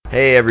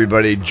Hey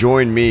everybody,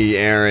 join me,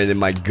 Aaron, and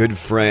my good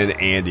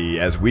friend Andy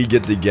as we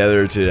get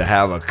together to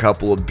have a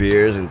couple of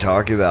beers and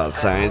talk about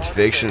science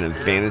fiction and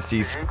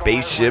fantasy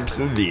spaceships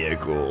and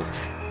vehicles.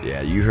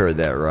 Yeah, you heard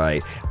that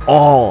right.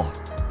 All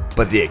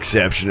but the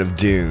exception of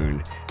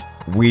Dune.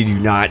 We do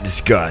not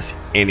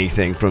discuss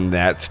anything from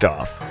that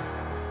stuff.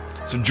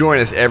 So join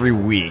us every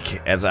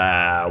week as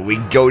we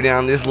go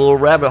down this little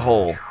rabbit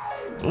hole.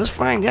 Let's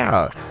find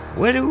out,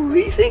 what do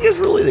we think is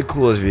really the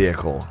coolest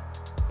vehicle?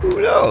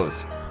 Who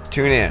knows?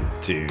 Tune in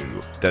to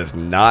Does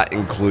Not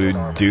Include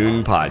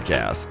Dune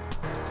Podcast.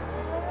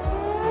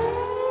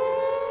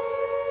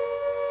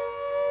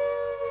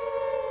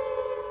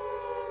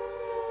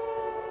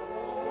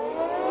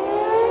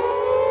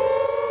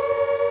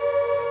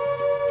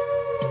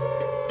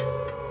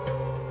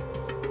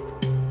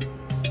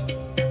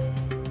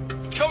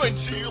 Coming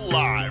to you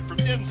live from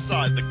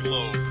inside the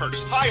globe,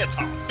 perched high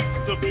atop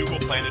the Bugle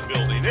Planet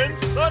building in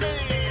sunny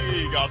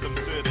Gotham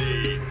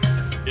City.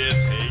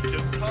 It's Hey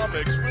Kids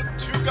Comics with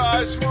two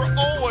guys who are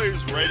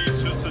always ready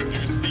to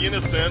seduce the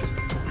innocent.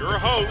 Your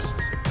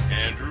hosts,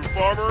 Andrew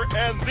Farmer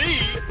and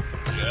the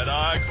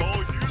Jedi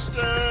Cole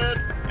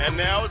Houston. And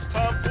now it's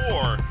time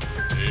for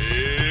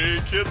Hey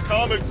Kids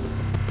Comics.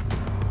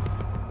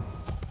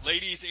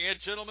 Ladies and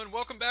gentlemen,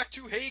 welcome back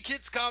to Hey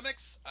Kids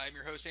Comics. I'm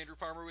your host, Andrew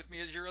Farmer. With me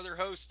is your other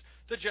host,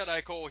 the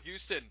Jedi Cole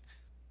Houston.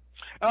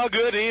 Oh,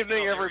 good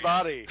evening,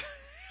 everybody.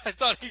 I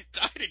thought he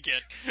died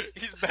again.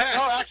 He's back.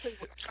 No, actually,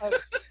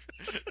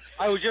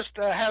 I was just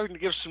having to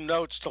give some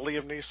notes to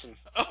Liam Neeson.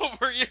 Oh,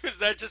 were you? Is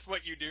that just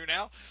what you do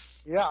now?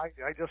 Yeah, I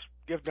just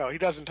give notes. He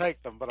doesn't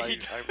take them, but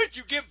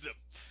you give them.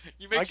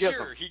 You make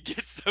sure he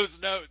gets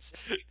those notes.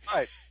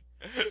 Right.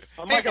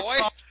 I'm hey, like boy.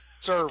 a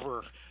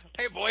server.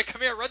 Hey, boy,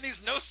 come here. Run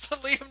these notes to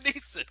Liam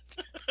Neeson.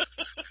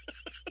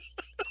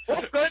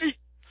 Okay.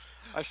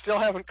 I still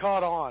haven't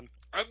caught on.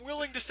 I'm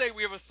willing to say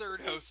we have a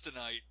third host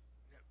tonight.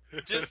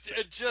 Just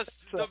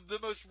the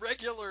most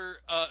regular,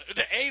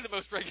 the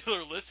most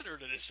regular listener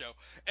to this show,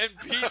 and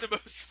B, the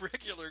most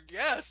regular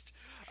guest.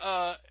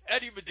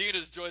 Eddie Medina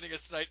is joining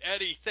us tonight.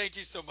 Eddie, thank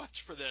you so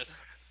much for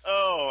this.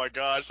 Oh my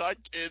gosh,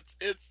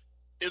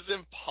 it's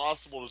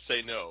impossible to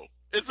say no.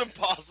 It's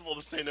impossible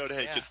to say no to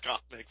Hey Kids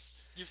Comics.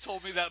 You've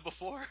told me that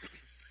before.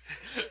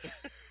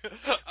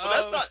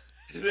 Well,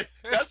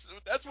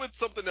 that's with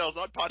something else,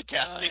 not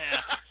podcasting.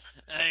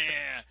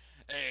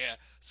 Yeah.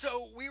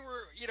 So we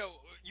were,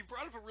 you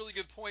brought up a really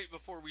good point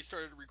before we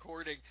started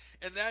recording,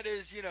 and that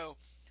is,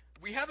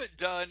 we haven't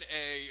done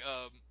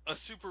a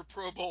Super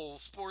Pro Bowl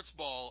sports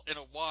ball in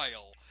a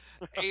while,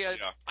 and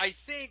Yeah. I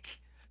think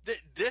that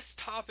this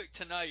topic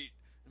tonight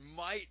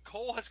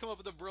Cole has come up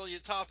with a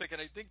brilliant topic,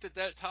 and I think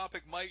that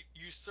topic might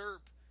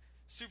usurp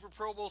Super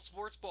Pro Bowl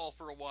sports ball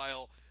for a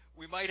while.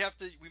 We might have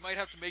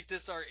to make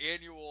this our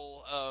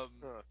annual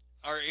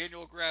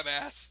grab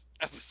ass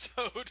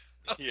episode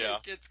of Hey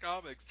Kids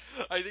Comics.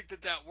 I think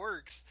that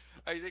works.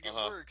 I think it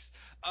works.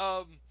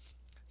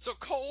 So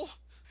Cole,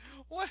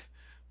 what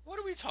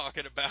are we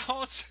talking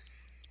about?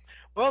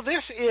 Well,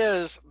 this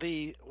is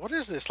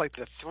like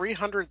the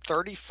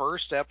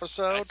 331st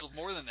episode? That's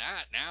more than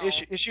that now.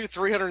 Issue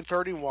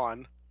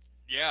 331.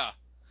 Yeah.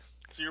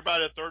 So you're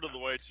about a third of the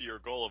way to your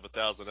goal of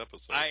 1,000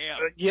 episodes. I am.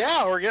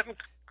 Yeah, we're getting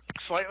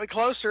slightly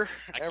closer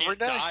every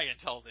day. I can't die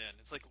until then.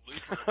 It's like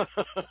Luther.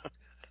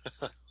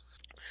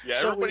 Yeah,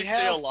 everybody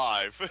stay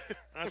alive.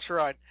 That's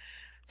right.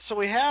 So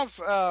we have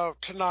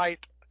tonight,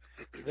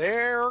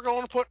 they're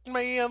going to put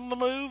me in the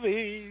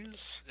movies.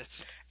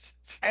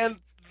 And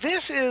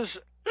this is,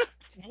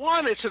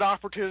 it's an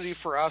opportunity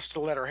for us to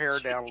let our hair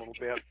down a little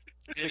bit.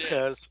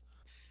 Because,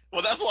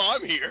 well, that's why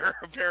I'm here,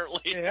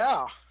 apparently.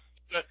 Yeah.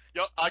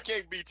 I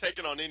can't be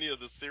taking on any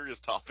of the serious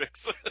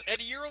topics.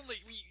 Eddie,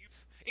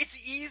 it's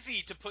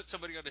easy to put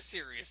somebody on a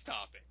serious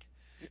topic.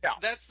 Yeah.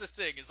 That's the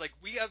thing. Is like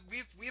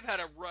we've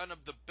had a run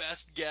of the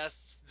best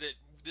guests that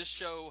this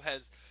show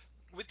has,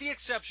 with the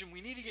exception,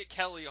 we need to get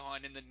Kelly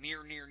on in the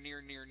near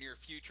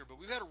future, but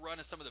we've had a run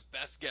of some of the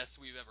best guests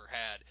we've ever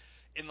had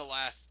in the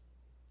last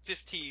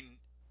 15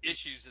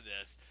 issues of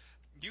this.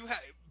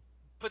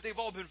 But they've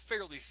all been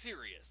fairly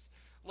serious.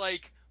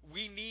 Like,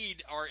 we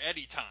need our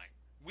Eddie time.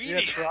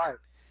 That's right.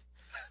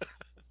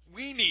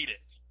 We need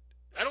it.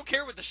 I don't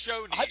care what the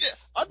show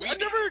needs. I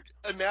never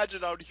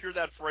imagined I would hear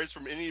that phrase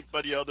from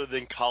anybody other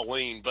than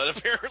Colleen, but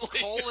apparently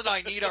Cole and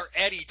I need our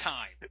Eddie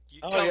time.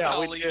 You tell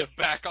Colleen to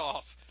back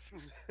off.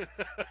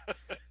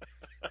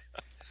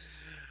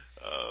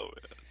 Oh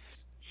man.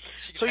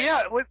 So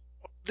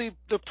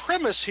the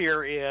premise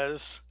here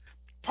is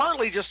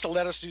partly just to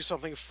let us do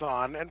something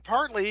fun, and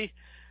partly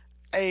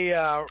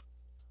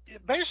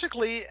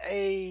basically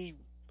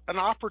an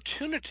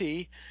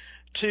opportunity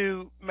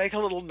to make a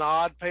little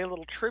nod, pay a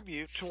little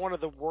tribute to one of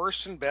the worst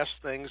and best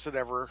things that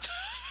ever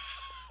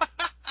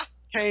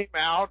came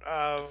out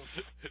of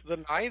the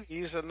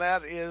 90s, and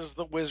that is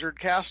the Wizard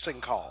casting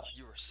call.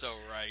 You are so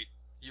right.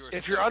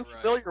 If you're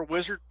unfamiliar,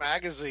 Wizard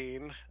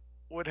magazine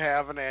would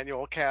have an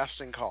annual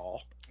casting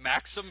call.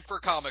 Maxim for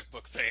comic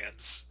book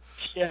fans.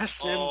 Yes,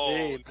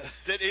 indeed.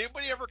 Did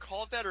anybody ever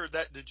call it that, or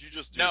did you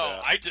just do No,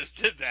 that? I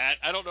just did that.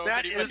 I don't know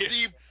That if is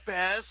anybody... the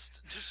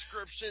best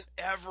description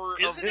ever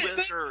Isn't of it?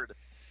 Wizard.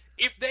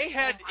 If they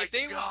had,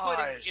 Oh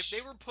my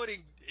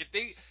if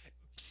they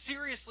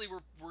seriously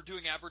were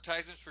doing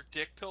advertisements for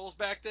dick pills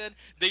back then,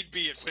 they'd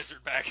be in Wizard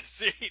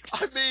Magazine.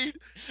 I mean,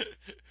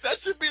 that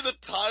should be the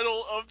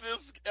title of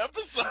this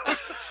episode.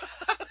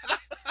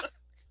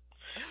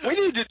 We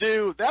need to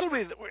do that'll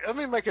be. Let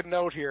me make a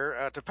note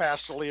here to pass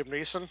to Liam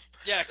Neeson.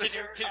 Yeah,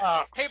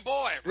 hey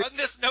boy, run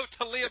this note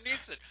to Liam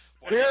Neeson.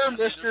 Dear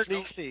Mr.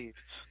 Neeson,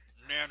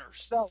 Nanners.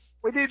 so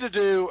we need to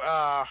do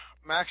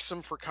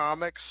Maxim for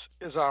Comics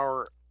is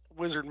our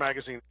Wizard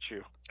Magazine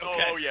issue.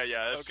 Okay. Oh yeah,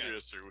 that's true.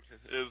 That's true.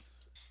 Is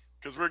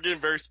because we're getting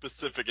very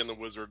specific in the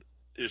Wizard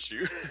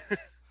issue.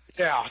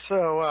 Yeah.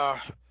 So,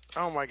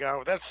 oh my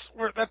God,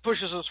 that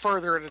pushes us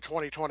further into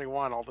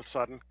 2021 all of a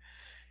sudden,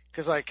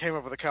 because I came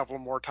up with a couple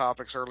of more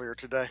topics earlier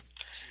today.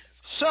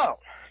 Jesus. So,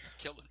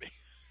 Killing me.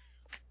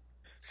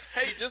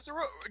 Hey, just a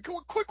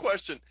quick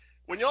question.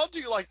 When y'all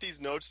do like these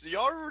notes, do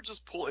y'all ever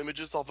just pull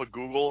images off of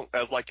Google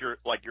as like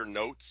your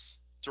notes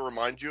to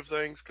remind you of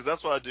things? Because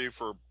that's what I do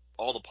for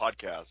all the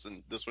podcasts,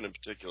 and this one in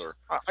particular.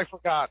 I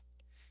forgot.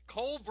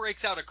 Cole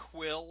breaks out a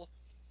quill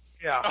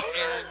Yeah.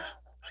 and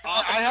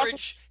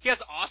ostrich. He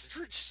has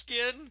ostrich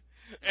skin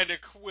and a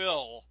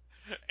quill,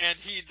 and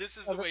this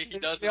is the way he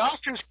does it. The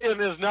ostrich skin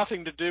has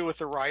nothing to do with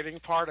the writing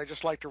part. I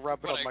just like to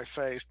rub it on my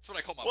face. That's what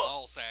I call my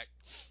ball sack.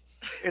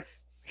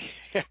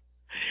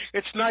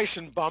 It's nice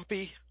and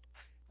bumpy.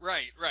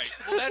 Right.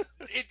 Well,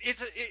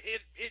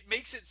 it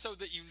makes it so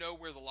that you know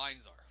where the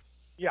lines are.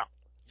 Yeah.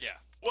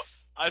 Well,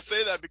 I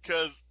say that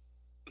because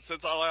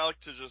since I like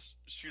to just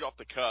shoot off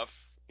the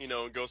cuff,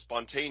 and go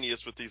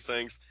spontaneous with these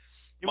things,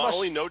 my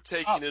only note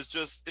taking is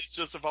just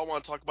if I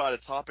want to talk about a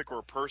topic or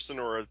a person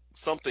or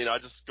something, I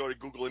just go to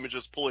Google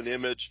Images, pull an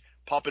image,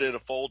 pop it in a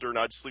folder, and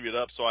I just leave it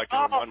up so I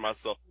can remind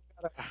myself.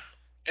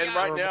 And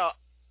right now,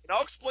 and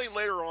I'll explain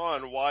later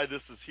on why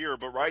this is here,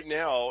 but right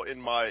now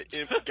in my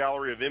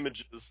gallery of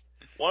images,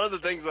 one of the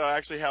things that I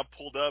actually have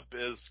pulled up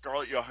is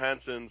Scarlett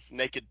Johansson's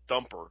Naked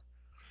Thumper.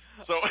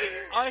 So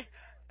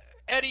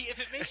Eddie, if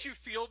it makes you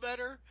feel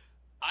better,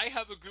 I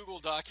have a Google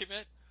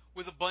document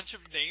with a bunch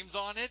of names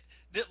on it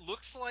that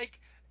looks like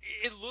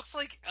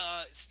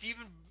Steve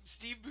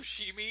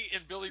Buscemi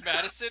and Billy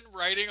Madison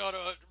writing on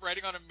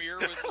a mirror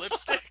with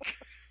lipstick.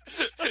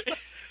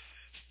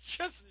 It's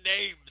just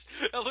names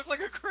that look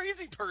like a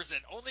crazy person.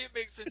 Only it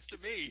makes sense to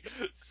me.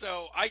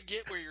 So I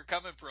get where you're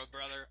coming from,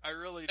 brother. I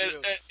really do.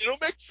 And it'll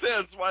make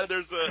sense why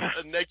there's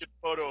a naked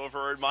photo of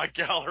her in my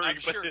gallery. I'm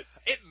sure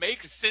it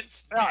makes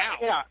sense now.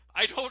 Yeah.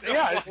 I don't know.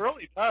 Yeah, it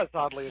really does,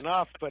 oddly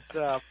enough. But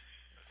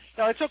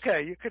no, it's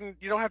okay.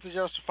 You don't have to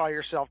justify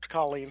yourself to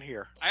Colleen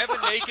here. I have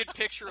a naked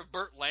picture of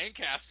Burt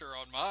Lancaster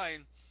on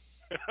mine.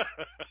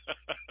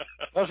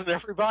 Doesn't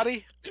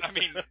everybody? I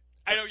mean,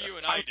 I know you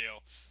and I do.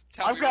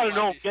 I've got an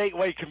old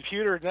Gateway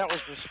computer, and that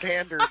was the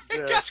standard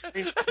screen.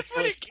 That's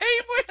what it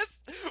came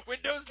with.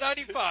 Windows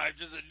 95,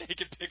 just a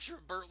naked picture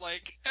of Burt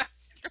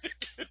Lancaster.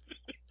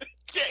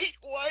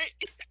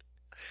 Gateway.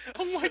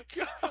 Oh my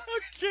God,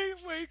 a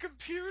Gateway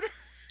computer.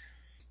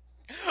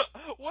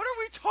 What are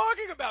we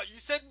talking about? You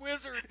said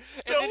Wizard,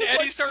 and then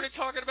Eddie started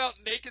talking about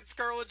naked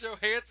Scarlett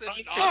Johansson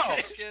and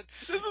ostrich skin.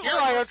 Here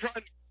I am trying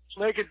to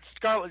naked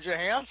Scarlett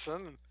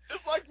Johansson.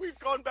 It's like we've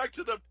gone back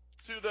to the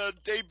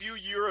debut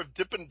year of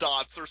Dippin'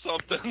 Dots or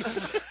something.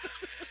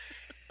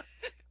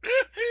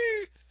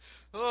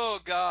 Oh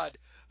God!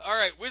 All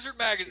right, Wizard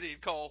Magazine,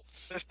 Cole.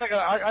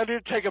 I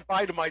need to take a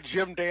bite of my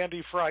Jim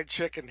Dandy fried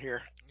chicken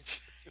here.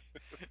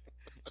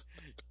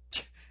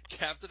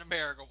 Captain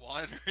America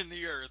wandering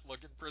the earth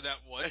looking for that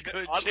one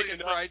good chicken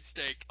fried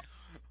steak.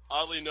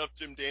 Oddly enough,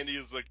 Jim Dandy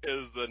is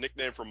the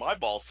nickname for my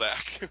ball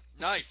sack.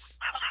 Nice.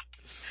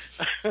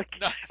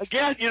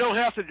 Again, you don't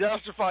have to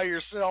justify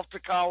yourself to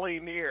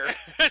Colleen here.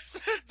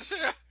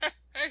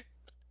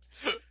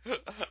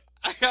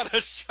 I got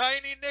a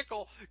shiny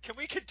nickel. Can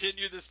we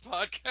continue this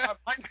podcast?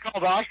 Mine's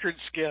called ostrich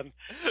skin.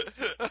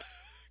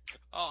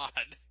 God.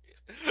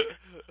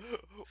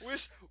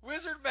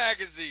 Wizard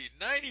Magazine,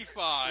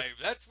 95.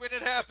 That's when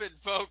it happened,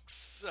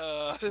 folks.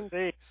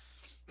 Indeed.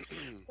 They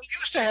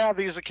used to have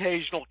these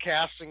occasional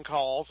casting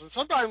calls, and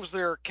sometimes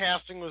their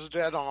casting was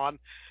dead on.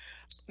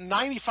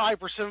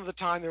 95% of the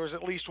time, there was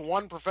at least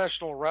one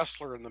professional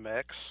wrestler in the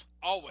mix.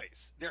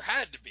 Always. There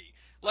had to be.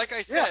 Like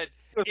I said,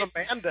 it was a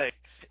mandate.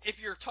 If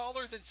you're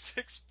taller than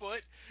 6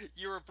 foot,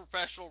 you're a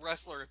professional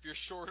wrestler. If you're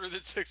shorter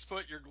than 6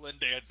 foot, you're Glenn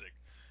Danzig.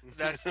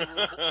 That's the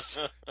rules.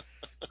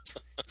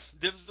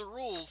 Them's the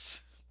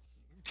rules.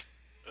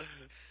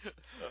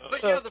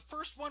 But yeah, the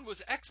first one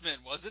was X-Men,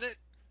 wasn't it?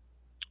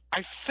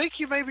 I think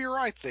you may be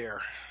right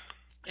there.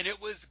 And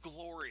it was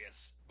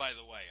glorious, by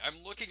the way. I'm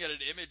looking at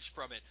an image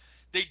from it.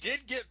 They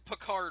did get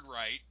Picard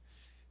right.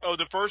 Oh,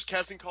 the first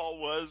casting call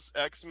was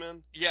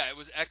X-Men? Yeah, it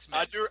was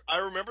X-Men. I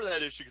remember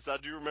that issue because I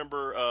do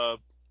remember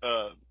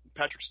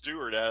Patrick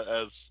Stewart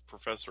as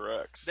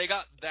Professor X. They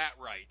got that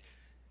right.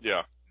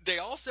 Yeah. They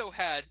also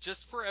had,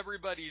 just for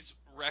everybody's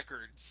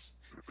records,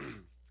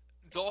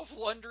 Dolph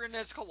Lundgren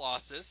as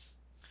Colossus.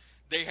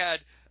 They had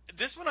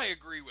this one I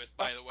agree with,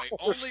 by the way,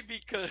 course. only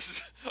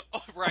because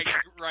oh,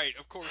 right,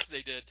 of course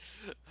they did.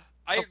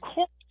 I Of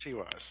course he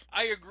was.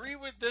 I agree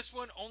with this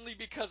one only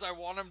because I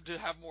want him to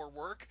have more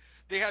work.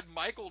 They had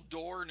Michael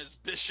Dorn as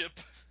Bishop.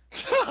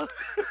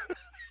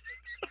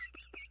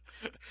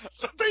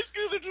 So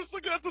basically, they're just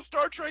looking at the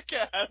Star Trek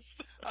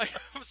cast.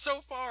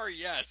 So far,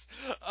 yes.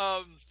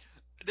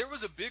 There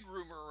was a big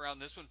rumor around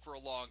this one for a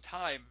long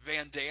time.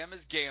 Van Damme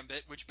as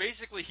Gambit, which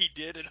basically he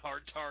did in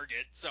Hard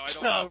Target, so I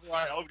don't know.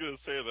 Right, I was going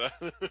to say that.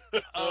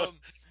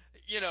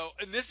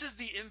 And this is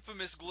the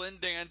infamous Glenn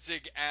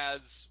Danzig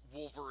as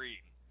Wolverine.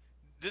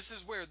 This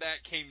is where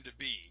that came to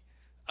be.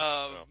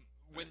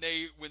 When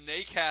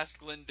they cast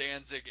Glenn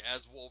Danzig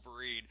as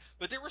Wolverine.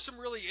 But there was some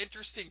really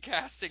interesting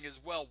casting as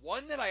well.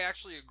 One that I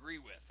actually agree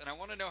with, and I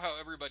want to know how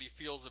everybody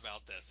feels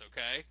about this,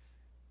 okay?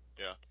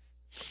 Yeah.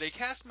 They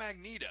cast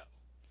Magneto.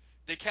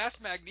 They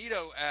cast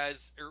Magneto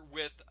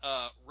with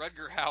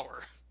Rutger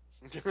Hauer.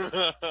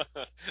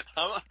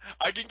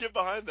 I can get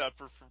behind that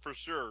for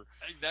sure.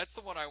 That's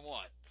the one I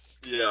want.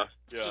 Yeah.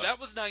 So that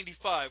was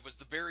 95, was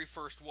the very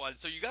first one.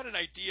 So you got an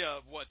idea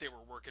of what they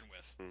were working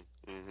with.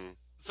 Mm-hmm.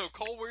 So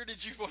Cole, where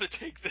did you want to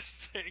take this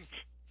thing?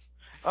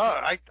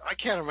 I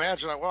can't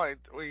imagine. Well,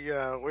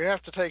 we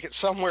have to take it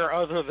somewhere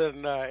other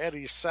than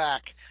Eddie's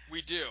sack.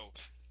 We do.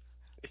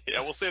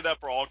 Yeah, we'll save that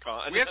for all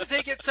con. We have to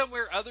take it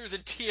somewhere other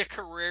than Tia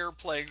Carrere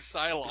playing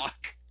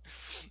Psylocke.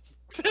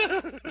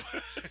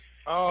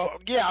 Oh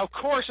yeah, of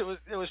course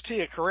it was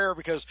Tia Carrere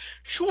because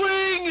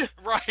swing.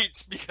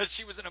 Right, because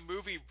she was in a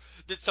movie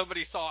that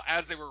somebody saw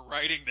as they were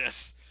writing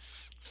this.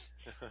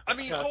 I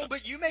mean, Cole,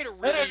 but you made a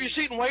really. Hey, have you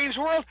seen Wayne's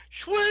World?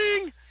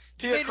 Swing.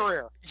 Tia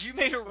Carrere. You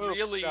made a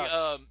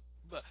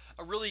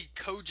really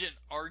cogent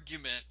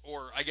argument,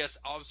 or I guess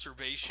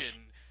observation,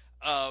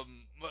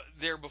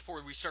 there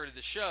before we started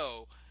the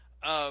show,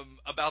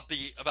 about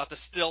the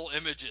still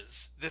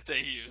images that they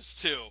use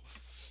too.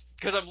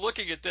 Because I'm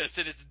looking at this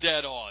and it's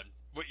dead on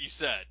what you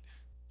said.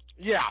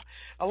 Yeah,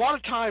 a lot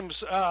of times,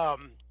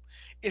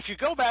 if you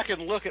go back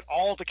and look at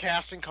all the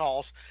casting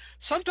calls,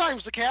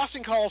 sometimes the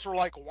casting calls were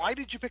like, "Why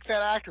did you pick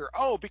that actor?"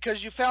 Oh,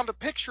 because you found a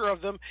picture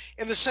of them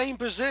in the same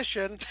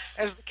position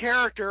as the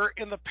character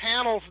in the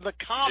panel from the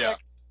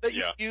comic that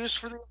you used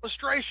for the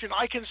illustration.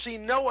 I can see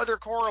no other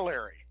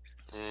corollary.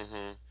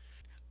 Mm-hmm.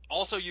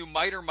 Also, you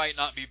might or might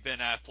not be Ben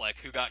Affleck,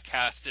 who got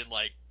cast in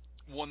like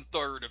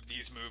 1/3 of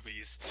these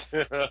movies.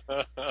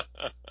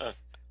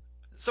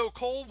 So,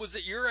 Cole, was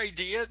it your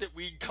idea that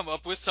we'd come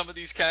up with some of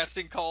these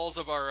casting calls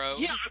of our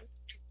own? Yeah, it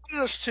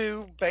wanted us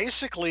to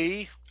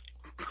basically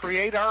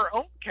create our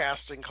own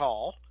casting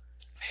call.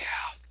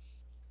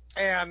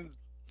 Yeah. And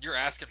you're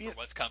asking for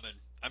what's coming.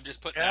 I'm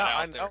just putting that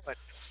out there. It.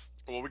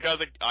 Well,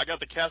 I got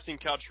the casting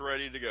couch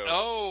ready to go.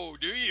 Oh,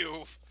 do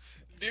you?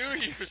 Do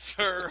you,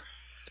 sir?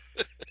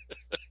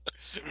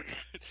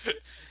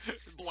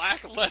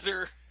 Black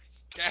leather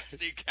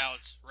casting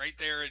couch right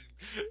there in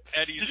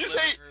Eddie's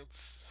living room.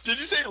 Did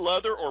you say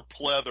leather or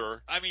pleather?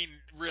 I mean,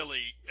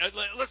 really,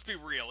 let's be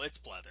real. It's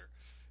pleather.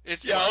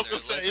 It's pleather. I was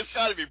gonna say, it's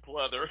got to be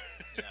pleather.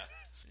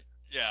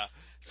 Yeah.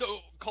 So,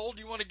 Cole, do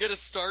you want to get us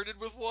started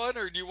with one,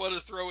 or do you want to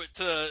throw it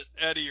to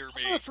Eddie or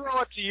me? I'm going to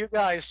throw it to you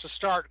guys to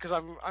start because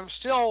I'm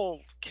still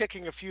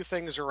kicking a few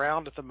things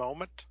around at the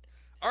moment.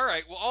 All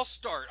right. Well, I'll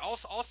start. I'll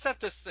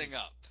set this thing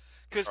up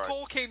because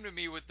Cole came to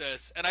me with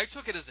this, and I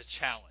took it as a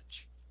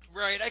challenge.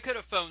 Right. I could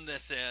have phoned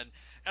this in,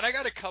 and I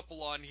got a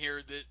couple on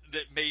here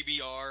that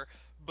maybe are,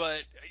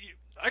 but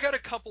I got a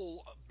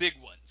couple big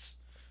ones.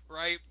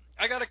 Right.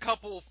 I got a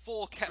couple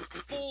full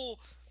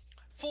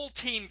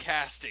team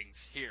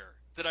castings here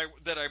that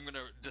I'm going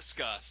to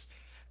discuss.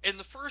 And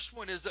the first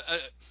one is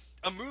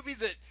a movie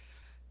that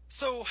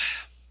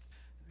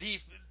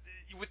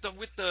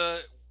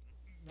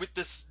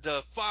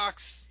the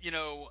Fox,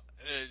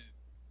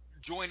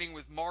 joining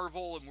with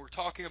Marvel, and we're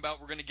talking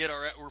about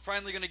we're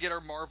finally going to get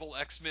our Marvel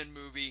X-Men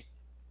movie.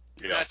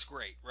 Yeah. That's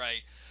great,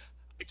 right?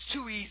 It's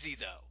too easy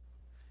though.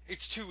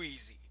 It's too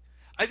easy.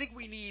 I think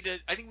we need an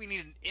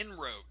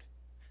inroad.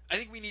 I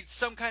think we need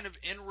some kind of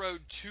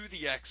inroad to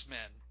the X-Men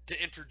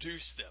to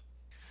introduce them.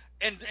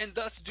 And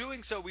thus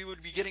doing so, we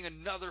would be getting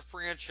another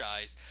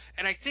franchise.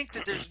 And I think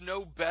that there's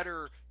no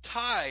better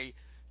tie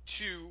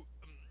to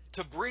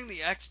bring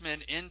the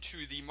X-Men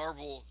into the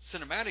Marvel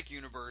Cinematic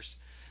Universe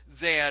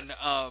than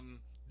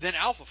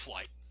Alpha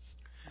Flight.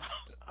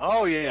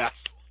 Oh yeah.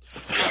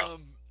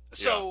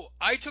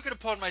 I took it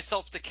upon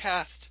myself to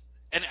cast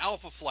an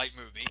Alpha Flight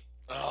movie.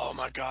 Oh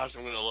my gosh,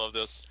 I'm gonna love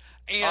this.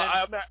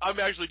 And I'm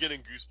actually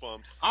getting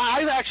goosebumps.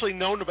 I've actually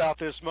known about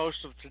this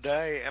most of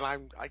today, and I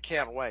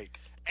can't wait.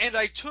 And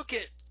I took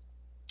it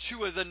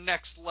to the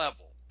next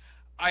level.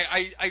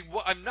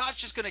 I'm not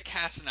just going to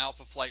cast an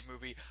Alpha Flight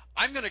movie.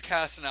 I'm going to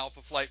cast an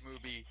Alpha Flight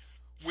movie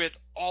with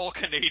all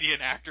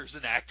Canadian actors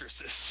and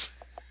actresses.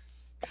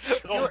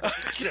 You're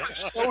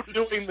so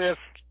doing this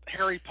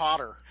Harry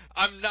Potter.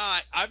 I'm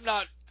not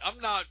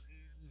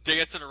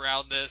dancing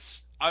around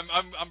this.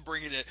 I'm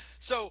bringing it.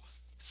 So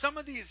some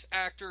of these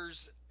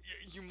actors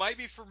you might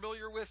be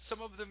familiar with,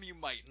 some of them you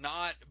might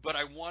not, but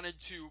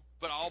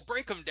I'll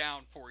break them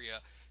down for you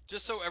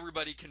just so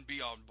everybody can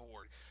be on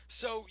board.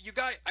 So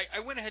I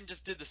went ahead and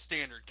just did the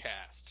standard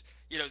cast,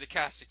 the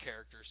cast of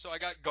characters. So I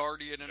got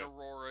Guardian and Yep.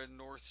 Aurora and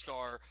North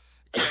Star.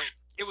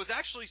 It was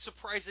actually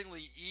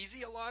surprisingly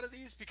easy, a lot of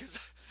these, because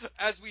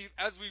as we've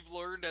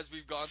learned as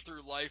we've gone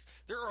through life,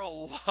 there are a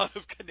lot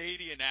of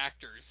Canadian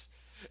actors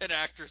and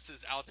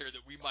actresses out there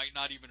that we might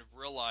not even have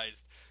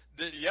realized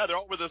that. Yeah, they're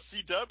all with a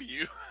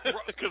CW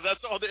because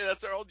that's all the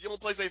only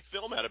place they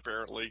film at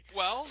apparently.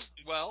 Well,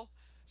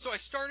 so I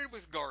started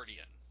with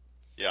Guardian,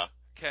 Yeah.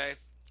 okay,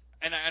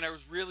 and I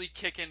was really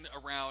kicking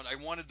around. I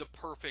wanted the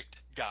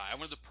perfect guy. I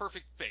wanted the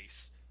perfect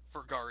face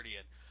for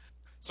Guardian.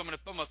 So I'm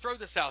gonna throw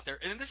this out there,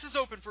 and this is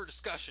open for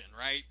discussion,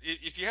 right?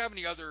 If you have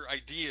any other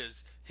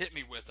ideas, hit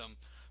me with them.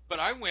 But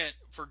I went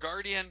for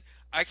Guardian.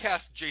 I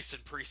cast Jason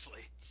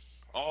Priestley.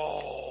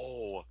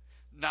 Oh.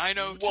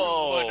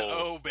 90210,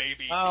 Whoa.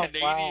 baby. Oh,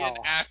 Canadian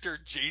wow. actor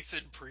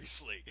Jason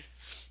Priestley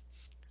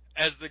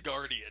as the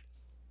Guardian.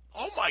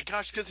 Oh my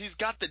gosh, because he's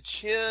got the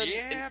chin and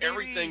Yeah,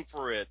 everything baby.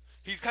 for it.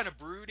 He's kind of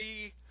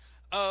broody.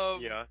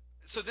 Um, Yeah.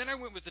 so then I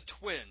went with the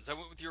twins. I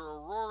went with your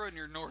Aurora and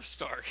your North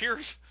Star.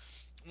 Here's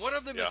one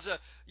of them Yeah. is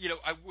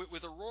I went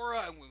with Aurora.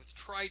 I went with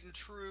Tried and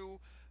True,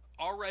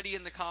 already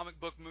in the comic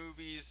book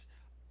movies.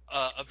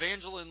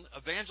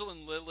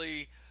 Evangeline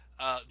Lilly,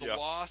 the Yeah.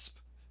 Wasp,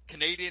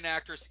 Canadian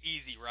actress,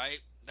 easy, right?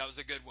 That was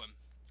a good one.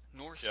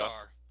 North Yeah.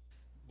 Star,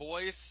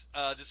 boys,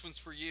 this one's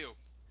for you.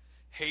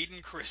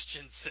 Hayden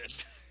Christensen.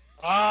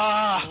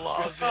 Ah,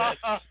 Love God.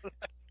 it.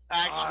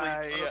 Actually,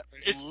 I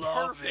perfect. It's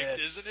love perfect, it.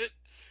 isn't it?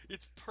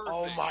 It's Oh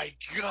perfect. my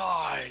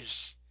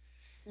gosh.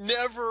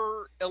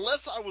 Never,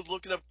 unless I was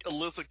looking up a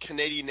list of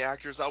Canadian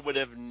actors, I would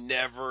have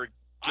never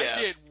I did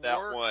guessed that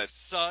work, one.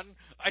 son.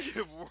 I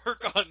did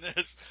work on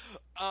this.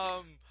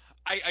 Um,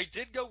 I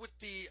did go with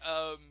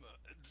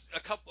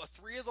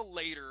three of the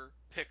later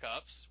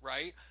pickups,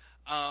 right?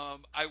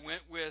 I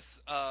went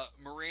with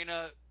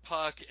Morena,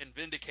 Puck, and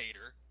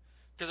Vindicator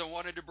because I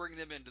wanted to bring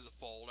them into the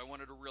fold. I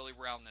wanted to really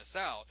round this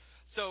out.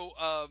 So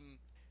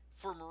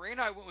for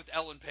Morena, I went with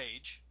Ellen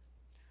Page.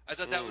 I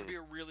thought that would Mm. be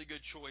a really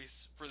good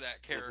choice for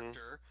that Mm-hmm.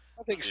 character.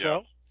 I think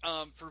Yeah.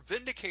 so. For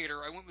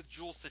Vindicator, I went with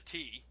Jules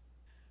Satie,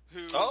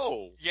 who,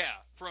 Oh, yeah,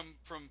 from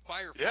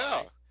Firefly,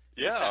 yeah.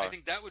 because I Yeah.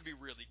 think that would be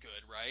really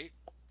good, right?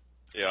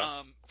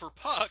 Yeah. For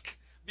Puck,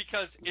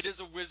 because it is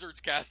a Wizards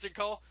casting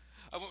call,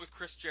 I went with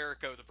Chris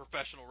Jericho, the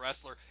professional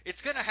wrestler.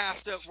 It's gonna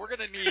have to. We're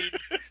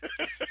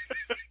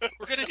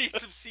gonna need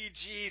some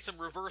CG, some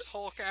reverse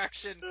Hulk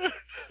action,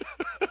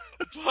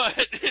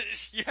 but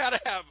you gotta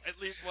have at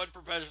least one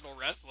professional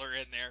wrestler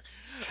in there.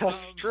 That's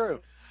Um,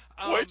 true.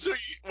 Wait um, till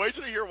wait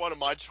till you hear one of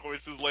my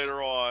choices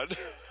later on.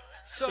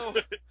 so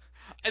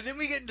And then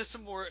we get into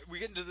some more. We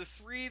get into the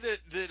three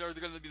that are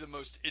going to be the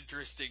most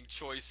interesting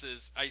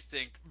choices, I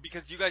think,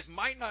 because you guys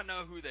might not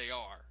know who they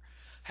are.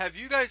 Have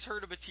you guys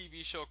heard of a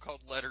TV show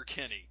called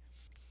Letterkenny?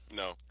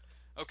 No.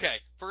 Okay,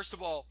 first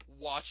of all,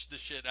 watch the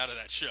shit out of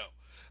that show.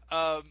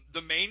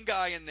 The main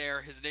guy in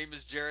there, his name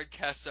is Jared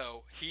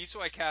Kesso. He's who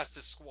I cast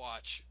as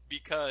Squatch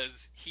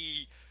because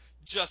he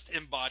just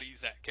embodies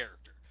that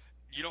character.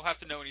 You don't have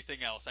to know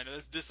anything else. I know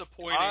that's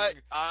disappointing.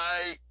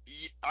 I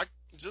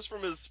just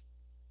from his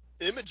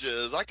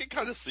images, I can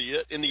kind of see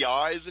it in the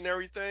eyes and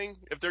everything.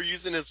 If they're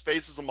using his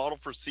face as a model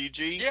for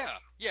CG, Yeah,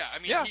 yeah. I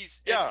mean, yeah,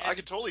 he's yeah, I and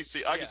could totally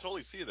see. I yeah. could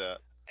totally see that.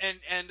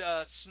 And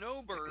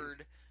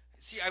Snowbird.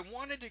 See, I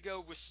wanted to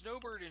go with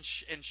Snowbird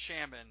and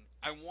Shaman.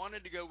 I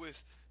wanted to go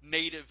with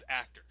native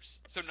actors.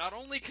 So not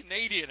only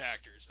Canadian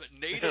actors, but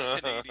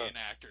native Canadian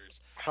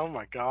actors. Oh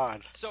my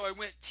God. So I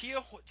went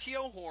Teo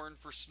Horn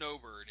for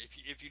Snowbird.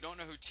 If you don't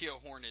know who Teo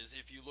Horn is,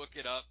 if you look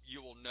it up,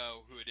 you will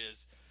know who it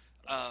is.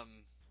 Um,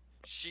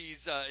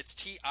 she's it's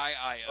Tiio.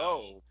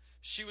 Oh,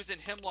 She was in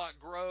Hemlock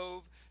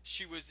Grove.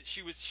 She's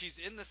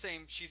in the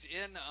same. She's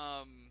in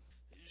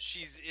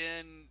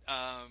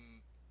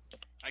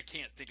I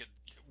can't think of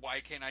why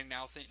can't I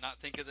now not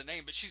think of the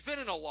name, but she's been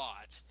in a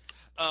lot,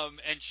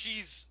 and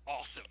she's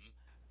awesome.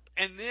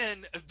 And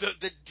then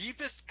the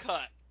deepest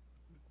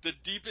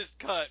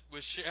cut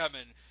was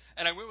Shaman,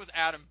 and I went with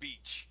Adam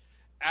Beach.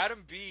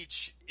 Adam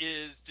Beach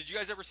is. Did you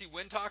guys ever see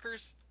Wind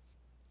Talkers?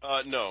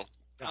 no,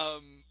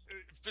 Um,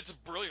 it's a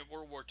brilliant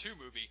World War II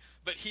movie,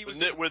 but he with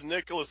was in. with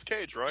Nicolas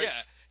Cage, right?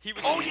 Yeah, he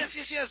was in. Oh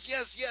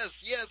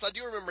yes. I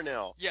do remember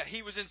now. Yeah,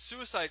 he was in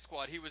Suicide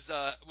Squad. He was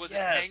it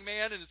Yes.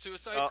 Hangman in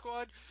Suicide Uh,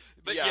 Squad?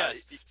 But yeah.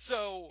 yes,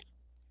 so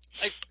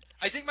I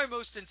I think my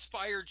most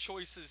inspired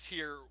choices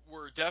here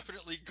were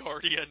definitely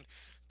Guardian,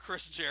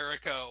 Chris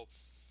Jericho,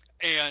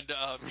 and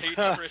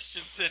Hayden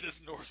Christensen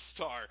as North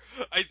Star.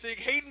 I think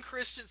Hayden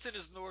Christensen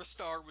as North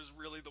Star was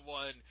really the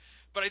one,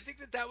 but I think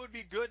that would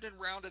be good and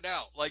round it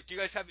out. Like, do you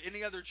guys have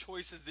any other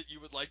choices that you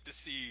would like to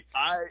see?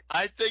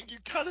 I think you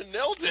kind of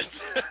nailed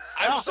it.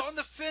 I was on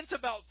the fence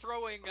about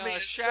throwing I mean,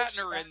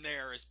 Shatner in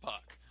there as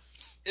Puck.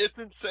 it's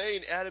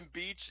insane. Adam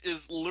Beach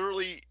is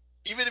literally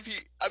even if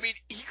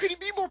he couldn't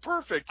be more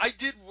perfect. I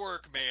did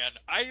work, man.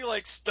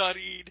 I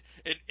studied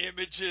and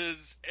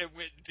images and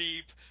went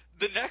deep.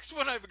 The next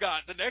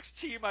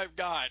team I've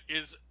got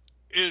is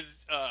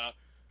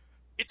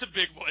it's a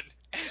big one.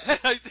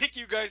 I think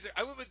you guys.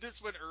 I went with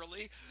this one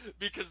early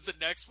because the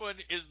next one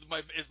is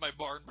my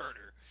barn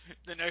burner.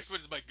 The next one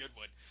is my good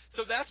one.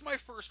 So that's my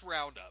first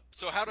roundup.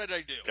 So how did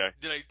I do? Okay.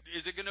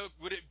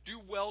 Would it do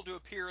well to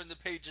appear in the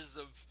pages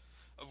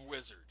of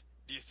Wizard?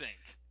 Do you think?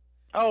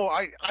 Oh,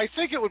 I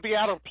think it would be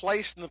out of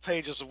place in the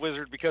pages of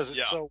Wizard because it's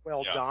Yeah, so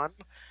well yeah. done.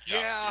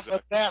 Yeah. Exactly.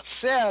 But that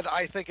said,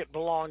 I think it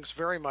belongs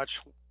very much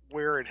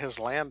where it has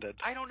landed.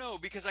 I don't know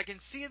because I can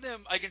see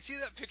them. I can see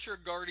that picture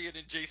of Guardian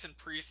and Jason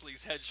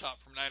Priestley's headshot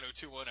from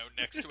 90210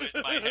 next to it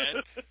in my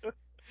head.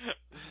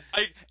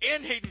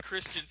 And Hayden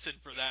Christensen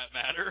for that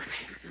matter.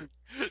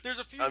 There's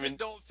a few I that mean,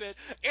 don't fit,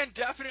 and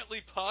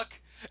definitely Puck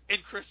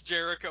and Chris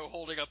Jericho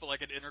holding up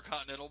like an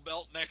Intercontinental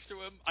belt next to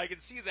him. I can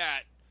see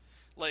that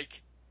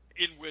like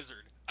in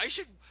Wizard.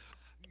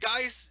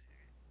 Guys.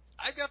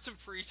 I've got some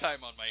free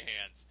time on my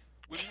hands.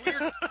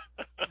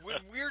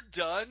 When we're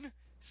done,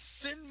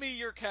 send me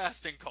your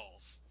casting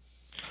calls.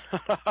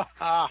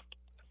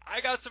 I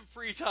got some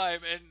free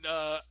time and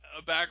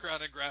a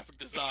background in graphic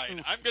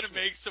design. I'm gonna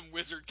make some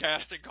Wizard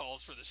casting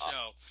calls for the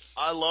show.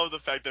 I love the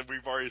fact that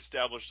we've already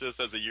established this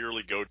as a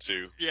yearly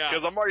go-to. Yeah.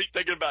 Because I'm already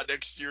thinking about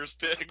next year's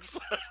picks.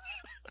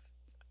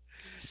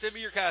 Send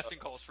me your casting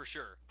calls for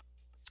sure.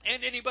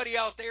 And anybody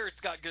out there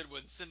that's got good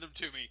ones, send them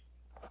to me.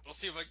 I'll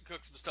see if I can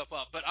cook some stuff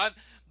up. But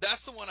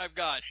that's the one I've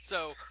got.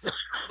 So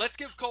let's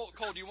give Cole.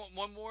 Do you want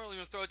one more? Or you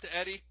want to throw it to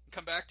Eddie and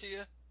come back to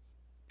you?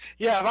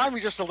 Yeah, buy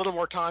me just a little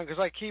more time because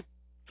I keep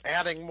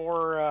adding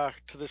more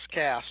to this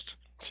cast.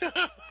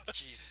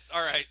 Jesus.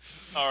 All right.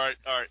 All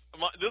right.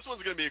 This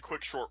one's going to be a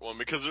quick, short one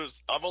because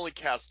I've only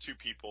cast two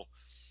people,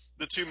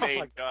 the two my main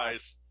God.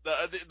 guys,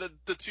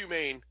 the two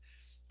main.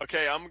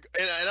 Okay, and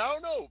I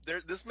don't know.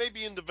 This may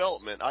be in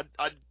development.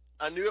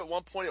 I knew at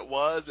one point it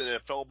was, and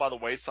it fell by the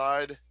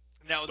wayside.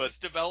 Now, is But this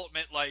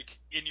development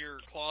in your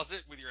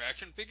closet with your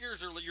action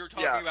figures, or you're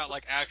talking yeah, about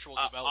actual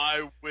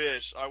development?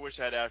 I wish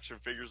I had action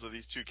figures of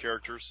these two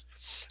characters.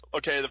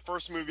 Okay, the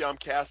first movie I'm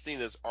casting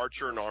is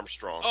Archer and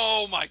Armstrong.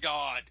 Oh my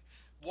God!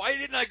 Why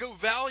didn't I go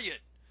Valiant?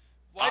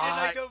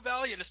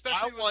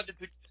 Especially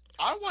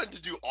I wanted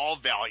to do all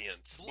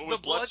Valiant, but the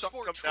with Bloodshot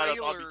Bloodsport coming out, I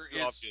thought it'd trailer be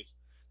too obvious.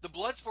 the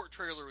Bloodsport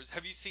trailer is.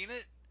 Have you seen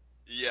it?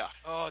 Yeah.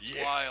 Oh, it's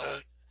Yeah.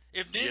 wild.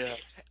 If Yeah.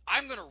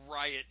 I'm gonna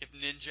riot if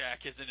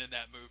Ninjak isn't in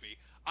that movie.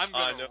 I'm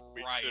I gonna know.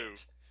 Me too.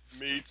 riot.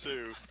 Me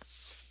too.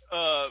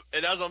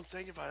 And as I'm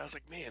thinking about it, I was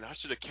like, man, I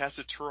should have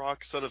casted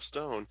Turok, Son of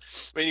Stone.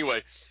 But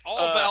anyway, All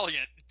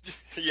Valiant.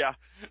 yeah,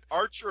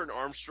 Archer and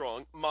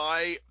Armstrong,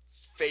 my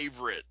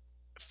favorite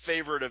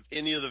of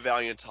any of the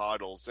Valiant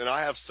titles, and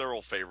I have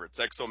several favorites: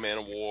 Exo Man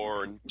of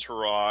War and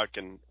Turok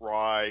and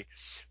Rye.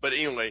 But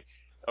anyway,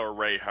 or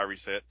Ray, however you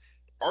say it.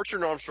 Archer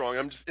and Armstrong.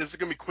 This is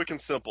gonna be quick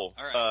and simple.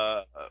 All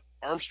right.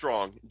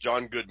 Armstrong,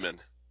 John Goodman.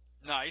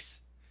 Nice.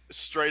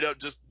 Straight up,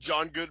 just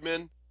John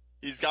Goodman.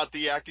 He's got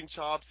the acting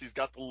chops. He's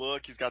got the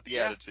look. He's got the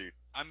Yeah. attitude.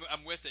 I'm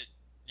with it.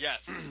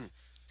 Yes.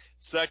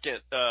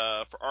 Second,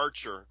 for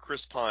Archer,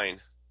 Chris Pine.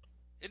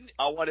 Isn't,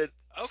 I wanted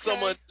okay.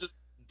 someone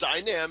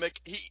dynamic.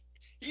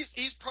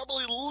 He's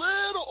probably a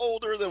little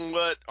older than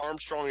what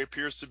Armstrong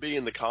appears to be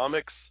in the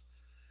comics,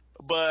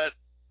 but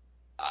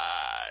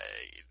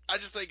I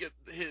just think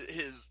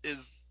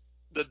his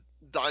the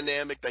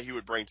dynamic that he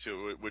would bring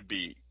to it would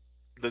be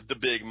the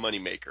big money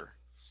maker.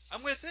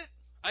 I'm with it.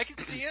 I can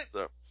see it.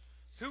 So,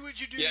 Who would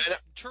you do yeah,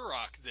 as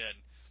Turok then?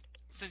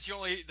 Since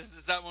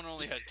that one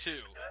only had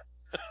two.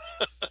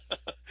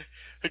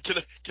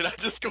 Can I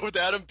just go with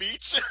Adam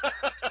Beach?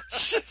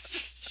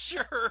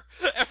 Sure.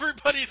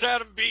 Everybody's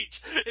Adam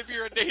Beach. If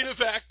you're a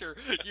native actor,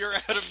 you're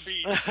Adam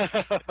Beach.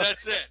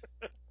 That's it.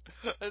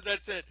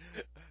 That's it.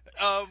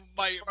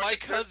 My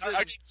cousin.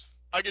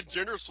 I could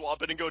gender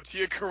swap it and go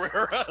Tia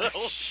Carrera.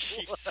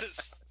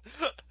 Jesus.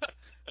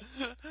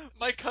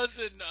 My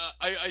cousin,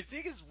 I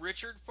think is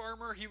Richard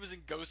Farmer. He was in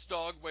Ghost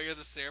Dog: Way of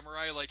the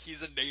Samurai. Like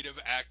he's a native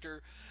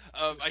actor.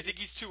 I think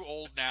he's too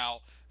old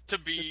now to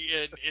be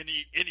in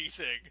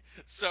anything.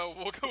 So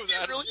we'll go with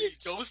that. Really, a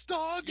Ghost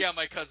Dog? Yeah,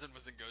 my cousin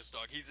was in Ghost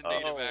Dog. He's a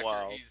native actor.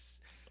 Wow.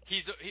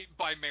 He's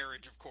by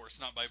marriage, of course,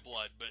 not by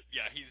blood. But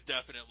yeah, he's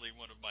definitely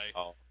one of my.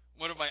 Oh.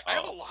 I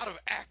have a lot of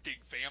acting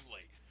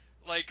family.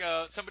 Like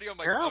somebody on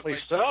my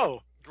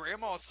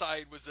grandma's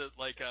side was a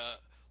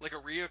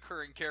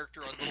reoccurring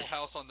character on Little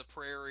House on the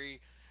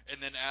Prairie,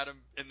 and then I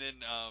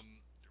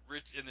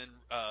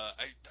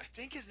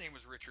think his name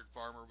was Richard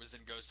Farmer, was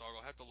in Ghost Dog.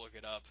 I'll have to look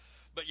it up.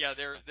 But yeah,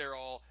 they're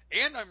all,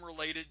 and I'm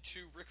related to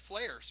Ric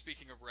Flair.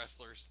 Speaking of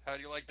wrestlers, how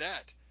do you like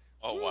that?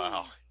 Oh, Woo!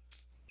 wow.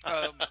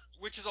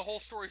 Which is a whole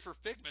story for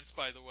Figments,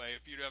 by the way.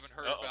 If you haven't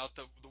heard about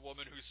the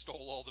woman who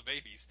stole all the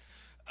babies,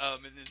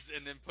 and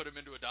then put them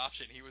into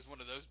adoption, he was one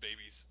of those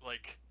babies.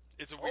 Like,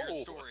 it's a weird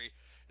story.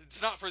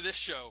 It's not for this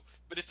show,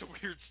 but it's a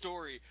weird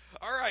story.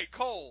 All right,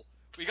 Cole,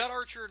 We got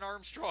Archer and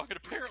Armstrong, and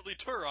apparently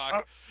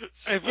Turok.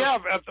 Yeah,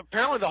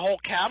 apparently the whole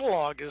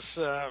catalog is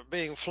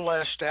being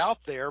fleshed out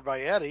there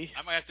by Eddie.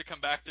 I might have to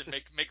come back to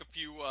make a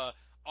few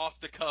off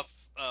the cuff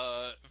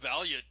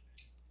Valiant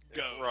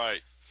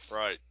goes.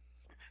 Right.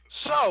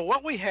 So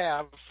what we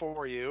have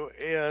for you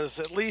is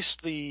at least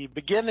the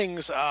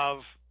beginnings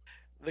of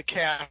the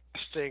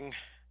casting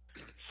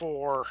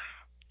for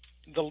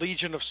the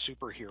Legion of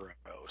Superheroes.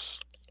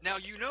 Now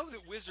you know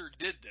that Wizard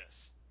did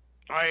this.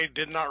 I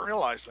did not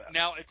realize that.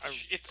 Now it's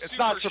super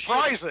not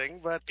surprising,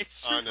 shitty. but It's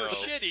super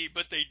shitty,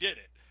 but they did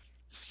it.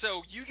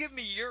 So you give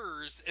me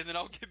yours, and then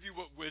I'll give you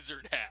what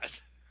Wizard had.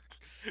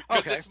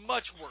 Because it's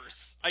much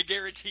worse. I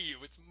guarantee you,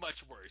 it's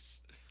much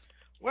worse.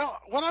 Well,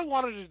 what I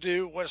wanted to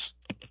do was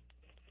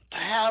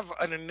have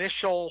an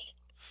initial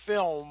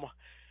film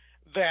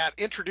that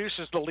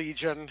introduces the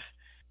Legion,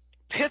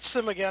 pits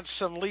them against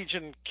some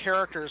Legion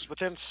characters, but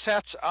then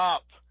sets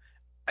up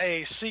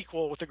a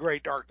sequel with the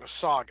Great Darkness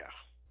Saga.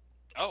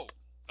 Oh,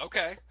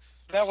 okay.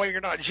 That way you're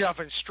not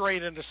jumping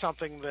straight into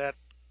something that,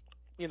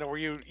 where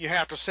you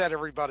have to set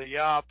everybody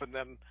up and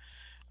then,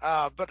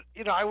 but,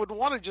 I would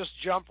want to just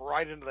jump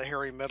right into the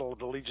hairy middle of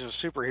the Legion of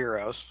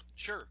Superheroes.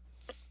 Sure.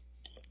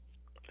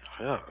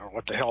 I don't know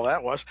what the hell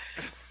that was.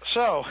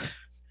 So,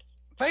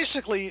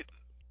 basically,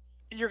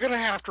 you're going to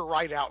have to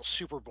write out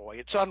Superboy.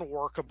 It's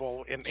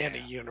unworkable in any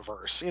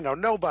universe.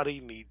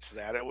 Nobody needs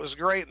that. It was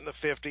great in the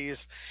 50s.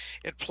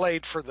 It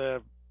played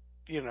for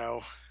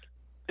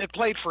it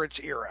played for its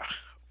era.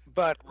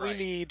 But we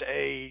need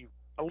a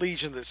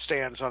Legion that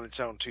stands on its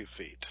own 2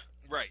 feet.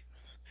 Right.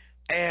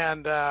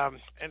 And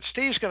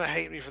Steve's going to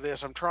hate me for this.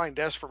 I'm trying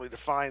desperately to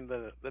find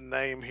the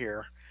name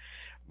here.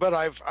 But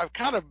I've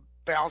kind of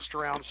bounced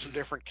around some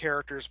different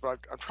characters, but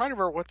I'm trying to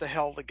remember what the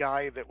hell the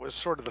guy that was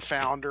sort of the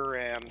founder,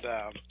 and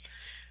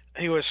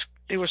he was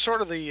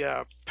sort of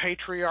the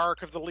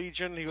patriarch of the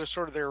Legion. He was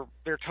sort of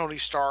their Tony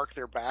Stark,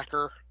 their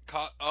backer.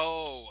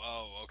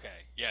 Okay.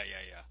 Yeah.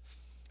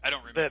 I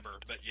don't remember,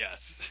 but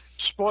yes.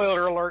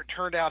 Spoiler alert,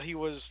 turned out he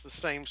was the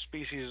same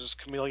species as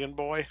Chameleon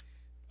Boy.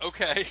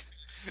 Okay.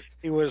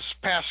 He was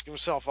passing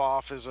himself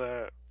off as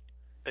a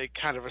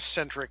kind of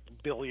eccentric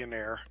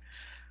billionaire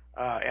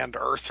and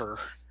earther.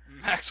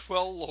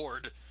 Maxwell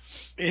Lord.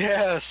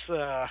 Yes,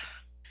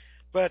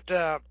 but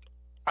I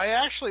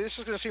actually, this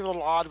is going to seem a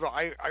little odd, but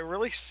I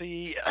really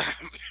see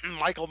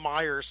Michael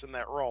Myers in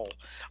that role.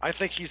 I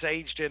think he's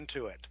aged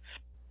into it.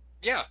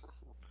 Yeah.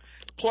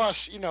 Plus,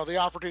 the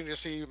opportunity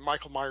to see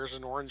Michael Myers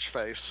in orange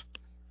face.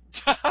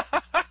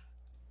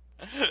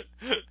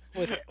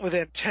 with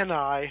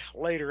antennae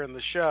later in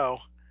the show.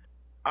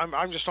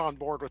 I'm just on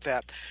board with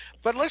that.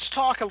 But let's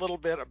talk a little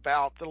bit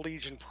about the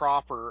Legion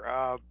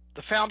proper.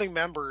 The founding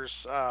members,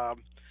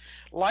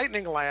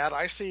 Lightning Lad,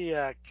 I see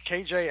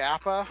KJ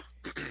Appa.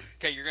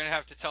 Okay, you're going to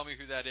have to tell me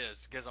who that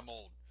is, because I'm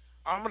old.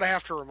 I'm going to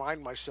have to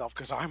remind myself,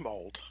 because I'm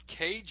old.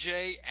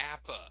 KJ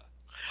Appa.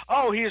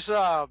 Oh, he's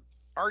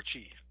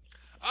Archie.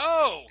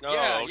 Oh,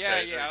 yeah,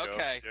 okay,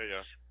 okay.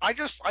 Yeah. I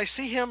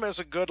see him as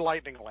a good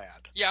Lightning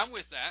Lad. Yeah, I'm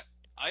with that.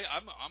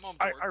 I'm on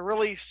board. I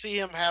really see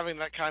him having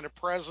that kind of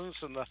presence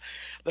and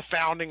the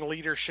founding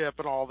leadership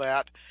and all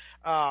that.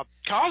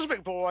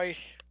 Cosmic Boy,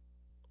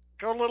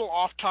 go a little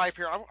off type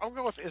here. I'm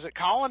going with, is it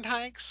Colin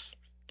Hanks?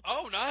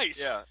 Oh,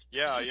 nice.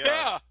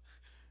 Yeah.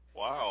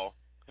 Wow.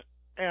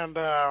 And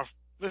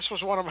this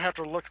was one I'm going to have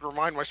to look and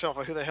remind myself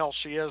of who the hell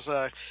she is.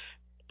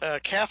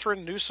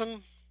 Catherine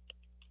Newson?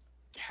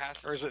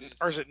 Or is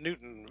it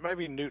Newton?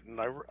 Maybe Newton.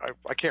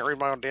 I can't read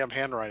my own damn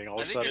handwriting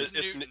all of a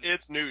sudden.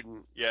 It's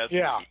Newton. Yeah. It's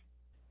yeah. Newton.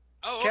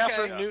 Oh, okay.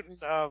 Catherine Newton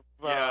of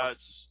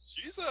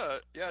she's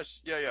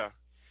yeah.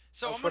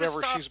 So I'm whatever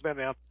she's been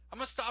in. I'm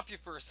gonna stop you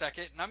for a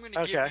second, and I'm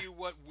gonna give you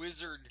what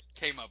Wizard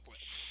came up with.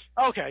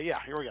 Okay, yeah,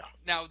 here we go.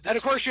 Now, and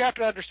of course, you have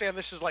to understand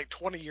this is like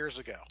 20 years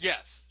ago.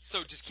 Yes,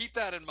 so just keep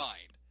that in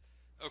mind.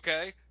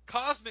 Okay,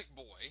 Cosmic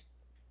Boy,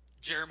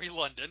 Jeremy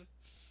London.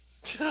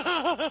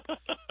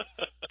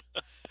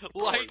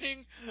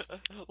 Lightning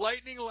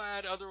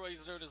Lad,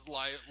 otherwise known as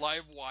Live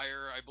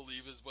Wire, I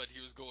believe is what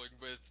he was going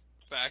with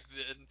back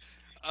then.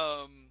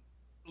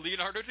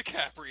 Leonardo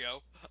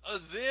DiCaprio.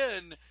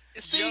 Then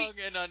young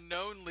and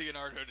unknown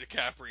Leonardo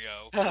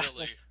DiCaprio.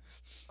 Really.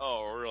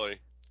 Oh, really?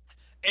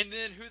 And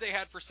then who they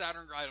had for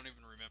Saturn, I don't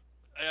even remember.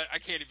 I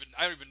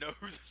don't even know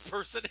who this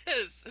person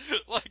is.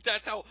 Like,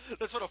 that's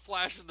what a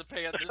flash in the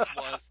pan this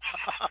was.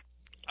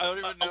 I don't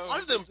even know. A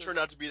lot of them turned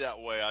out to be that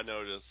way, I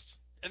noticed.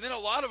 And then a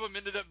lot of them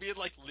ended up being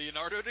like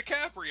Leonardo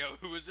DiCaprio,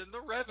 who was in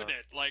The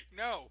Revenant. Like,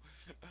 no.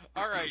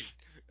 All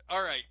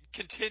right,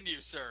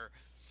 continue, sir.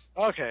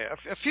 Okay,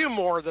 a few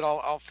more that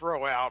I'll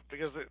throw out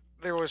because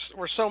there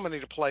were so many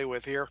to play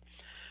with here,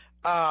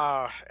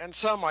 and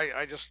some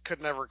I just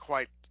could never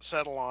quite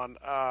settle on.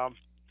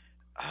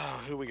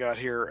 Who we got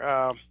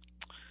here?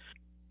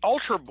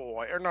 Ultra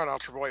Boy, or not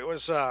Ultra Boy? It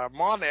was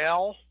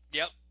Mon-El.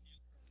 Yep.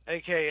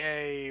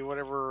 AKA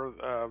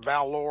whatever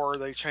Valor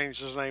they changed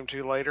his name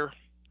to later.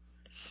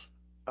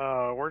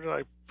 Where did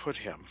I put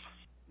him?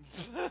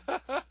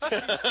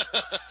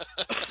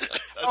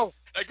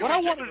 That could What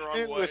I be taken wanted the to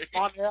wrong do way. with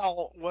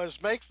Mon-El was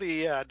make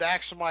the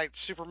Daxamite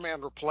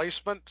Superman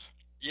replacement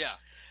Yeah.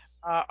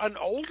 an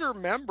older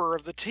member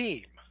of the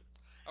team.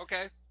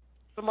 Okay.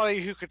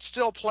 Somebody who could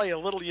still play a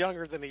little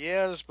younger than he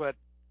is, but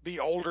be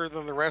older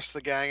than the rest of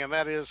the gang, and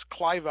that is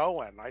Clive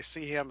Owen. I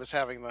see him as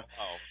having the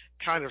Wow.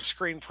 kind of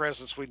screen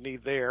presence we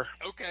need there.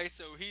 Okay,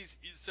 so he's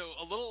so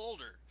a little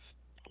older.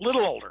 A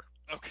little older.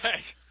 Okay.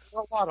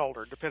 A lot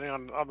older, depending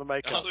on the I was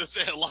makeup. gonna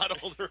say a lot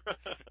older.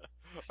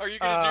 Are you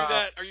gonna do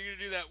that? Are you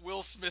gonna do that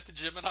Will Smith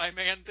Gemini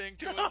Man thing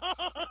to him?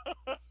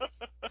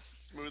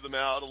 Smooth them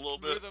out a little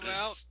bit. Smooth him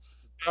out.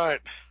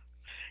 Right.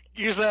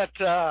 Use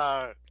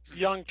that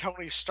young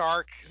Tony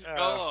Stark.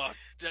 Oh,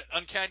 that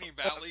uncanny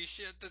valley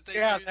shit that they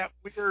Yeah, use. that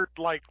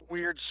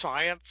weird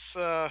science.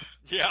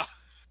 Yeah.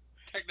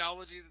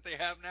 Technology that they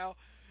have now.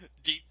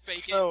 Deep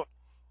fake it. So,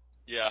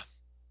 Yeah.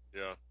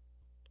 Yeah.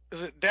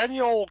 is it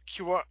Daniel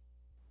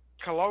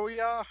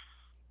Kaluuya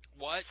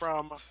What?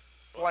 from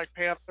Black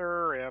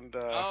Panther and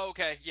Oh,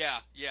 okay. Yeah.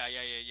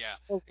 Get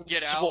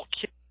Invisible out.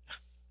 Kid?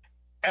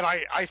 And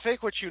I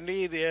think what you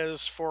need is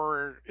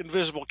for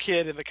Invisible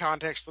Kid in the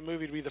context of the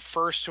movie to be the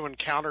first to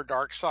encounter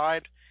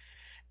Darkseid.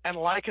 And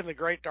like in the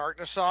Great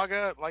Darkness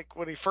saga, like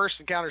when he first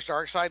encounters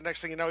Darkseid,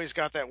 next thing you know, he's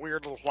got that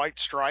weird little white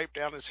stripe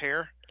down his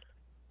hair.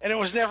 And it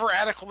was never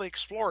adequately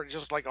explored.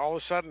 Just like all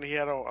of a sudden he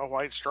had a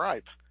white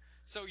stripe.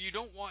 So you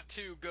don't want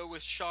to go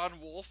with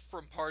Sean Wolf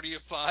from Party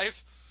of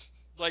Five,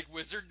 like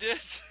Wizard did?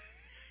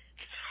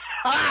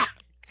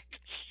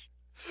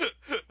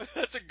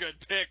 That's a good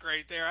pick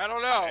right there. I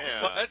don't know.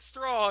 Yeah. That's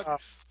strong.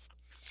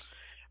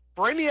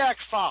 Brainiac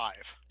 5.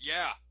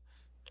 Yeah.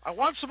 I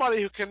want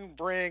somebody who can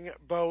bring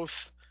both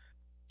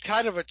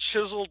kind of a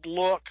chiseled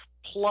look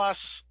plus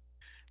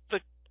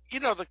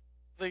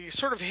the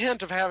sort of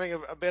hint of having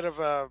a bit of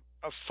a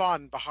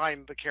fun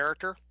behind the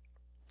character.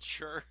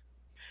 Sure.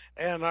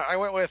 And I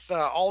went with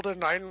Alden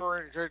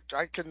Reichenbacher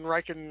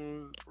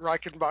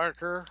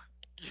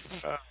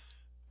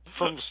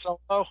from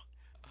Solo.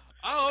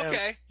 Oh,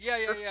 okay.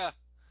 Yeah.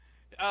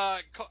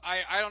 I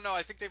don't know.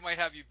 I think they might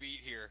have you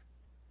beat here.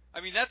 I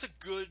mean, that's a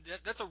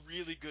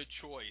really good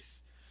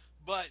choice.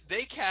 But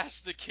they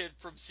cast the kid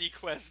from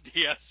Sequest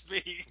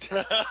DSV.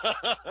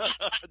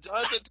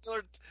 Jonathan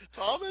Taylor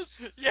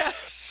Thomas?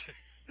 Yes.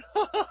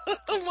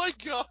 Oh my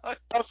god.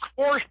 Of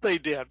course they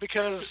did,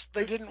 because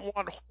they didn't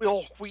want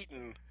Will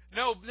Wheaton.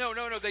 No,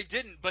 they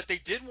didn't. But they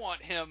did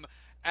want him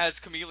as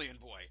Chameleon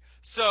Boy.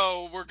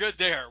 So we're good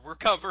there. We're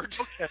covered.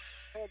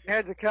 Okay,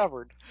 had you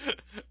covered.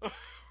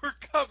 We're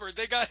covered.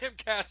 They got him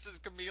cast as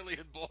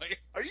Chameleon Boy.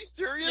 Are you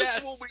serious?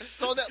 Yes. Well, we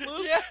on that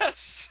list?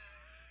 Yes.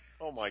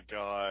 Oh my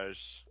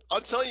gosh.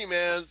 I'll tell you,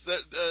 man,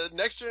 the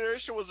Next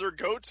Generation was their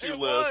go-to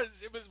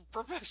list. It was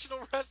professional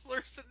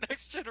wrestlers in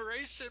Next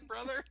Generation,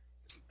 brother.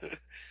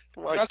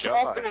 Oh my That's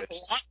gosh. what I've been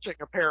watching,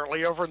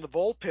 apparently, over in the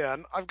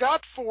bullpen. I've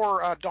got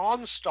for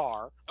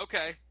Dawnstar,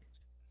 Okay.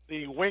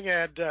 the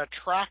winged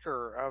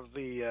tracker of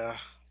the...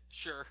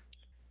 Sure.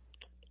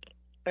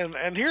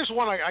 And here's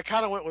one I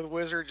kind of went with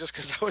Wizard just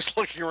because I was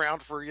looking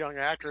around for young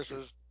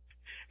actresses.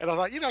 And I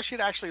thought,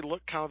 she'd actually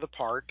look kind of the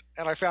part.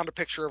 And I found a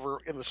picture of her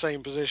in the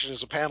same position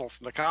as a panel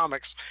from the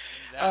comics.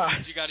 That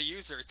means you got to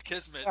use her. It's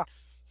Kismet.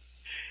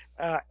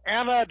 Yeah.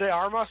 Ana de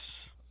Armas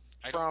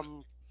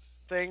from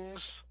Things.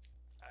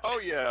 Oh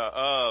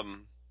yeah.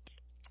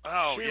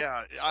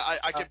 Yeah.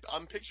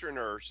 I'm picturing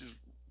her. She's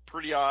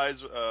pretty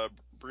eyes,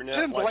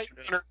 brunette, light.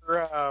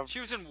 She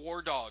was in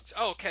War Dogs.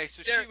 Oh, okay.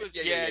 So Yeah, she was.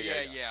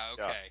 yeah.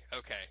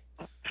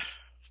 Okay.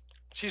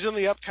 She's in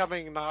the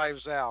upcoming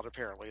Knives Out,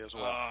 apparently, as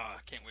well.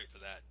 Can't wait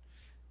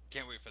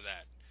for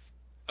that.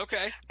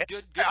 Okay.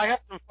 Good. I had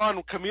some fun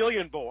with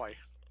Chameleon Boy.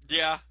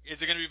 Yeah.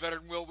 Is it going to be better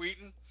than Will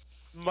Wheaton?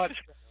 Much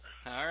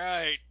better. All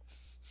right.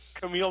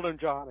 Camille and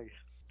Johnny.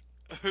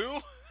 Who?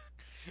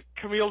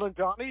 Camille and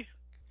Johnny?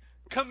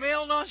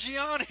 Kumail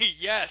Nanjiani.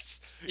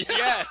 Yes. Yeah.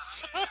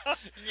 Yes.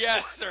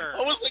 Yes, sir.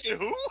 I was thinking,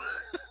 who?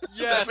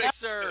 Yes,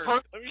 sir.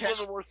 That makes a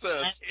little more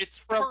sense. It's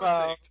From,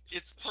 perfect.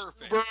 It's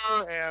perfect.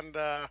 And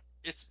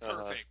It's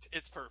perfect.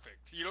 It's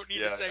perfect. You don't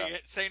need Yeah, to say yeah.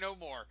 it. Say no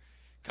more.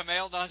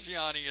 Kumail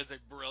Nanjiani is a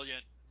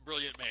brilliant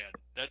man.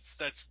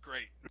 That's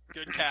great.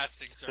 Good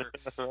casting, sir.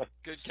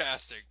 Good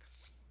casting.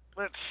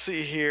 let's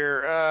see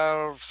here.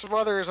 Some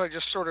others I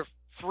just sort of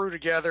threw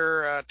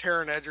together.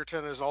 Taron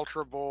Egerton as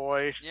Ultra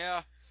Boy.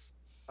 Yeah.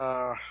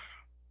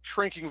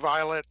 Shrinking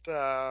Violet.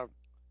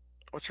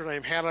 What's her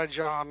name? Hannah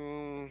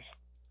John.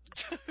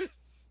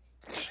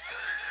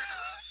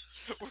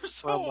 We're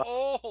so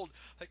old.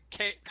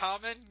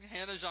 Common?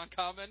 Hannah John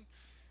Common?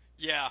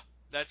 Yeah,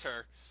 that's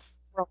her.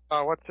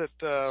 What's it?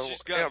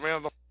 She's Ghost.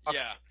 Man,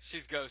 Yeah,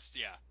 she's Ghost.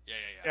 Yeah.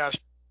 Yeah,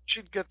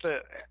 she'd get to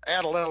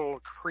add a little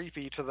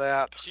creepy to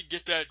that. She'd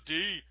get that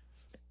D.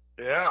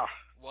 Yeah.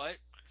 What?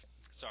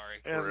 Sorry.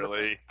 And,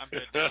 Really? I'm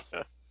good now.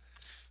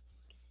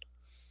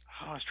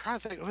 I was trying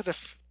to think who the.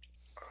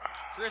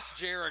 Chris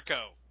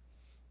Jericho.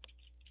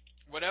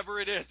 Whatever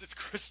it is, it's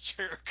Chris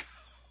Jericho.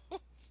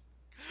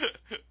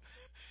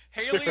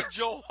 Haley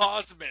Joel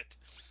Osment.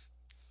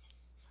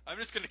 I'm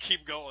just going to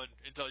keep going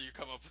until you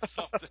come up with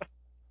something.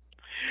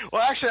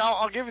 Well, actually,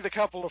 I'll give you the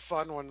couple of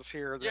fun ones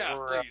here that Yeah,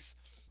 were please.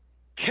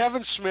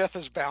 Kevin Smith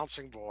as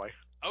Bouncing Boy.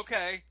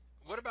 Okay.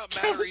 What about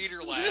Matter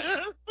Eater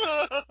Lad?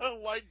 Oh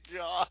my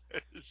gosh.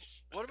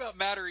 What about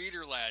Matter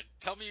Eater Lad?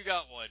 Tell me you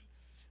got one.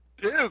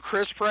 Dude,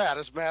 Chris Pratt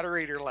as Matter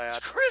Eater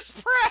Lad. Chris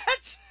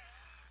Pratt!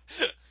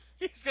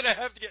 He's gonna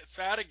have to get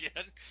fat again.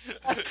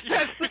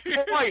 That's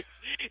the point.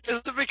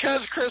 Is it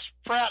because Chris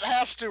Pratt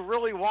has to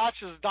really watch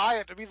his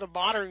diet to be the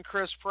modern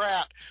Chris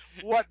Pratt?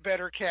 What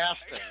better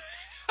casting?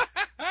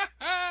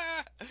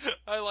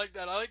 I like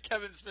that. I like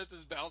Kevin Smith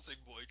as Bouncing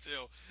Boy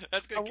too.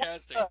 That's good I want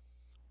casting.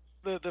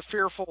 The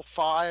Fearful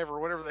Five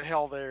or whatever the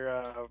hell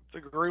the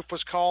group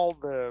was called.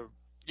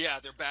 Yeah,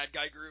 their bad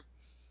guy group.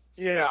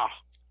 Yeah,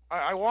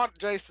 I want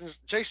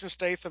Jason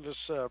Statham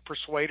as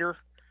Persuader.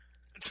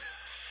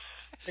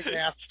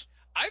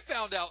 I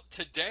found out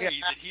today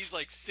that he's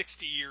like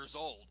 60 years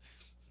old.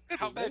 Good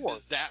How bad Lord.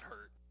 does that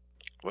hurt?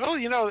 Well,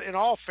 in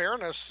all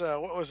fairness,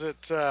 what was it?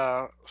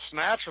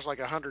 Snatch was like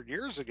 100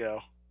 years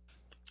ago,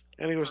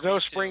 and he was For no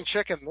me, spring too.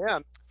 chicken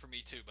then. For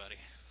me too, buddy.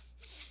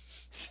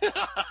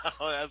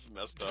 Oh, that's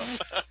messed up.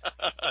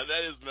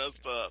 That is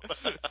messed up.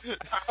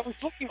 I was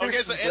looking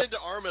Okay, so Anna de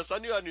Armas, I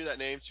knew that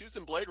name. She was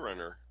in Blade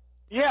Runner.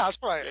 Yeah, that's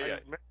what I Yeah.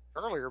 mentioned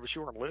earlier, but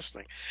you weren't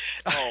listening.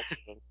 Oh,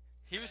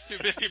 He was too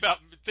busy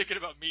thinking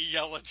about me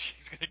yelling,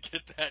 "She's gonna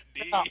get that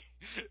knee."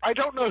 I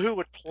don't know who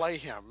would play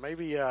him.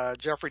 Maybe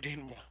Jeffrey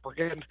Dean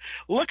Morgan.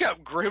 Look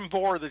up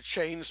Grimbor the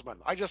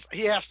Chainsman.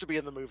 He has to be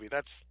in the movie.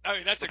 That's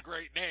a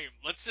great name.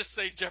 Let's just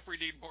say Jeffrey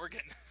Dean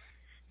Morgan.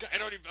 I'm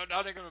not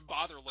even gonna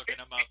bother looking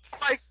him up.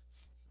 Like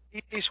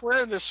he's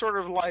wearing this sort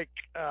of like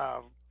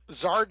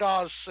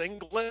Zardoz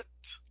singlet,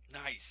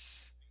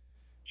 Nice.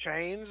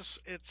 chains.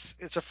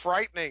 It's a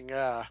frightening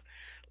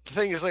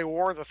thing as they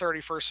wore in the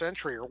 31st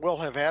century or will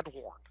have had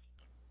worn.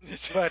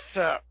 But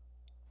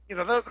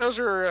those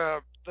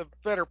are the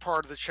better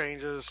part of the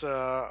changes.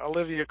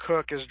 Olivia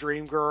Cook as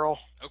Dream Girl.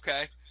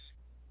 Okay.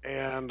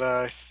 And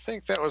I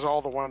think that was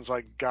all the ones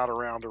I got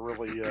around to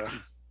really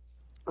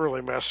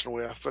really messing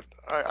with. But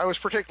I was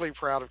particularly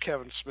proud of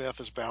Kevin Smith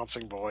as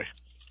Bouncing Boy.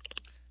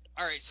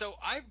 All right, so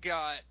I've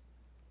got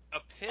a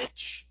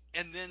pitch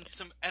and then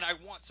and I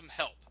want some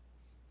help.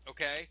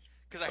 Okay?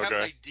 Because I have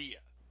an idea.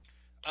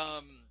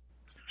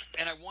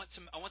 And I want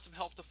some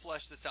help to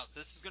flesh this out. So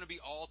this is going to be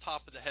all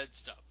top of the head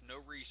stuff, no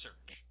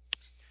research.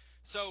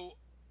 So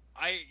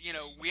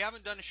we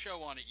haven't done a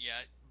show on it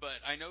yet, but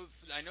I know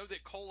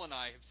that Cole and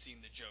I have seen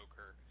the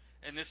Joker,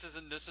 and this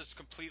is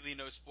completely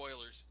no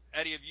spoilers.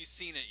 Eddie, have you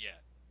seen it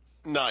yet?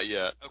 not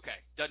yet. Okay,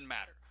 doesn't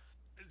matter.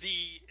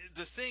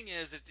 The thing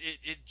is,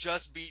 it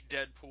just beat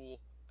Deadpool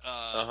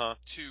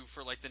 2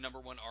 for like the #1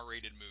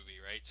 R-rated movie,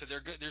 right? So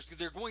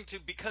they're going to,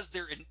 because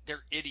they're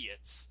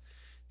idiots,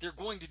 they're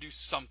going to do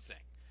something.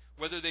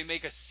 Whether they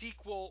make a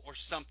sequel or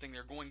something,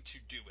 they're going to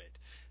do it.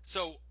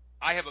 So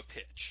I have a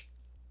pitch.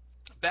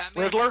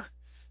 Batman, Riddler?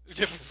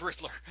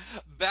 Riddler.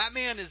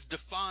 Batman is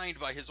defined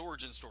by his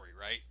origin story,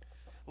 right?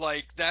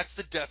 Like, that's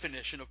the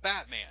definition of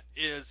Batman,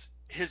 is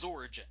his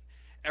origin.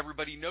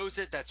 Everybody knows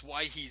it. That's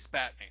why he's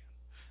Batman.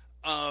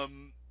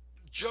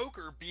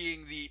 Joker,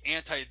 being the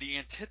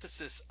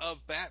antithesis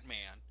of Batman,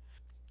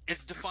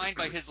 is defined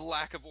by his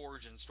lack of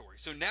origin story.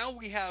 So now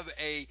we have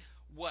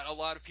what a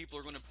lot of people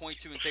are going to point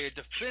to and say a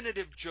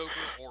definitive Joker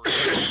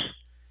origin.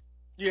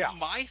 Yeah.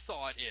 My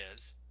thought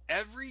is,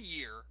 every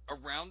year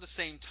around the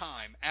same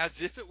time,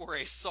 as if it were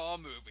a Saw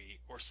movie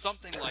or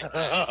something like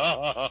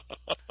that,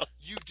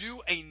 you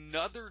do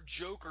another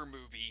Joker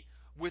movie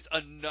with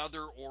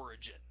another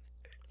origin.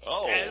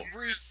 Oh.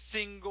 Every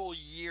single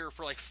year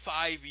for like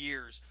 5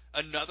 years,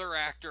 another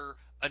actor,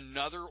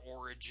 another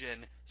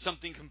origin,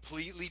 something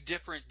completely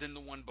different than the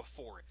one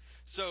before it.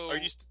 So Are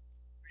you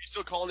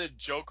still calling it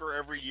Joker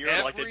every year?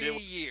 Every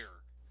year,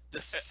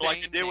 the same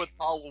like they did with name.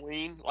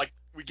 Halloween? Like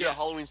we get a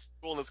Halloween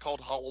sequel and it's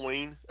called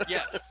Halloween?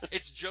 Yes,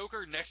 it's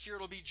Joker. Next year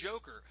it'll be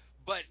Joker,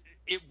 but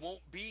it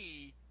won't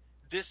be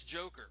this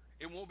Joker.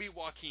 It won't be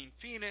Joaquin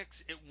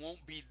Phoenix. It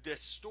won't be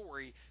this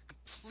story.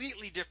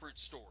 Completely different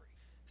story.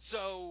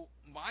 So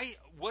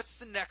what's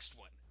the next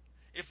one?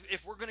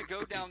 If we're going to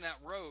go down that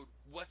road,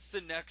 what's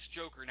the next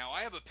Joker? Now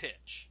I have a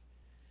pitch.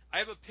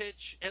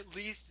 At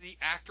least the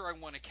actor I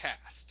want to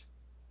cast.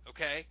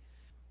 Okay?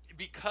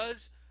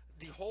 Because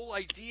the whole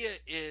idea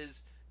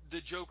is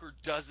the Joker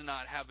does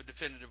not have a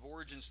definitive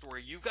origin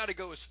story. You've got to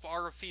go as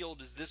far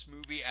afield as this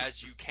movie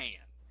as you can.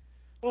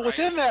 Well, right?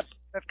 within that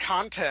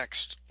context,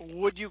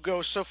 would you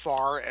go so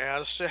far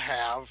as to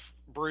have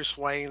Bruce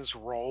Wayne's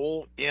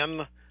role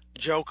in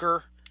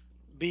Joker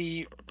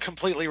be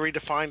completely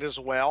redefined as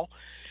well?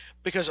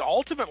 Because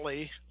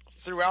ultimately,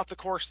 throughout the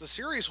course of the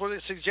series, what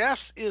it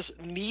suggests is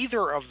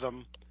neither of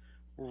them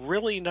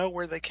really know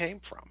where they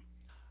came from.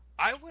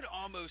 I would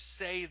almost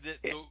say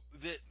that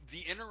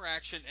the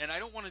interaction, and I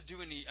don't want to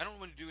do any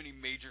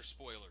major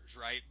spoilers,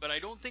 right? But I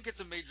don't think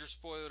it's a major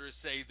spoiler to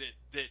say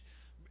that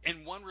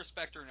in one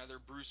respect or another,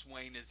 Bruce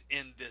Wayne is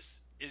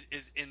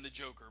in the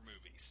Joker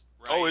movies,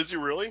 right? Oh, is he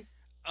really?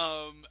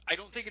 I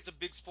don't think it's a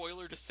big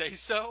spoiler to say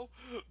so,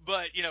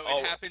 but it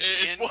Oh, happens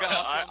it's in what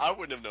Gotham. I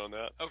wouldn't have known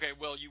that. Okay,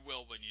 well you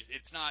will when you.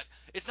 It's not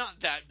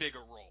that big a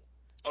role.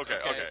 Okay,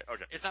 Okay, okay,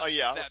 okay. it's Oh not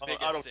yeah, that big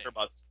a I don't thing. care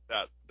about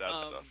that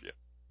Um, stuff. Yeah.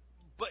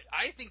 but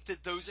I think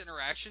that those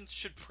interactions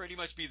should pretty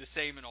much be the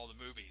same in all the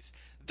movies.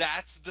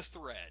 That's the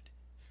thread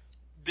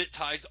that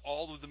ties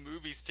all of the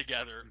movies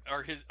together.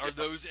 Are Yeah.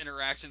 those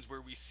interactions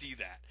where we see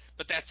that?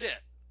 But that's it,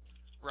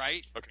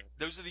 right? Okay.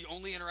 Those are the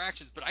only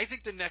interactions. But I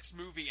think the next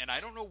movie, and I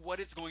don't know what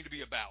it's going to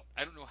be about.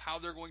 I don't know how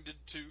they're going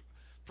to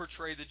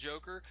portray the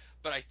Joker,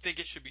 but I think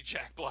it should be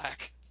Jack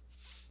Black.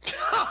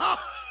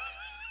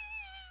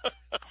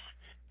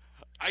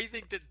 I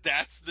think that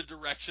that's the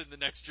direction the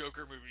next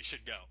Joker movie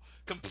should go.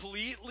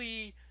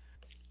 Completely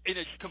in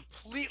a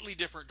completely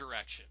different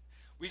direction.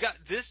 We got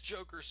this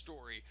Joker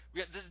story. We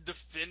got this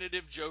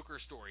definitive Joker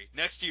story.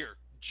 Next year,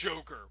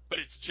 Joker, but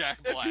it's Jack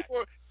And Black.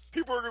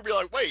 people are gonna be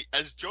like, wait,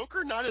 as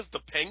Joker, not as the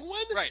Penguin?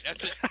 Right, this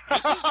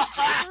is the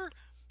Joker?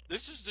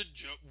 This is the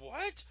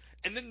what?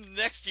 And then the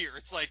next year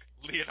it's like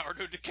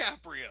Leonardo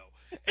DiCaprio.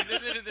 And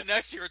then in the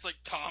next year it's like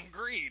Tom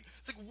Green.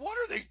 It's like, what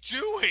are they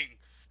doing?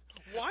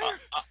 Why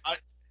I,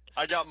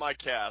 I got my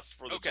cast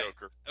for the Okay.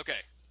 Joker. Okay.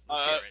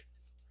 Let's hear it.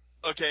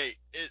 Okay,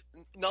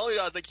 not only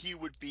do I think he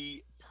would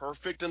be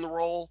perfect in the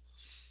role,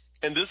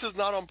 and this is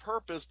not on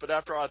purpose, but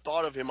after I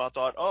thought of him, I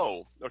thought,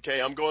 oh,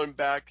 okay, I'm going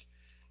back.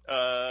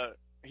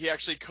 He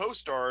actually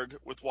co-starred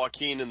with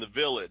Joaquin in The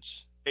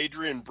Village,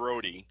 Adrian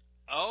Brody.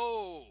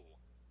 Oh.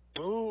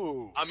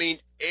 Ooh. I mean,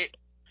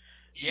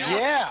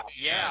 Yeah.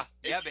 Yeah,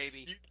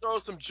 baby. You throw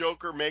some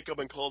Joker makeup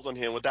and clothes on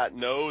him with that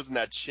nose and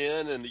that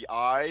chin and the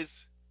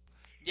eyes.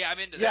 Yeah, I'm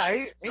into Yeah,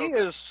 that. he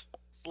is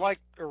like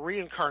a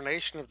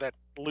reincarnation of that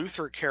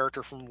Luther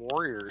character from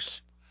Warriors.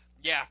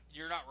 Yeah,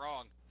 you're not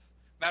wrong.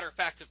 Matter of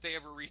fact, if they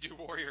ever redo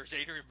Warriors,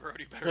 Adrian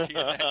Brody better be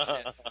in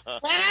that shit.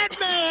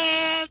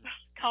 Batman,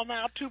 come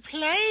out to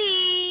play.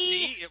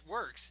 See, it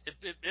works.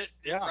 It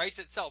Yeah. writes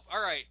itself.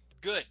 All right,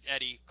 good,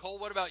 Eddie. Cole,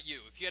 what about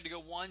you? If you had to go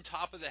one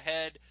top of the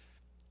head,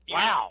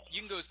 Wow. you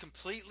can go as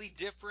completely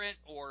different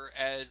or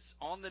as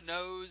on the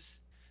nose,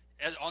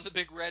 as on the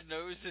big red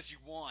nose as you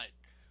want.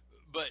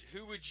 But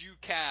who would you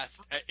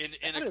cast in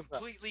a That is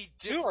completely you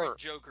different are-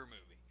 Joker movie?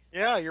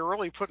 Yeah, you're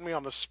really putting me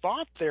on the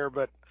spot there,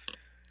 but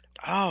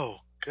oh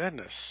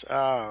goodness.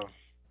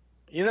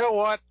 You know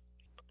what?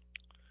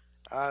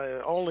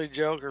 Only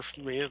Joker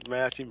for me is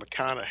Matthew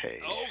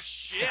McConaughey. Oh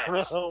shit!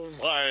 Oh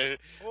my!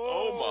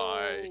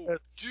 Oh my!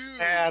 Dude!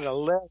 Had a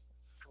less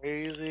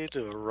crazy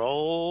to a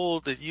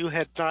role that you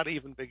had not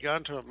even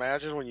begun to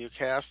imagine when you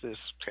cast this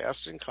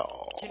casting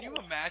call. Can you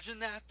imagine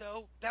that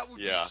though? That would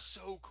be Yeah.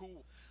 so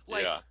cool.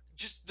 Like Yeah.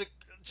 just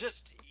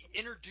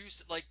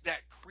introduce like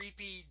that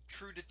creepy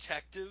True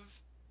Detective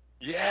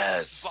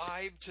Yes.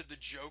 vibe to the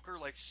Joker,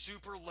 like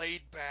super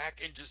laid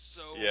back and just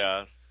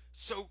Yes.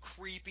 so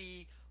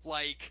creepy,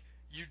 like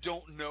you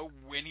don't know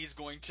when he's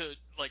going to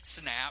like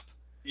snap.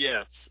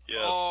 Yes. Yes.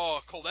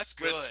 Oh, Cole, that's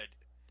good. Which,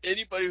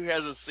 anybody who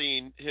hasn't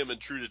seen him in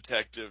True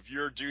Detective,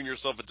 you're doing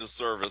yourself a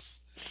disservice.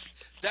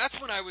 That's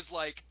when I was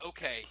like,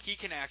 okay, he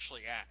can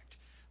actually act.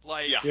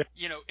 Like, Yeah.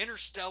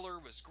 Interstellar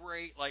was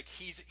great. Like,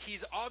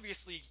 he's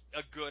obviously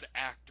a good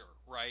actor,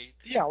 right?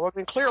 Yeah, well, I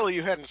mean, clearly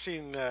you hadn't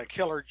seen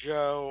Killer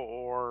Joe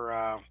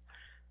or,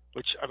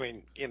 which, I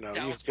mean, Dallas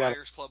you've got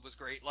Buyers Club was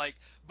great. Like,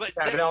 but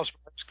Dallas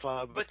Buyers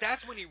Club. but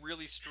that's when he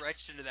really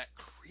stretched into that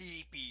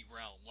creepy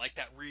realm, like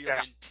that real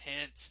Yeah.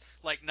 intense,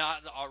 like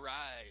not all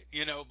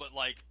right, but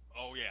like,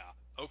 oh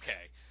yeah,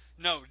 okay,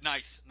 no,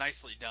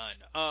 nicely done.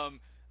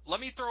 Let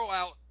me throw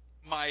out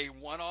my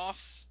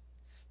one-offs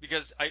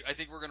because I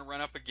think we're going to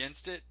run up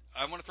against it.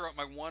 I want to throw out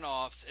my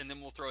one-offs, and then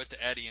we'll throw it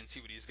to Eddie and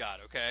see what he's got,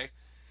 okay?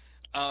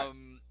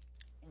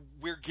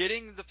 We're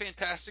getting the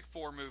Fantastic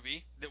Four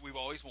movie that we've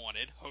always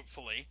wanted,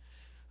 hopefully.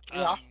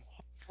 Yeah.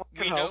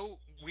 We know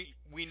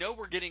we know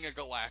we're getting a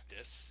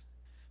Galactus.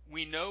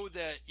 We know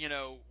that,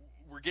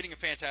 we're getting a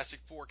Fantastic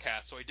Four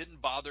cast, so I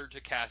didn't bother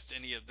to cast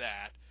any of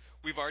that.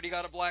 We've already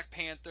got a Black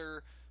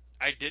Panther.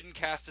 I didn't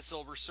cast a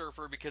Silver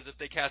Surfer because if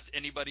they cast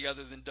anybody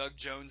other than Doug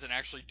Jones and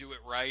actually do it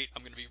right,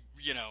 I'm going to be,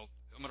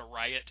 I'm going to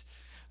riot.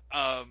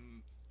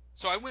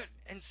 So I went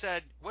and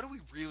said, what do we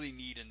really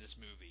need in this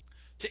movie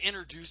to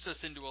introduce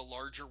us into a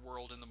larger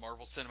world in the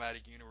Marvel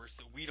Cinematic Universe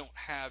that we don't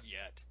have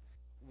yet?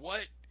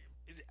 What,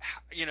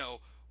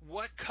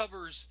 what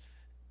covers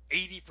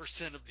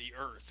 80% of the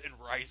Earth and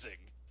rising?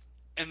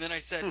 And then I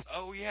said,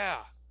 oh yeah,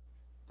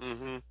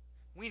 Mm-hmm.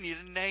 we need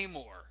a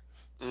Namor.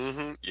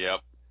 Mm-hmm. Yep.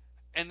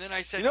 And then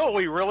I said, You know what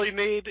we really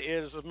need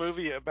is a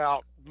movie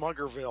about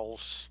Muggervilles.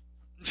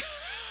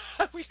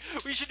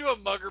 we should do a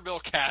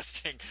Muggerbill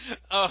casting.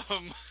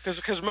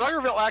 Because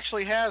Muggerville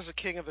actually has a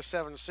King of the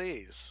Seven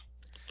Seas.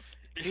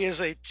 He is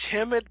a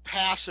timid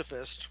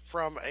pacifist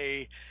from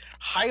a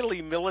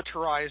highly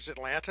militarized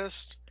Atlantis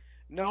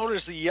known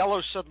as the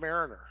Yellow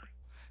Submariner.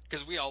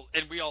 Because we all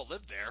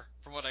lived there,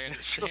 from what I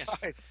understand.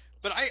 Right.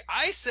 But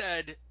I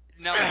said,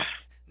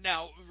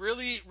 now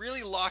really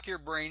lock your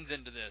brains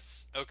into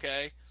this,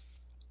 okay?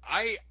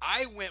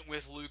 I went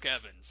with Luke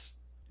Evans.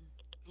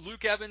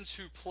 Luke Evans,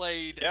 who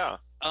played Yeah.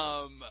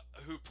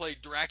 who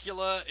played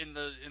Dracula in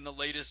the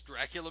latest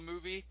Dracula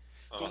movie,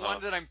 the Uh-huh.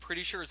 one that I'm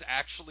pretty sure is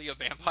actually a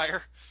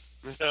vampire.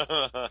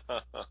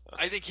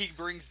 I think he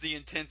brings the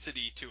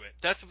intensity to it.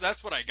 That's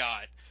what I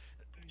got.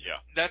 Yeah.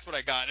 That's what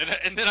I got.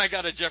 And then I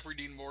got a Jeffrey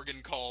Dean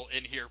Morgan call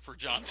in here for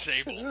John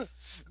Sable.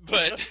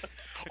 But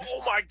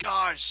Oh my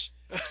gosh.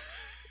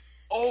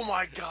 Oh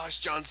my gosh,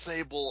 John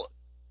Sable.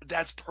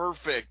 That's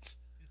perfect.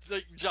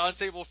 like John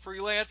Sable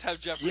freelance, have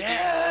Jeffrey Dean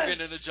Morgan and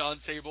the Yes. John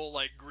Sable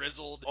like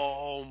grizzled.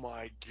 Oh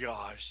my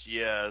gosh.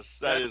 Yes.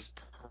 That is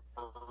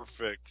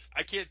perfect.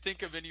 I can't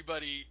think of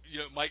anybody,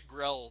 Mike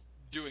Grell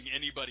doing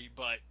anybody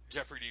but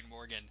Jeffrey Dean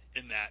Morgan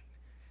in that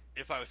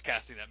if I was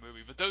casting that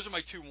movie. But those are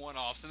my two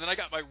one-offs, and then I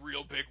got my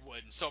real big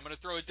one. So I'm going to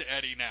throw it to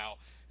Eddie now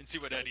and see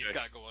what Eddie's Okay.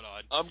 got going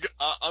on.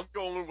 I'm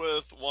going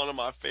with one of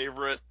my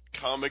favorite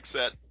comics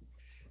that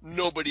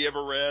nobody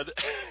ever read.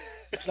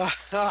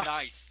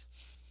 Nice.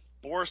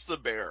 Boris the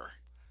Bear.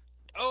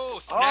 Oh,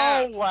 snap.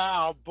 Oh,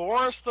 wow.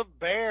 Boris the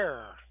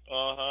Bear.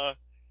 Uh-huh.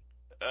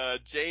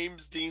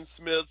 James Dean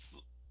Smith's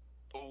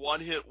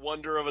one-hit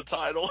wonder of a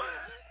title.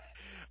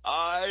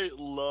 I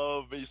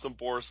love me some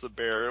Boris the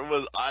Bear.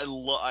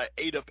 I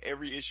ate up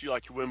every issue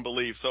like you wouldn't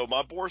believe. So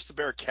my Boris the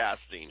Bear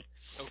casting.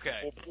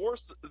 Okay. For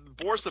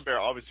Boris the Bear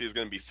obviously is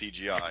going to be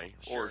CGI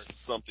Sure. or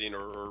something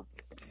or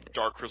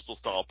Dark Crystal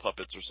style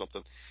puppets or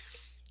something.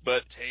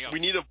 But Damn. we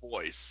need a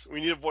voice. We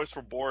need a voice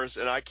for Boris,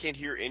 and I can't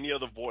hear any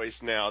other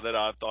voice now that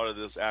I've thought of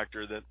this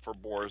actor that for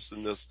Boris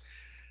than this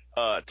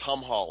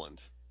Tom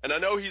Holland. And I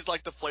know he's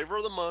like the flavor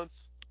of the month,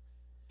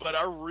 but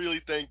I really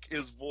think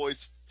his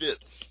voice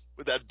fits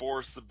with that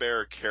Boris the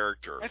Bear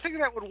character. I think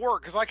that would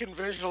work because I can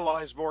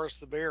visualize Boris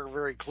the Bear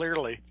very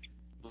clearly,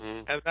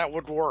 Mm-hmm. and that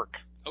would work.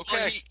 Okay.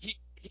 Well,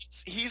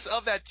 he's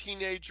of that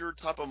teenager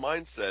type of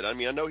mindset. I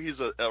mean, I know he's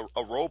a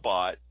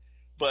robot,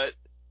 but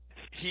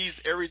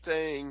he's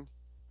everything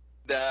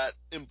that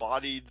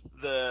embodied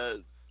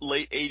the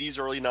late 80s,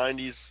 early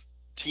 90s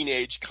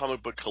teenage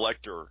comic book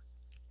collector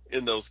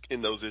in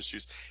those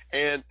issues.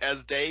 And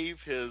as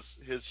Dave, his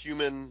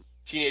human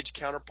teenage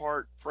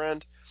counterpart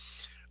friend,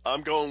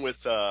 I'm going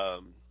with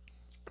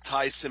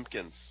Ty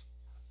Simpkins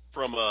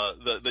from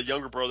the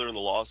younger brother in the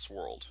Lost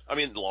World. I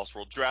mean, the Lost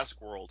World,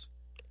 Jurassic World.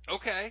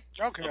 Okay.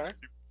 Okay.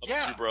 Of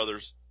Yeah. two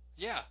brothers.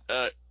 Yeah.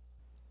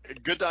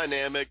 Good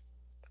dynamic,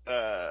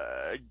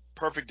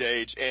 perfect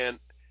age, and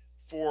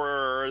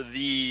for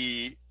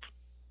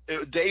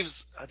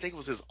Dave's, I think it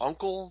was his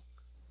uncle.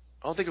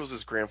 I don't think it was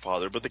his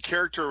grandfather, but the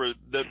character,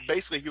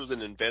 basically he was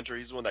an inventor.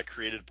 He's the one that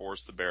created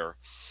Boris the Bear.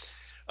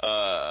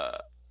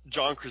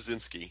 John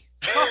Krasinski.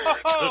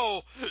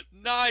 Oh,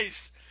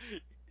 nice.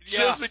 Yeah.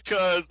 Just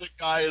because the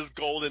guy is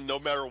golden no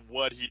matter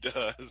what he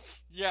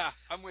does. Yeah,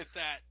 I'm with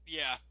that.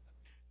 Yeah.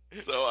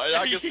 So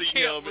I He can see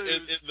can't him in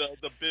lose.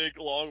 the big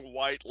long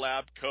white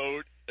lab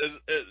coat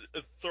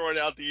throwing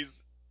out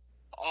these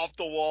off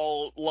the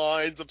wall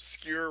lines,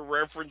 obscure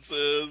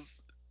references.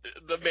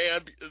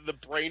 The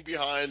brain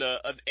behind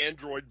an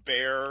android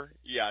bear.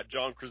 Yeah,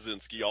 John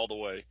Krasinski all the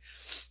way.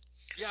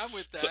 Yeah, I'm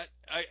with that. So,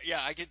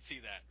 I can see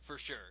that for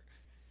sure.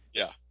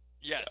 yeah.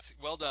 Yes,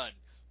 well done.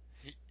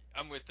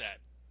 I'm with that.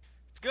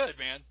 It's good,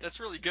 man. That's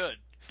really good.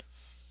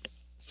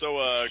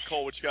 So,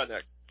 Cole, what you got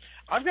next?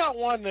 I've got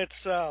one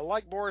that's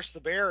like Boris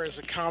the Bear is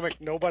a comic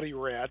nobody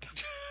read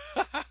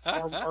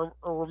or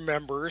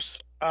remembers.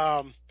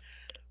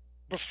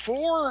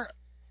 Before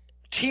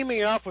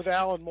teaming up with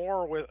Alan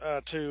Moore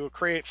to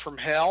create From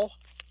Hell,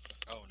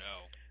 Oh no.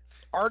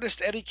 artist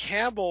Eddie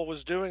Campbell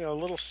was doing a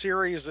little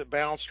series that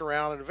bounced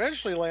around and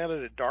eventually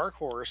landed at Dark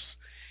Horse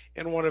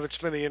in one of its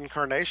many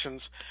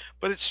incarnations.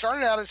 But it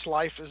started out its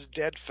life as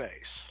Deadface.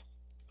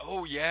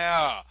 Oh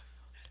yeah.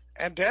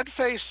 And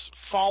Deadface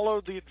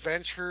followed the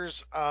adventures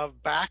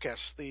of Bacchus,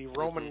 the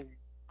Roman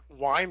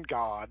wine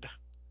god,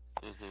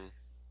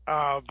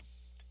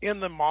 in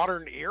the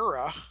modern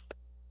era,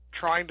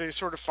 trying to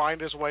sort of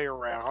find his way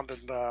around.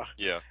 And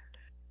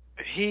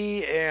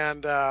he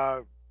and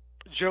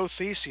Joe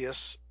Theseus,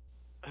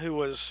 who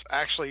was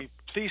actually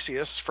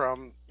Theseus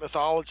from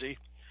mythology,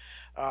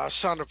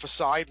 son of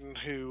Poseidon,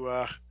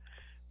 who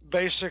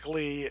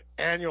basically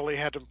annually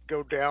had to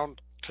go down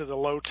to the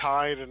low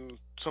tide and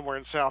somewhere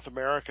in South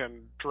America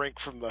and drink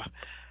from the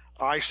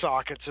eye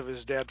sockets of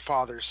his dead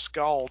father's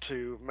skull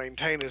to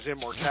maintain his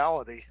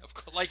immortality. Of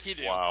course, like you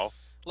do. Wow.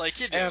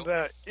 Like you do.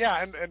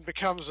 And and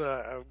becomes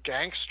a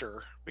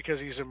gangster because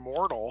he's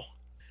immortal.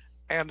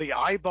 And the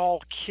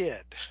Eyeball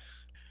Kid,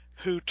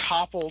 who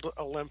toppled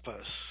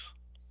Olympus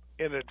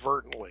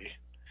inadvertently,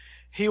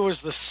 he was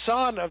the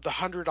son of the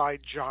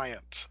 100-eyed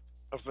giant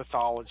of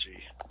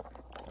mythology,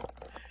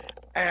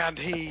 and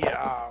he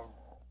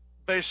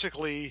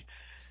basically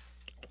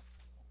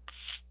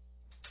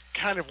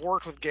kind of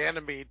worked with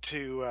Ganymede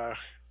to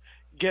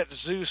get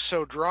Zeus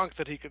so drunk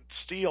that he could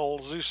steal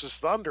Zeus's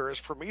thunder, as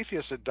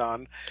Prometheus had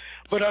done.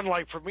 But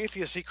unlike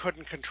Prometheus, he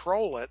couldn't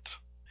control it,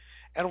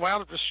 and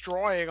wound up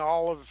destroying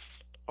all of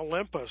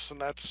Olympus,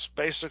 and that's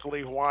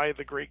basically why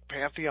the Greek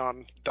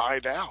pantheon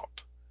died out.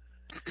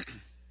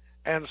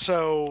 And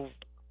so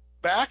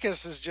Bacchus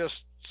is just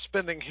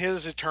spending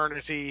his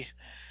eternity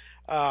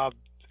as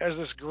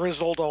this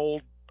grizzled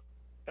old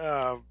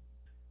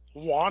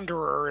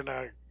wanderer in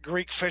a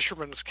Greek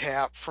fisherman's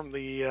cap from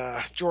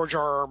the George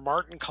R.R.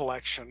 Martin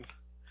collection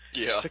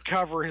Yeah. to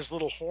cover his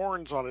little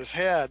horns on his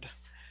head.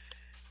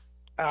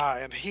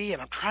 And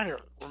I'm trying to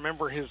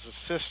remember his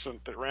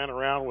assistant that ran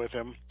around with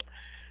him,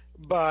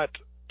 but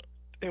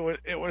it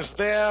was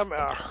them.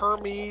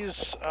 Hermes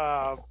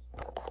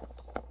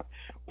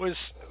was,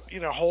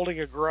 holding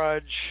a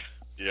grudge.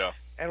 Yeah.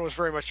 And was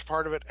very much a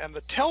part of it. And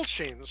the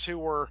Telchines, who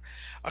were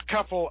a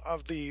couple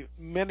of the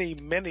many,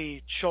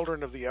 many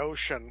children of the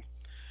ocean.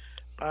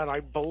 And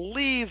I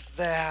believe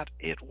that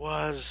it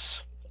was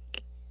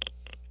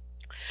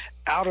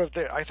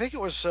I think it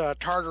was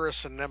Tartarus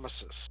and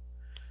Nemesis,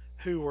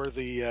 who were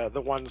the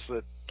ones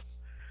that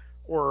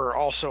were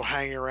also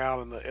hanging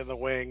around in the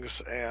wings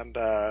and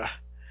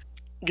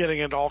getting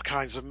into all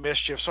kinds of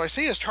mischief. So I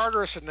see as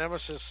Tartarus and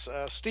Nemesis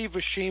Steve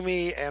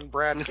Buscemi and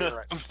Brad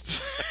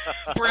Garrett.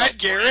 Brad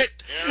Garrett?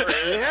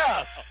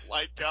 Yeah. Oh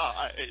my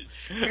God.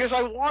 Because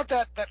I want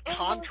that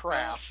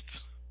contrast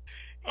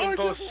in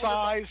both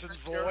size and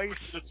voice.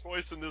 The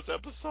choice in this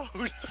episode.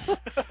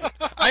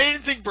 I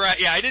didn't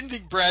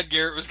think Brad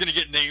Garrett was going to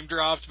get name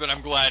dropped, but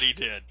I'm glad he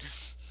did.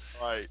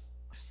 Right.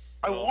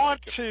 I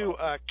want to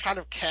kind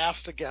of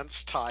cast against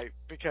type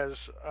because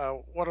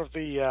one of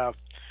the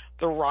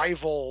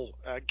rival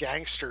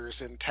gangsters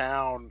in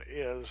town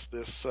is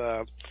this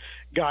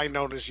guy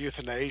known as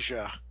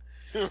Euthanasia.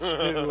 Who,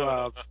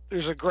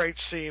 there's a great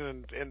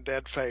scene in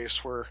Dead Face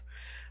where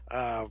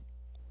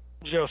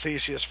Joe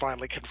Theseus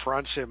finally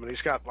confronts him, and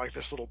he's got like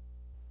this little,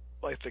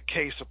 like the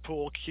case a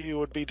pool cue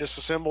would be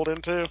disassembled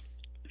into.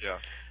 Yeah.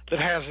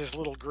 That has his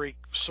little Greek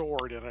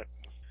sword in it,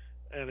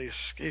 and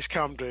he's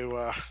come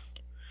to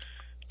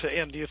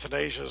end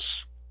Euthanasia's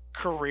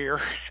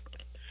career.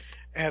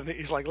 And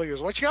he's like, "What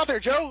you got there,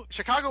 Joe?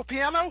 Chicago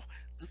piano?"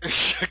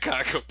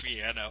 Chicago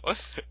piano.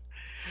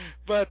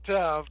 But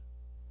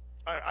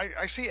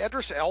I see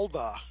Idris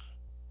Elba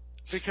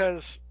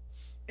because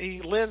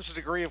he lends a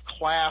degree of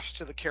class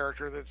to the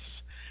character that's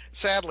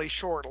sadly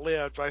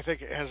short-lived, but I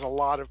think it has a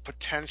lot of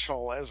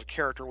potential as a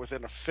character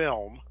within a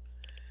film.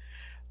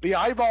 The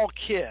Eyeball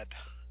Kid.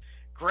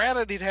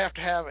 Granted, he'd have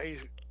to have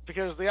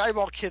because the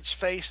Eyeball Kid's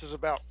face is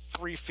about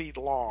 3 feet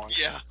long.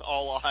 Yeah,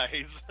 all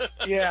eyes.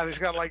 Yeah, he's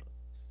got like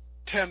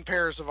 10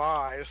 pairs of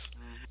eyes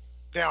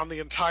down the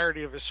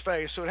entirety of his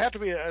face. So it'd have to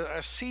be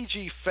a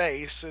CG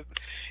face.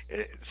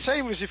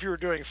 Same as if you were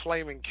doing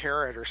Flaming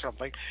Carrot or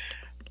something.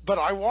 But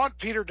I want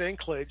Peter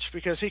Dinklage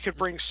because he could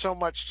bring so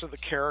much to the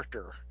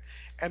character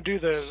and do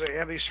the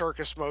Andy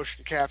Serkis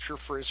motion capture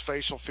for his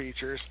facial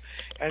features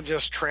and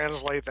just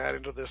translate that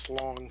into this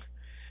long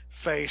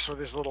face with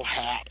his little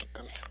hat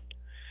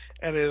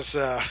and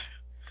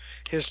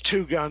his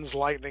two guns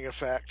lightning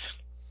effect.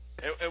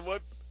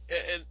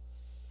 And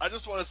I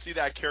just want to see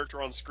that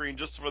character on screen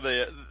just for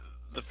the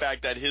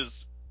fact that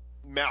his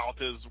mouth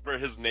is where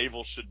his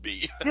navel should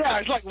be. Yeah,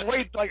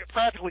 it's like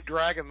practically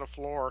dragging the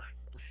floor.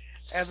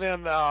 And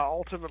then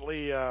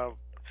ultimately,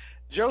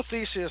 Joe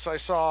Theseus, I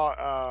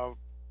saw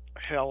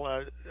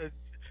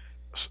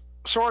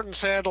sword and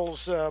sandals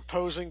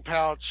posing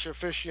pouch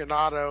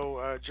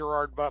aficionado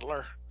Gerard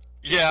Butler.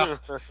 Yeah.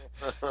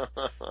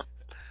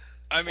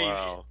 I mean,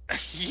 wow.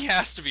 He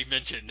has to be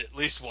mentioned at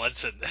least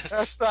once in this.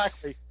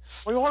 Exactly.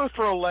 We want to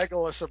throw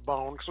Legolas a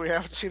bone because we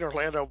haven't seen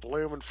Orlando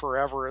Bloom in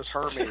forever as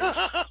Hermes.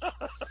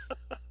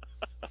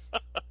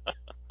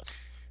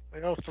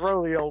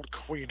 Throw the old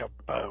queen a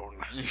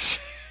bone.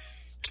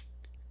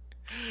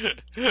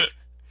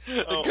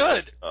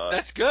 Good.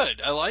 That's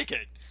good. I like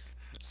it.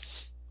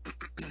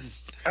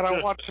 And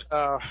I want,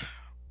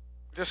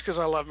 just because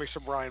I love me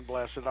some Brian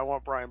Blessed, I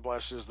want Brian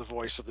Blessed as the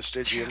voice of the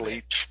Stygian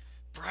Leech.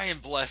 Brian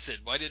Blessed.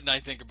 Why didn't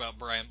I think about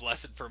Brian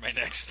Blessed for my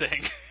next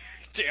thing?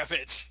 Damn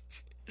it.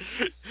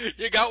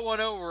 You got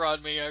one over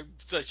on me. I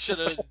should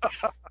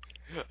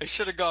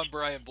have gone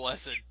Brian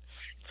Blessed.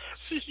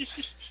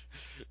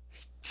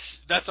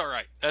 That's all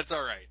right.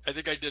 I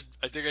think I did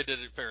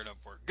it fair enough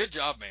for it. Good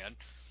job, man.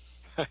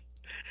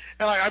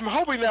 And I'm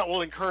hoping that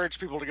will encourage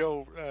people to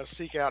go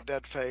seek out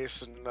Dead Face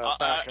and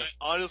back up.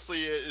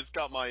 Honestly, it's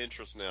got my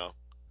interest now.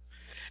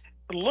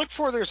 Look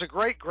there's a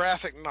great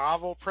graphic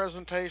novel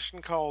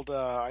presentation called,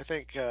 I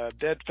think,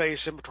 Dead Face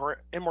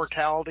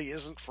Immortality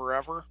Isn't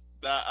Forever.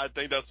 I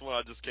think that's the one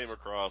I just came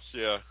across,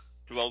 yeah.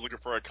 Because I was looking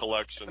for a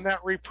collection. And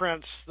that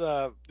reprints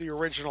the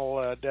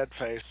original Dead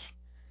Face,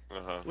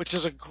 which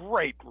is a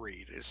great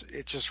read.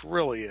 It just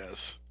really is.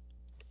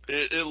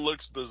 It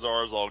looks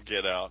bizarre as all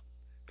get out.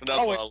 And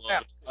that's why I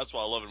love it. That's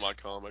why I love it in my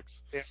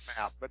comics. Yeah,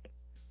 but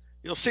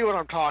you'll see what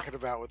I'm talking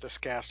about with this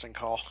casting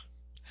call.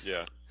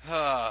 Yeah.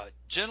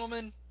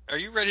 Gentlemen, are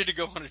you ready to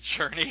go on a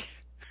journey?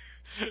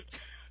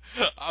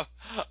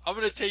 I'm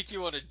going to take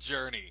you on a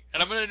journey,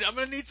 and I'm going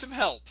to need some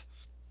help.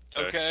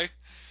 Okay?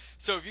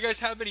 So if you guys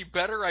have any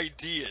better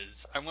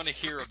ideas, I want to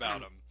hear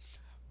about them.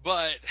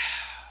 But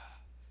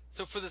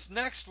so for this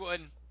next one,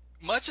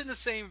 much in the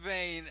same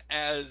vein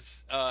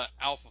as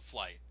Alpha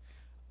Flight,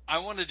 I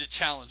wanted to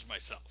challenge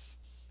myself.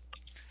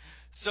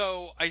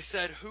 So I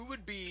said, who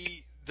would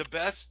be the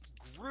best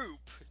group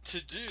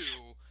to do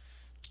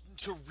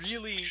to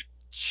really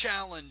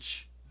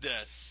challenge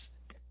this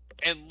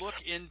and look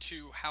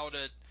into how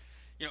to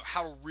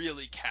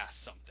really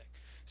cast something.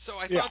 So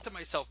I Yeah. thought to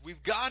myself,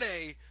 we've got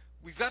a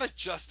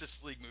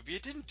Justice League movie.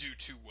 It didn't do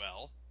too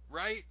well,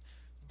 right?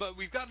 But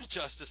we've got a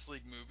Justice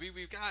League movie.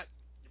 We've got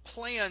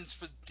plans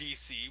for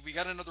DC. We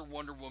got another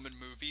Wonder Woman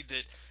movie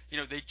that,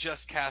 they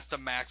just cast a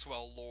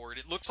Maxwell Lord.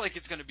 It looks like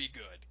it's going to be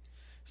good.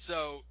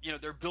 So,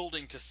 they're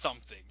building to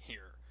something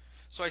here.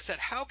 So I said,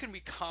 how can we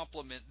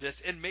complement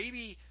this and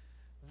maybe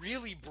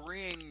really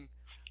bring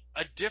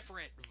a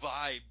different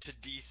vibe to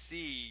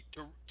DC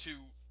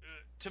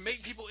to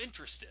make people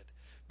interested?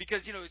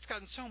 Because it's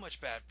gotten so much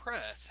bad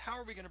press. How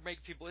are we going to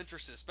make people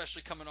interested,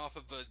 especially coming off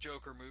of a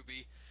Joker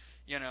movie?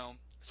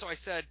 So I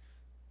said,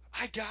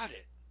 I got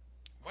it.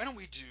 Why don't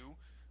we do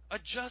a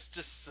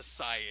Justice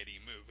Society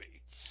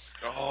movie?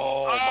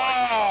 Oh my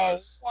Oh,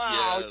 gosh.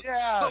 wow, Yes.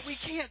 yes. But we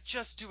can't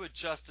just do a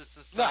Justice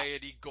No.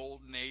 Society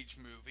Golden Age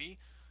movie.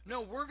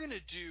 No, we're going to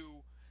do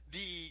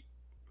the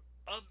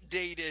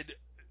updated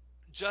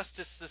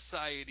Justice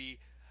Society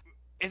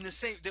in the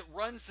same that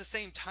runs the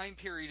same time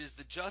period as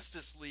the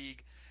Justice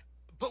League,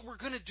 but we're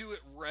going to do it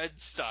red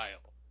style.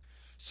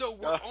 So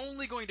we're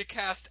only going to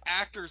cast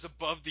actors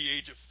above the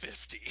age of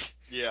 50.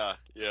 Yeah,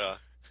 yeah.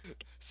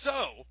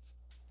 So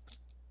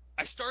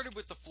I started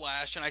with the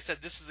Flash, and I said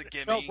this is a No,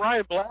 gimme.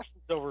 Brian Blessing's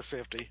over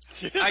 50.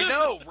 I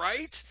know,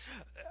 right?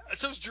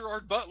 So's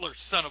Gerard Butler,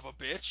 son of a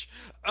bitch.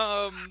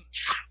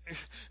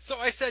 So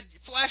I said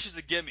Flash is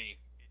a gimme.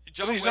 But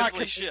John he's not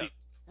Wesley Shipp. Canadian.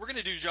 We're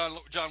gonna do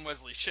John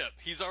Wesley Shipp.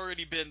 He's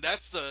already been.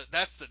 That's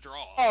the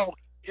draw. Oh,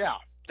 yeah.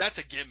 That's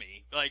a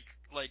gimme. Like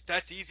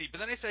that's easy. But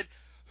then I said,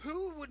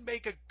 who would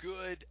make a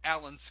good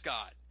Alan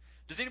Scott?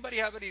 Does anybody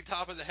have any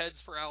top of the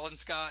heads for Alan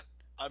Scott?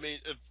 I mean,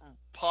 it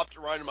popped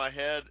right in my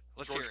head.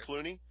 Let's George hear it.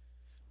 Clooney.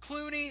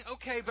 Clooney,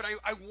 okay, but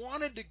I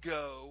wanted to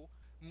go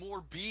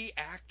more B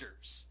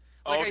actors.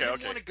 Like Oh, I okay, didn't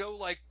okay. want to go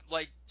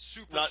like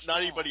super Not strong.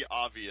 anybody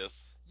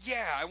obvious.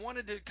 Yeah, I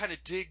wanted to kind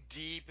of dig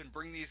deep and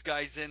bring these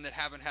guys in that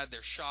haven't had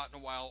their shot in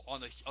a while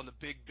on the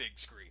big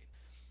screen.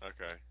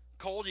 Okay.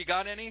 Cole, you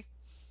got any?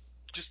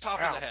 Just top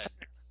of the Wow. head.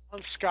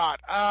 Alan Scott.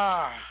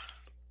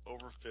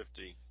 Over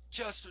 50.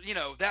 Just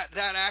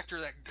that actor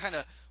that kind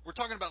of we're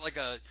talking about like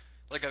a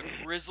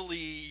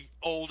grizzly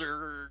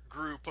older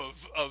group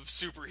of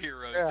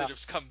superheroes Yeah. that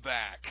have come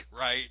back,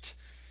 right?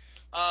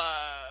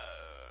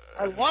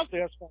 I love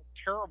this. I'm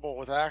terrible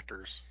with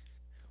actors.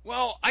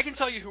 Well, I can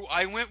tell you who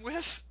I went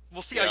with.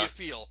 We'll see how Yeah. you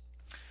feel.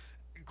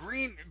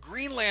 Green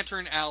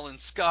Lantern Alan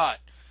Scott,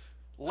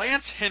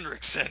 Lance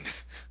Henriksen.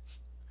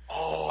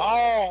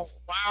 Oh,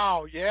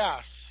 wow,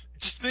 yes.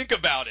 Just think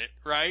about it,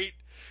 right?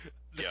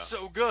 That's Yeah.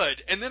 so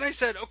good. And then I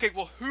said, okay,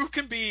 well, who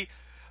can be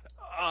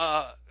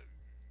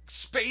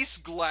Space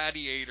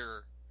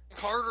Gladiator,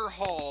 Carter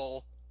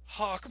Hall,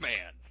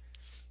 Hawkman?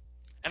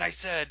 And I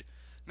said,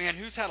 man,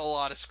 who's had a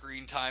lot of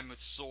screen time with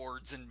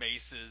swords and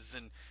maces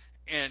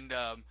and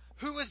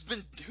who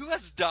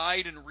has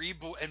died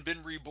and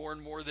been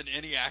reborn more than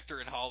any actor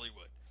in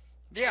Hollywood?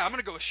 Yeah, I'm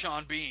gonna go with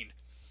Sean Bean.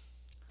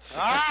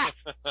 Ah,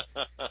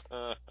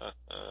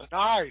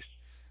 nice.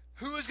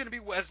 Who is gonna be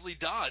Wesley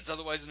Dodds,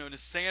 otherwise known as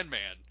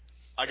Sandman?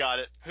 I got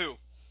it. Who?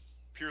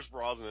 Pierce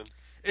Brosnan.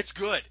 It's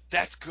good.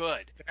 That's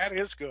good. That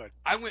is good.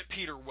 I went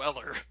Peter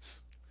Weller.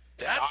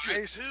 That's good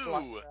Nice.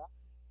 Like too. that.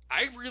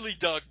 I really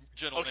dug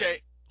Gentleman.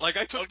 Okay. Like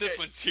I took this Okay.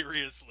 one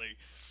seriously.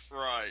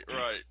 Right,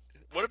 right.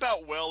 What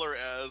about Weller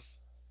as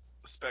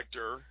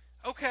Spectre?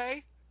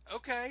 Okay.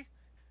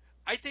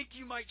 I think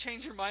you might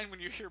change your mind when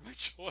you hear my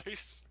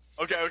choice.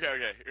 Okay.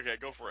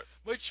 Go for it.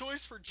 My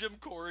choice for Jim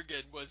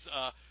Corrigan was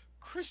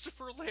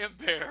Christopher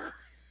Lambert.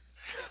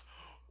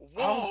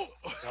 Whoa!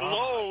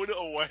 God. Blown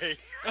away.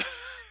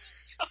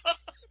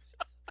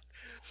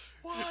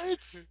 What?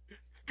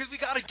 Because we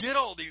got to get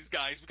all these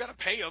guys. We got to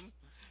pay them.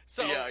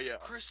 So Yeah.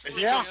 Christopher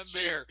He Yeah. comes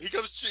cheap. Lambert. He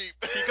comes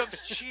cheap. He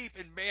comes cheap,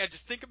 and man,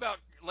 just think about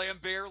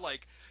Lambert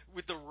like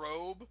with the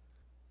robe,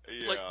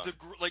 Yeah.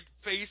 like like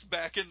face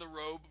back in the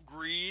robe,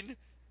 green.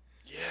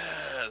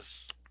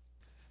 Yes.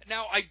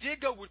 Now I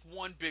did go with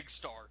one big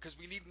star because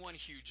we need one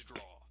huge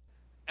draw,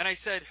 and I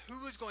said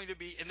who is going to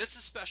be, and this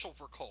is special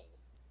for Cole.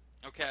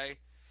 Okay,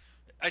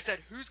 I said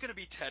who's going to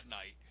be Ted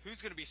Knight,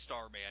 who's going to be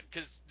Starman,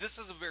 because this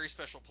is a very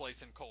special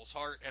place in Cole's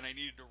heart, and I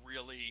needed to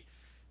really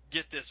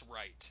get this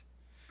right.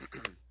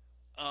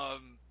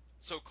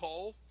 So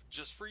Cole,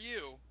 just for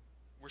you,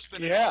 we're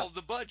spending Yeah. all of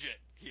the budget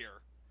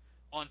here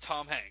on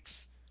Tom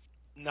Hanks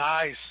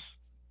Nice.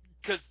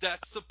 because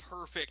that's the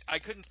perfect. I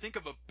couldn't think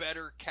of a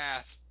better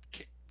cast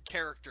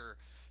character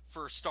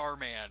for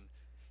Starman,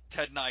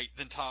 Ted Knight,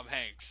 than Tom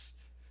Hanks.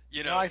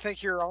 No, I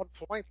think you're on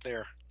point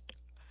there.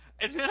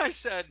 And then I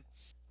said,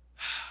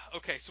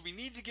 okay, so we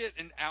need to get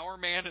an Hour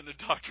Man and a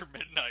Doctor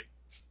Midnight.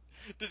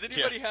 Does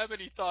anybody have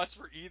any thoughts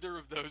for either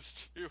of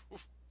those two?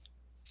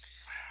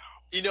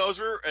 You know,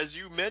 as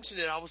you mentioned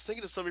it, I was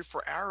thinking of somebody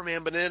for Hour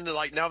Man, but then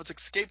now it's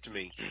escaped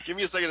me. Give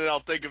me a second and I'll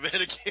think of it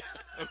again.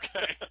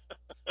 Okay.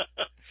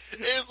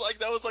 It's like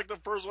that was like the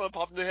first one that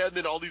popped in the head, and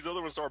then all these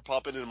other ones started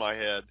popping in my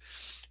head.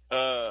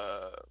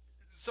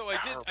 So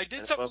I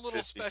did something a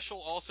little special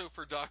also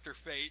for Dr.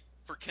 Fate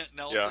for Kent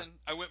Nelson. Yeah.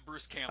 I went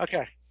Bruce Campbell.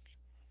 Okay.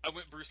 I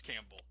went Bruce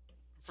Campbell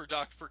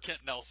for Kent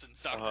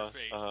Nelson's Dr.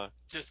 Fate.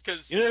 Just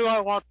because. You know who I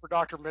want for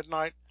Dr.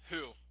 Midnight?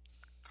 Who?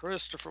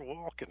 Christopher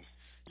Walken.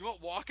 You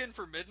want Walken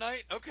for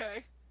Midnight?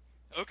 Okay.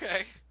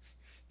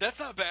 That's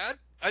not bad.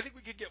 I think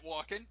we could get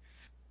Walken.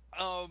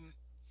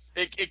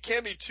 It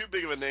can't be too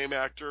big of a name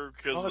actor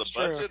because of the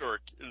that's budget, true. or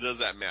does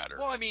that matter?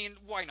 Well, I mean,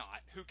 why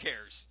not? Who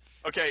cares?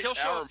 Okay, He'll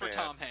show Our up for Man.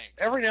 Tom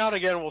Hanks. Every now and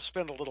again, we'll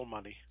spend a little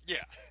money.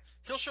 Yeah.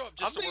 He'll show up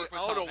just to work with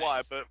I Tom don't know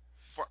Hanks. why, but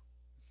for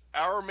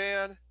Our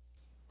Man,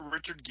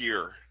 Richard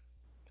Gere.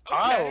 Okay.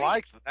 I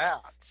like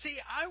that. See,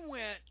 I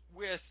went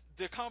with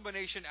the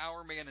combination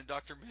Our Man and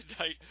Dr.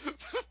 Midnight.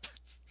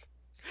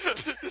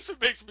 This one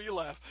makes me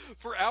laugh.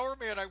 For Our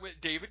Man, I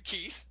went David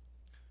Keith.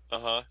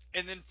 And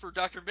then for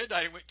Dr.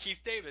 Midnight, I went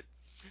Keith David.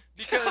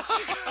 Because...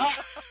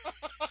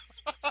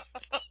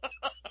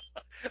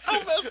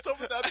 How messed up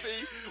would that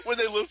be when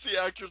they list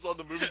the actors on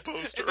the movie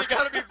poster? And they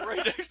gotta be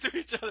right next to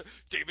each other.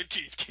 David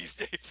Keith, Keith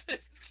David.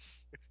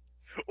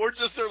 Or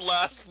just their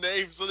last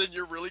name, so then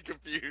you're really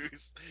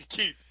confused.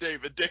 Keith,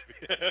 David.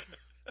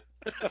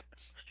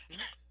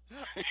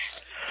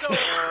 So,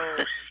 oh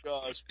my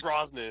gosh,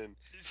 Brosnan,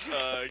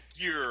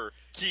 Gere,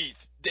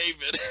 Keith,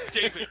 David,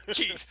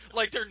 Keith.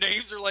 Like their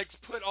names are like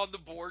put on the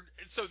board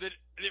so that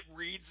it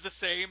reads the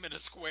same in a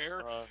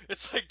square.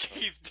 It's like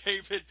Keith,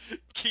 David,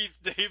 Keith,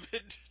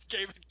 David,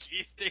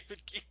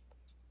 David, Keith.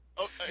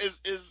 Oh,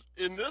 is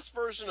in this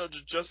version of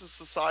the Justice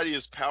Society,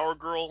 is Power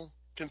Girl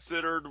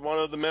considered one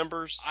of the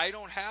members? I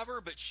don't have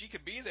her, but she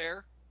could be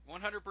there,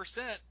 100%.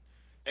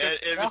 And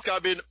it's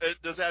got to be.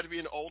 Does it have to be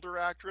an older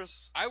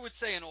actress? I would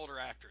say an older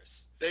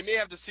actress. They may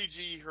have to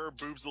CG her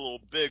boobs a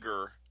little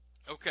bigger.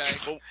 Okay.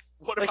 But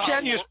what They about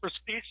can use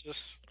prosthesis.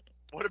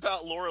 What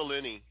about Laura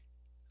Linney?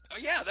 Oh,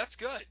 yeah, that's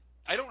good.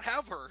 I don't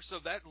have her, so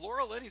that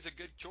Laura Linney's a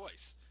good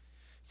choice,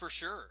 for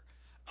sure.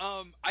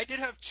 I did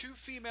have two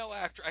female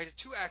actors. I had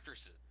two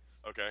actresses.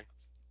 Okay.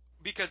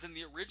 Because in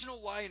the original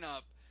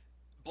lineup,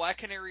 Black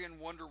Canary and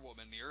Wonder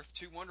Woman, the Earth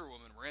 2 Wonder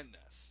Woman, were in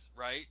this,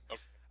 right? Okay.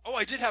 Oh,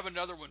 I did have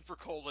another one for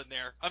Cole in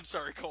there. I'm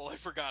sorry, Cole, I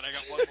forgot. I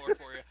got one more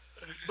for you.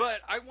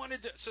 But I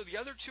wanted to, so the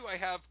other two I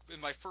have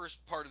in my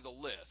first part of the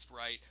list,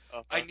 right?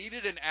 I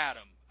needed an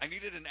Adam. I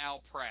needed an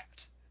Al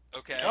Pratt.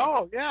 Okay?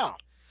 Oh, yeah.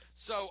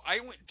 So I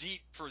went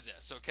deep for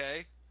this,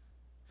 okay?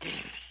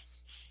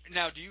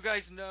 Now, do you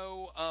guys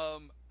know,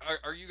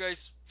 are you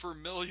guys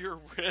familiar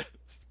with...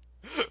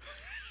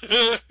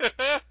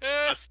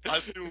 I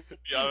assume,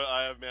 yeah,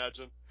 I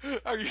imagine.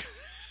 Are you...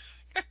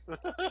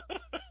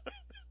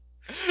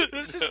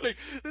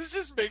 This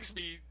just makes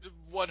me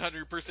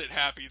 100%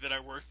 happy that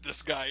I worked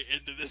this guy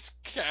into this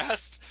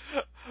cast.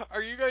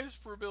 Are you guys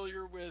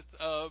familiar with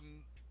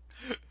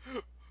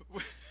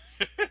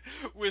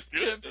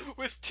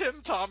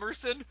Tim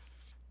Thomerson?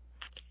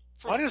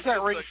 Why does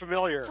that ring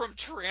familiar? From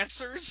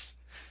Trancers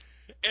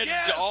and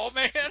Yes! Doll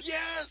Man?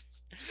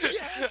 Yes!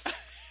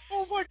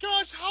 Oh my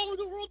gosh, how in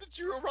the world did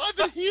you arrive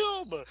at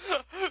him?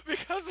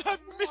 Because I'm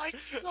my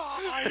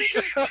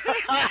gosh.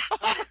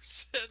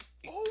 Thomerson.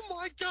 Oh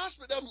my gosh,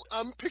 but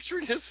I'm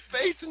picturing his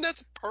face, and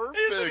that's perfect.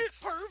 Isn't it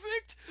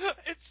perfect?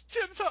 It's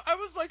Tim I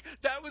was like,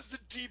 that was the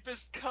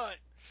deepest cut.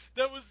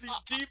 That was the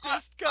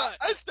deepest cut.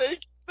 I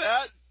think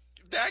that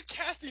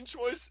casting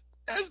choice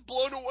has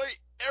blown away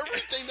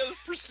everything that has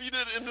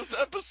preceded in this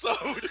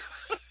episode.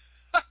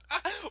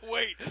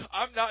 Wait,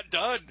 I'm not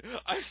done.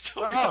 I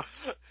still got...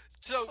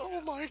 So, oh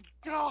my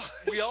god.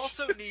 We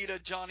also need a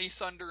Johnny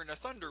Thunder and a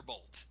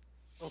Thunderbolt.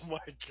 Oh my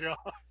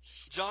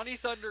gosh. Johnny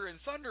Thunder and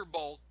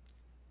Thunderbolt,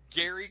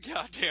 Gary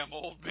goddamn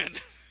Oldman.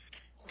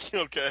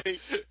 Okay.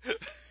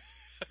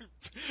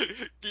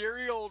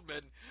 Gary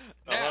Oldman.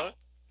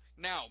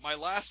 Now, my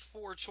last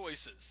four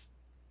choices.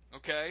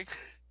 Okay?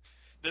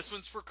 This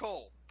one's for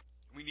Cole.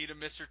 We need a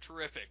Mr.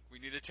 Terrific. We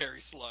need a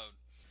Terry Sloan.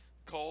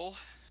 Cole,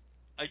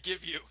 I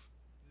give you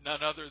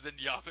none other than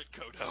Yaphet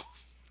Kotto.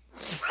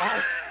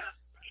 Oh,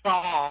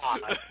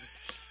 God.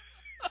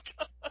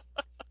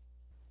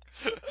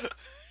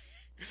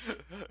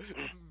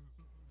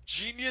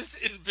 Genius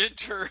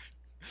inventor,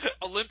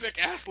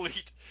 Olympic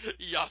athlete,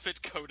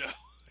 Yaphet Kotto.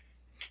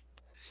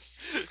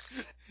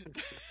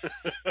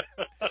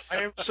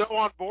 I am so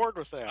on board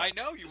with that. I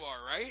know you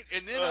are, right?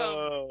 And then,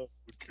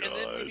 and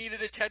then we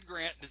needed a Ted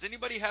Grant. Does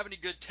anybody have any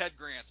good Ted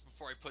Grants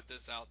before I put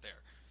this out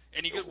there?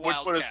 Any good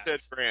Wildcats? Which one is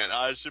Ted Grant?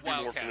 I should be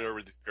Wildcat. more familiar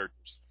with these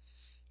characters.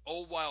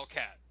 Old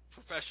Wildcat,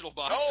 professional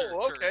boxer.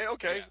 Oh,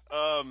 okay.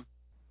 Yeah.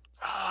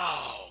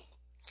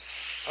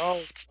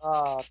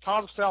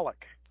 Tom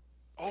Selleck.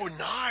 Oh,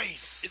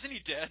 nice. Isn't he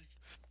dead?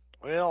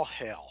 Well,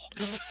 hell.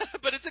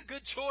 But it's a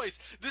good choice.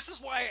 This is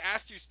why I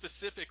asked you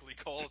specifically,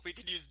 Cole, if we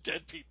could use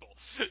dead people.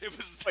 It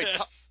was Wait,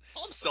 this.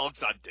 Tom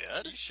Selleck's not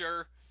dead. You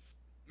sure?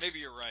 Maybe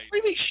you're right.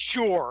 Maybe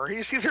sure.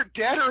 He's either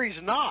dead or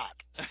he's not.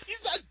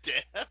 He's not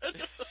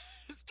dead.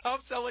 Tom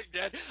Selleck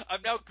dead?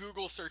 I'm now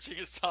Google searching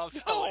is Tom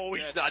Selleck No,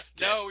 dead. he's not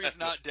dead. No, he's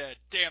not dead.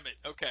 Damn it.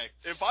 Okay.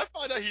 If I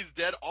find out he's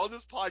dead on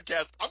this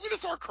podcast, I'm going to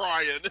start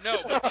crying. No,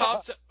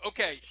 but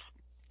okay.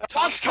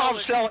 Tom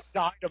Selleck. Selleck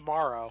die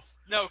tomorrow.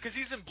 No, because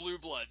he's in Blue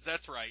Bloods.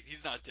 That's right.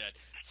 He's not dead.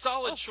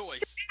 Solid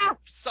choice.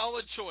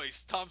 Solid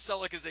choice. Tom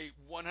Selleck is a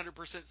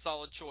 100%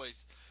 solid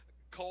choice.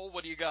 Cole,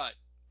 what do you got?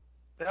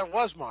 That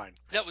was mine.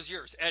 That was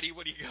yours. Eddie,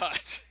 what do you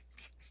got?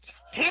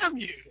 Damn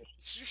you!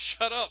 You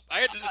shut up.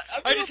 I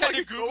just had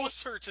to Google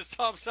search is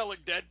Tom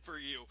Selleck dead for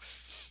you.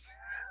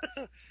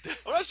 I'm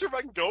not sure if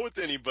I can go with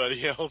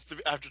anybody else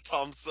after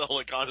Tom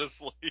Selleck,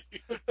 honestly.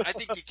 I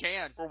think you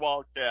can. For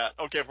Wildcat.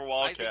 Okay, for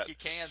Wildcat. I think you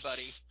can,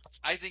 buddy.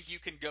 I think you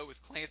can go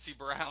with Clancy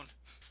Brown.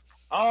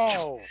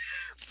 Oh.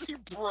 Clancy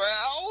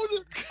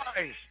Brown?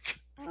 Nice.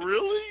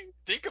 Really?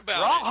 Think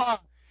about it.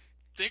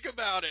 Think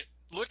about it.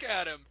 Look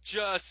at him.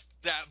 Just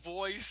that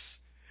voice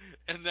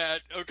and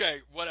that,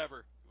 okay,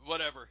 whatever,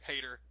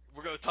 hater.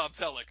 We're going to Tom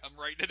Selleck. I'm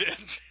writing it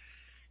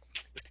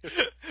in.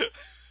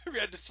 We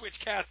had to switch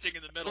casting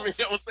in the middle. I mean,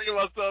 I was thinking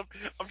about stuff.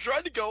 I'm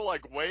trying to go,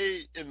 like,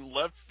 way in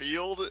left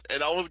field,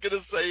 and I was going to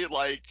say,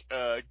 like,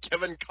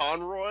 Kevin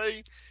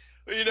Conroy,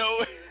 you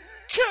know?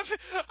 Kevin,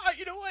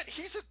 you know what?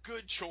 He's a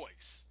good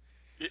choice.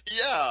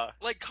 Yeah.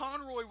 Like,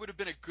 Conroy would have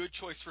been a good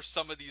choice for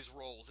some of these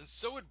roles, and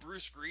so would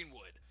Bruce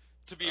Greenwood,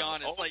 to be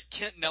honest. Like,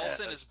 Kent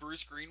Nelson as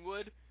Bruce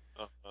Greenwood.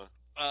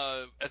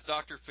 As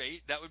Dr.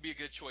 Fate, that would be a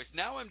good choice.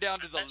 Now I'm down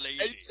to the ladies.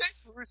 And you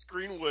say Bruce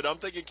Greenwood, I'm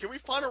thinking, can we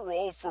find a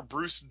role for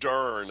Bruce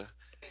Dern?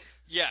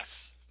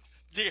 Yes.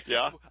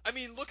 Yeah. I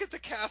mean, look at the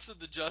cast of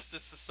the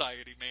Justice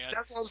Society, man.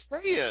 That's what I'm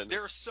saying.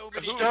 There are so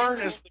many people. Dern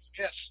is the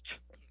best.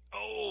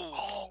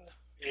 Oh.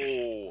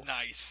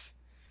 Nice.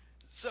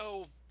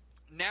 So,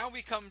 now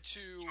we come to...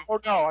 Oh,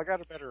 no, I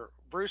got a better.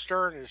 Bruce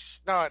Dern is...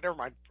 No, never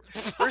mind.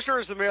 Bruce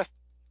Dern is the myth.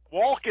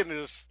 Walken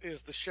is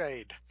the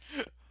shade.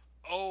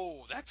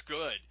 Oh, that's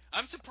good.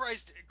 I'm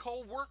surprised.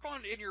 Cole, work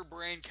on in your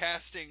brain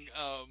casting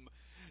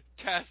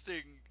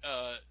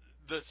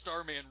the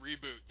Starman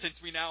reboot,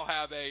 since we now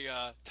have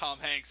a Tom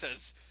Hanks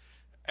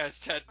as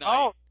Ted Knight.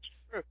 Oh,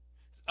 true.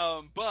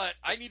 But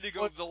I need to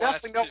go with the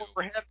last two. Definitely know what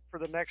we're heading for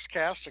the next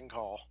casting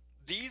call.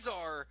 These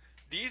are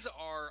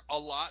a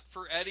lot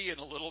for Eddie and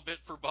a little bit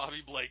for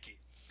Bobby Blakey.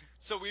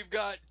 So we've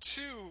got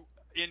two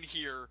in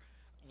here,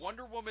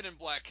 Wonder Woman and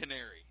Black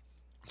Canary.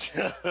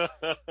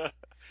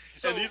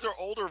 So, and these are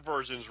older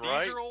versions,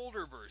 right? These are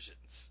older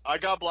versions. I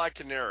got Black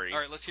Canary. All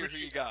right, let's hear who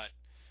you got.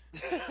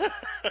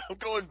 I'm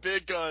going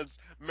big guns.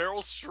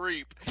 Meryl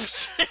Streep.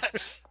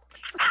 Shit.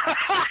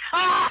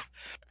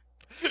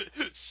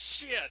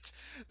 Shit.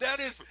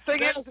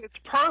 It's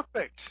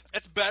perfect.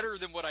 That's better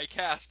than what I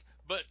cast,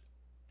 but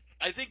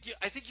I think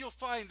you'll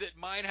find that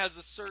mine has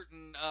a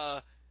certain,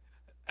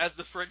 as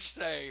the French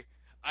say,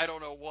 I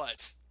don't know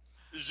what.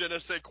 Je ne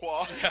sais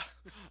quoi.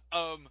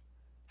 Yeah.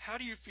 How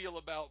do you feel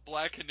about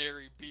Black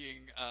Canary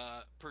being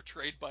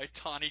portrayed by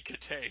Tawny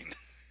Katane?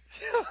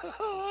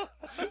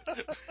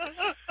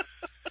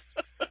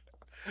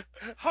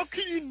 How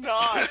can you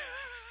not?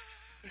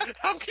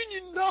 How can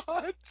you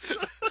not?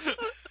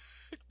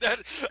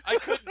 I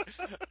couldn't.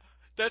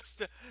 That's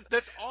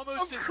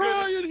almost I'm as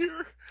crying good as,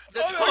 here.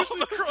 That's I'm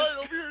actually crying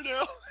over here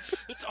now.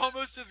 It's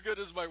almost as good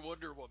as my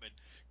Wonder Woman.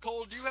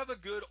 Cole, do you have a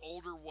good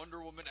older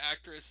Wonder Woman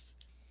actress?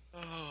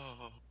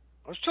 Oh.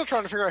 I'm still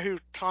trying to figure out who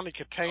Tawny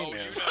Katane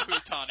is. You know who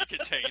Tawny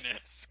Katane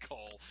is,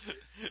 Cole.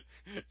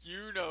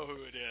 You know who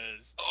it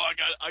is. Oh,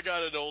 I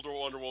got an older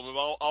Wonder Woman.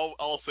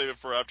 I'll save it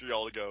for after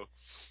y'all to go.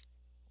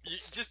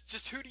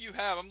 Just who do you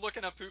have? I'm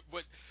looking up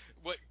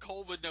what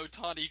Cole would know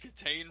Tawny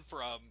Katane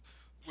from,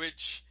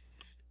 which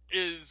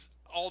is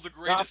all the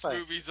greatest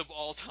movies of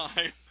all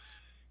time.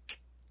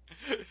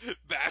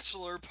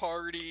 Bachelor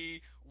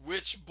Party,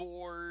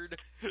 Witchboard,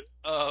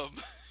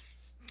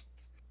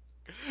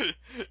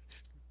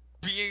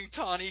 being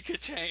Tawny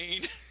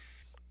Katane,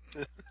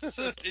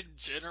 just in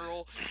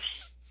general.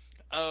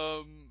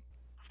 Of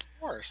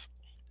course.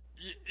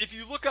 If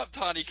you look up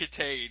Tawny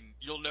Katane,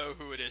 you'll know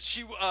who it is.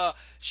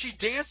 She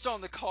danced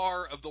on the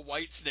car of the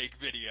Whitesnake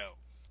video.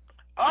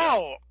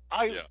 Oh,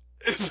 yeah.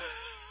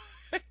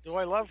 Do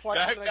I love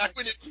Whitesnake? Back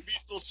when TV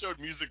still showed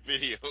music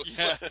videos.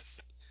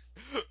 Yes.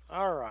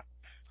 All right.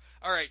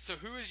 All right. So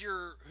who is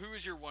your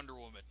Wonder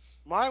Woman?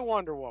 My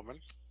Wonder Woman.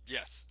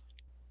 Yes.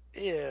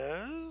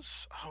 Is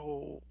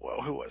who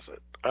was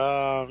it?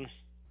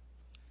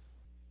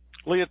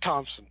 Leah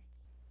Thompson.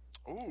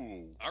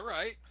 Ooh. All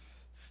right.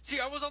 See,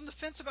 I was on the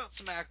fence about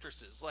some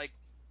actresses. Like,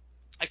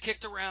 I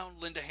kicked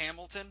around Linda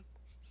Hamilton.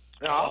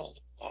 Oh.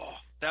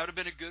 That would have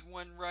been a good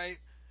one, right?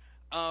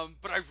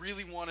 But I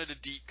really wanted a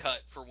deep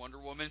cut for Wonder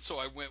Woman, so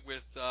I went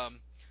with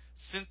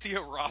Cynthia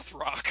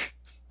Rothrock.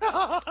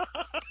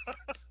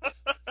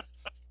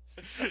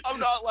 I'm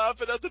not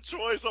laughing at the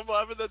choice. I'm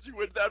laughing that you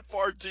went that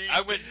far deep.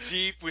 I went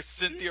deep with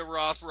Cynthia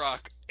Rothrock.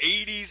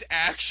 80s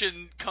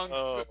action kung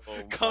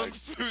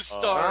fu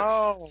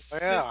star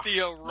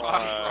Cynthia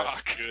Rothrock. My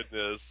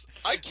goodness.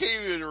 I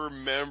can't even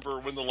remember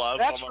when the last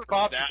time I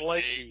heard that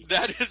name.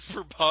 That is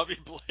for Bobby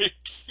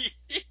Blakey.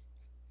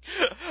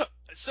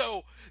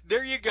 So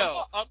there you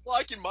go. I'm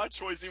liking my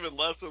choice even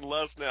less and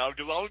less now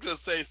because I was going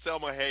to say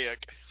Selma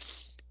Hayek.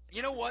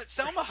 You know what?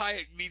 Salma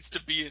Hayek needs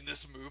to be in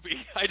this movie.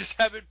 I just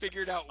haven't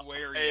figured out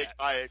where yet.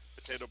 Hayek,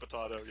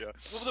 potato, yeah.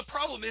 Well, the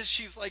problem is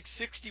she's like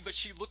 60, but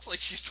she looks like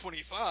she's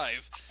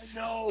 25. I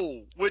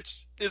know,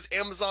 which is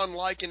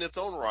Amazon-like in its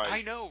own right.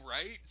 I know,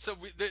 right? So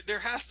there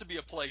has to be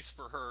a place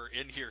for her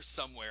in here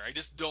somewhere. I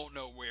just don't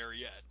know where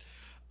yet.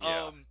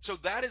 Yeah. So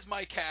that is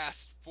my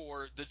cast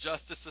for the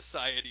Justice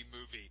Society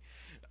movie.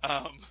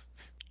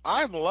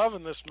 I'm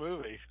loving this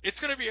movie. It's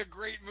going to be a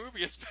great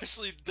movie,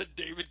 especially the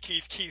David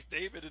Keith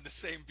David in the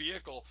same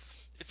vehicle.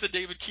 It's a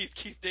David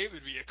Keith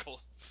David vehicle.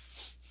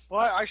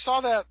 Well, I saw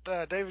that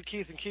David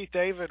Keith and Keith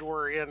David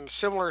were in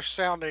similar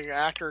sounding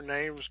actor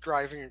names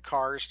driving in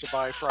cars to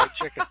buy fried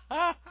chicken.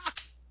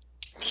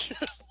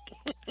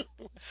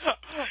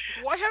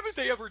 Why haven't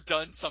they ever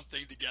done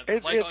something together,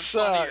 like on It's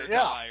Funny or yeah.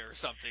 Die or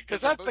something? Because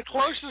They're that's the both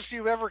great. closest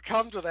you've ever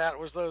come to that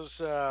was those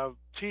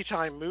tea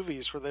time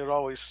movies where they'd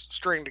always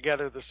string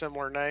together the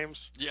similar names.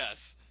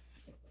 Yes.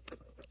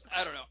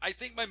 I don't know. I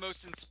think my two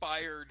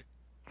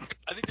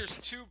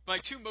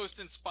most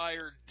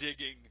inspired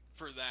digging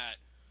for that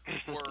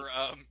were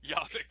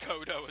Yaphet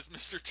Kotto as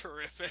Mr.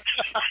 Terrific.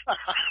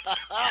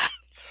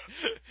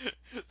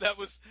 that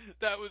was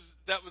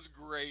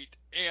great,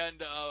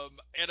 and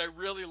I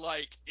really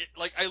like it.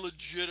 Like, I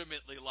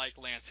legitimately like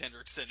Lance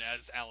Henriksen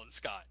as Alan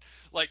Scott.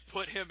 Like,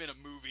 put him in a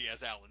movie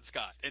as Alan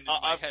Scott, and in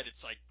my head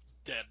it's like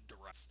dead to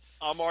rights.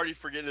 I'm already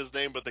forgetting his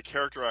name, but the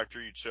character actor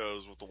you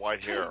chose with the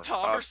white hair. Tim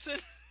Thomerson.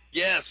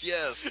 Yes.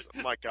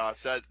 Oh my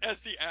gosh, that as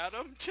the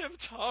Atom, Tim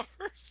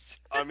Thomerson.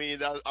 I mean,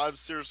 I'm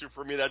seriously,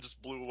 for me, that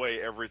just blew away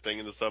everything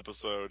in this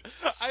episode.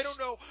 I don't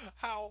know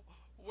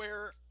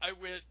where I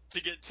went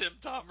to get Tim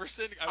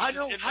Thomerson. I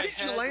know. In How my did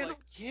head, you land like,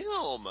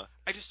 on him?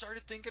 I just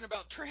started thinking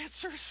about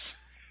Trancers.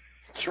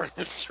 I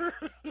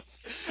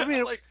mean,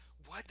 I'm like,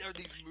 what are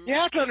these movies? You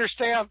have to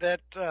understand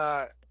that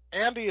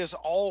Andy is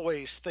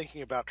always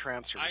thinking about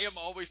Trancers. I am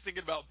always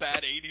thinking about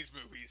bad 80s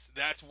movies.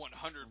 That's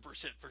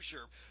 100% for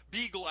sure.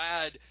 Be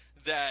glad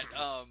that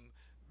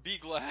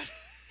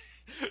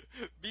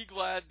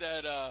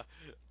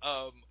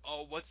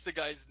what's the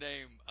guy's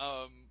name?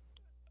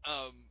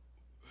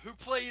 Who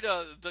played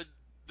the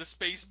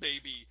space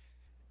baby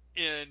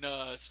in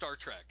Star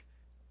Trek?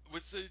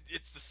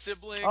 It's the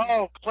sibling.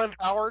 Oh, Clint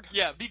Howard?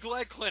 Yeah, be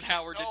glad Clint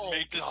Howard didn't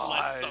make this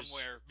list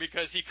somewhere,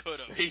 because he could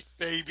have. Space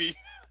baby.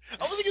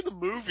 I was thinking the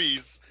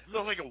movies. I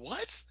was like,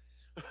 what?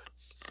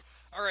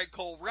 All right,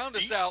 Cole, round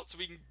us out so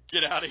we can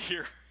get out of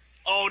here.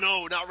 Oh,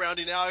 no, not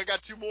rounding out. I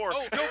got two more.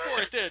 Oh, go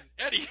for it then,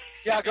 Eddie.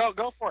 Yeah,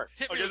 go for it.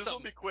 Hit me Okay, with this will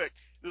something.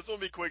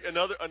 be quick.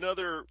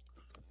 Another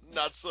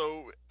not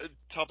so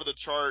top of the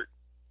chart,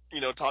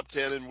 top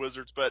 10 in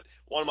Wizards, but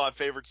one of my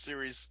favorite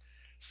series,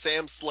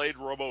 Sam Slade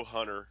Robo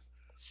Hunter.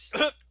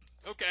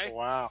 Okay.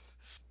 Wow.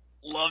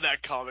 Love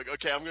that comic.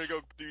 Okay, I'm going to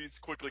go through these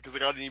quickly because I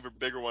got an even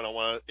bigger one I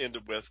want to end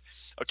it with.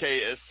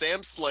 Okay, as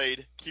Sam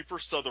Slade, Kiefer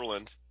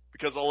Sutherland,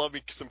 because I love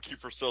me some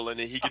Kiefer Sutherland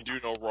and he can do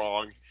no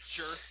wrong.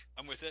 Sure,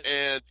 I'm with it.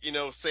 And,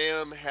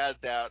 Sam had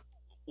that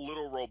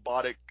little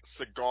robotic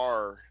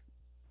cigar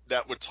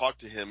that would talk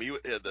to him. He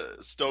had the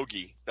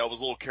Stogie. That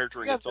was a little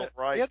character in its own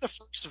right. He had the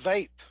first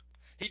vape.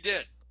 He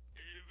did.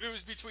 It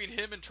was between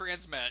him and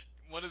Transmet,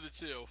 one of the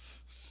two.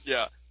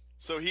 Yeah.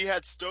 So he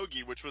had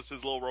Stogie, which was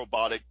his little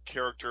robotic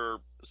character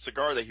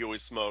cigar that he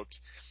always smoked.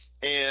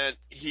 And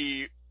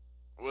he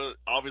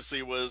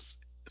obviously was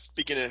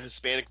speaking in a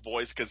Hispanic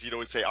voice because he'd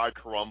always say "ay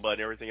caramba"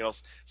 and everything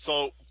else.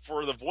 So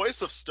for the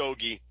voice of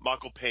Stogie,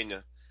 Michael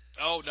Pena.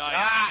 Oh,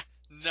 nice.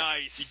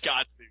 Nice. He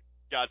got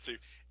to.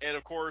 And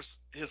of course,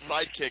 his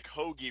sidekick,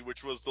 Hoagie,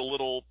 which was the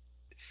little,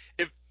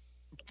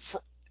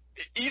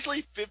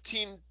 easily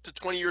 15 to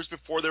 20 years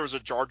before there was a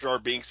Jar Jar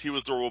Binks, he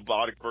was the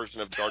robotic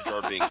version of Jar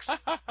Jar Binks.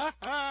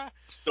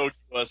 Stogie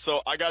was.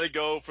 So I got to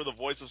go for the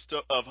voice of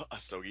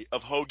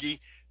Hoagie,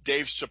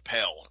 Dave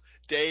Chappelle.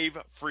 Dave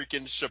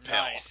freaking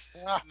Chappelle.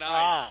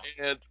 Nice.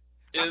 And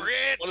in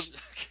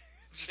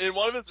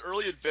one of his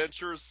early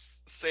adventures,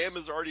 Sam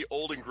is already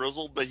old and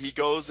grizzled, but he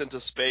goes into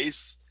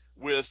space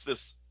with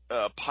this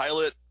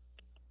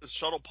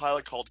shuttle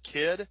pilot called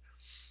Kid,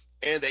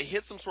 and they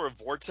hit some sort of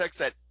vortex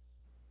that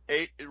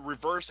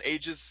reverse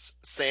ages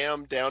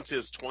Sam down to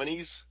his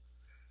 20s,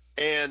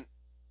 and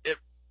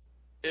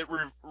it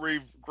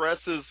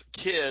regresses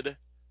Kid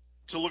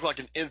to look like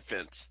an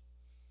infant,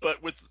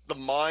 but with the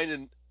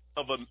mind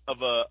of a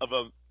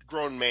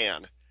grown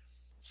man.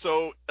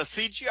 So a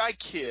CGI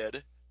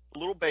Kid, a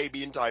little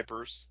baby in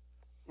diapers,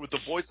 with the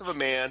voice of a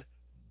man,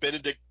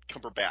 Benedict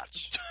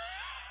Cumberbatch.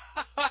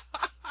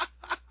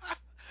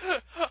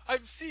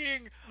 I'm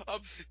seeing a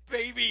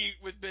baby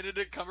with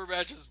Benedict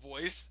Cumberbatch's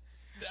voice.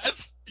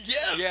 Yes.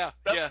 Yeah.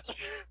 Yeah,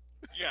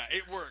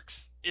 it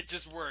works. It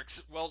just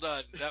works. Well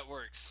done. That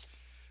works.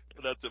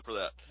 That's it for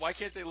that. Why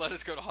can't they let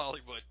us go to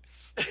Hollywood?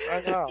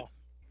 I know.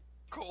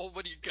 Cole,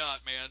 what do you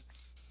got, man?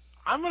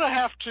 I'm gonna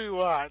have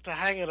to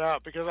hang it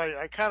up because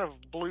I kind of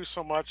blew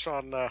so much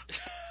on that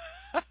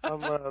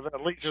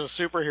Legion of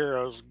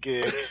Superheroes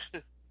gig.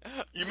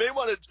 You may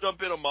want to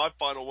jump in on my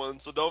final one,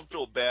 so don't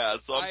feel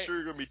bad. So I'm sure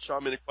you're going to be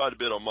chiming in quite a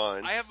bit on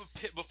mine. I have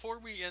before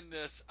we end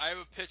this, I have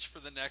a pitch for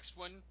the next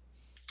one.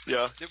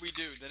 Yeah. That we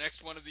do, the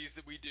next one of these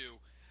that we do.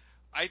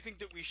 I think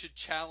that we should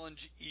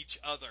challenge each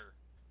other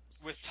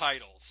with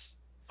titles.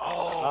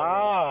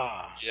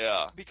 Oh.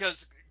 Yeah.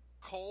 Because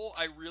Cole,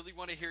 I really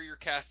want to hear your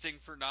casting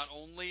for not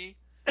only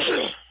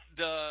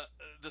the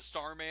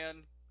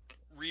Starman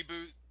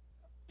reboot,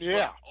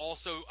 but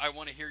also I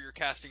want to hear your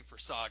casting for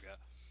Saga.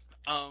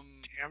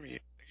 Damn you.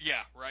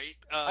 Yeah, right.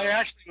 I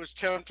actually was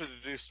tempted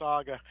to do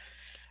Saga.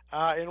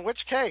 In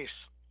which case,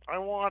 I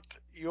want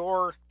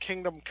your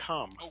Kingdom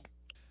Come. Oh,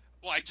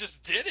 well, I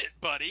just did it,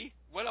 buddy.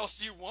 What else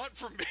do you want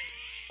from me?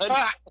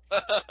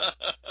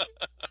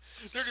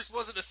 There just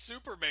wasn't a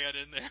Superman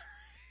in there.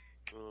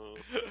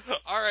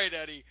 All right,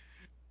 Eddie.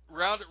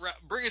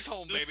 Bring us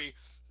home, baby.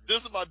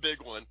 This is my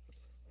big one.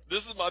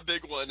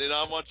 And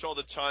I want y'all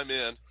to chime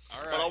in.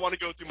 All right. But I want to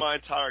go through my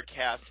entire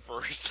cast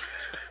first,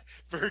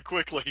 very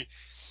quickly.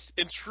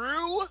 In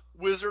true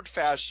Wizard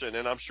fashion,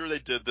 and I'm sure they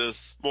did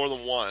this more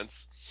than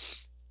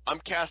once, I'm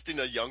casting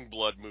a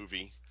Youngblood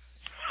movie.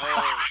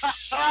 Oh,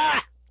 shit.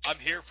 I'm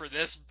here for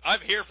this.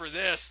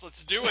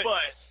 Let's do it.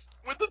 But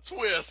with a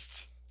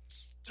twist,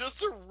 just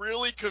to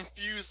really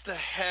confuse the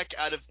heck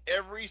out of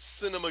every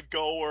cinema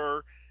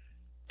goer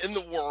in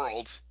the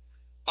world,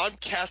 I'm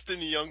casting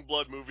the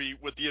Youngblood movie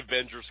with the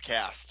Avengers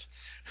cast.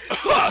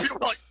 So people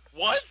are like,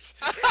 what?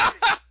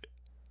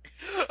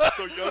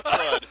 So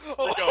Youngblood.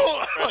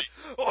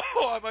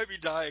 Oh, I might be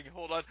dying.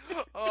 Hold on.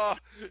 Oh,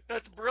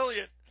 that's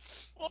brilliant.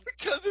 Well,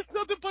 because it's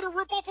nothing but a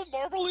ripoff of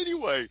Marvel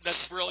anyway.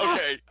 That's brilliant.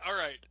 Okay. All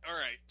right.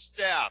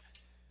 Shaft.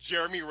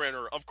 Jeremy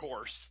Renner, of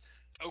course.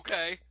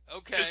 Okay.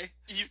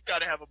 He's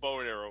got to have a bow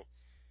and arrow.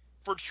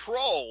 For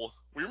Troll,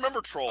 we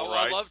remember Troll,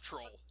 right? I love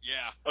Troll.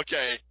 Yeah.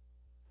 Okay.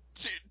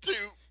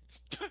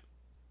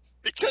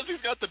 Because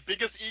he's got the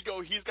biggest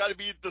ego, he's got to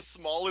be the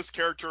smallest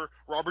character,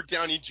 Robert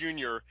Downey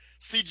Jr.,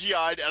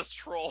 CGI'd as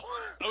Troll.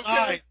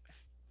 Okay.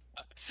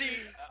 See,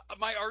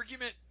 my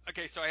argument.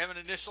 Okay, so I have an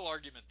initial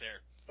argument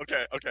there.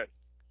 Okay.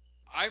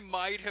 I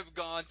might have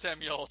gone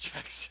Samuel L.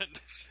 Jackson.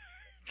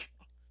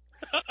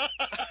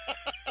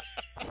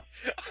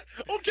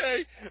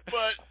 Okay,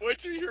 but wait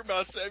till you hear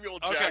about Samuel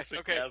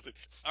Jackson casting.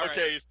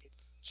 Okay, so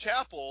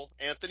Chapel,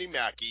 Anthony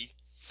Mackie.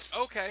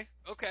 Okay,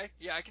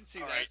 yeah, I can see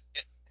that. Right.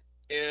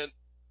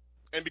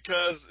 And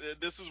because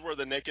this is where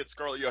the naked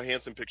Scarlett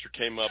Johansson picture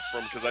came up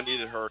from, because I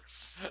needed her.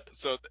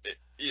 So,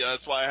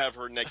 that's why I have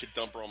her naked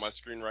dumper on my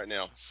screen right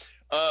now.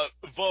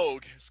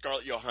 Vogue,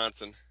 Scarlett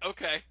Johansson.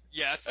 Okay,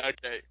 yes.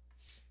 Okay.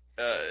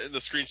 The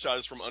screenshot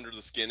is from Under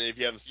the Skin, and if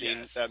you haven't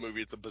seen that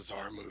movie, it's a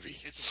bizarre movie.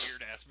 It's a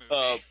weird-ass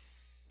movie.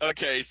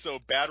 Okay, so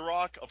Bad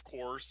Rock, of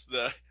course,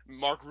 the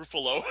Mark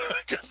Ruffalo.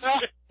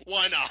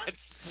 Why not?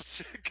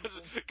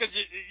 Because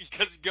you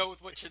go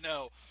with what you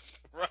know.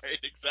 Right,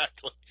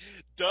 exactly.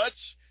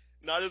 Dutch,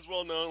 not as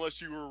well known unless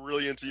you were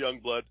really into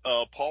Youngblood.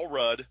 Paul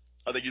Rudd,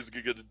 I think he's a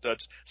good at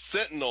Dutch.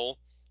 Sentinel,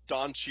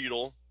 Don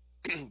Cheadle,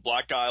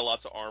 black guy,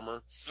 lots of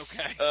armor.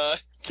 Okay.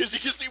 Because you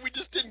can see we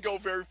just didn't go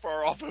very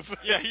far off of.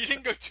 Yeah, you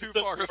didn't go too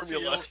far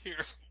afield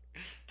here.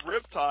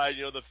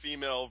 Riptide, the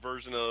female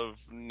version of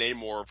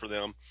Namor for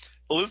them.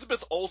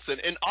 Elizabeth Olsen,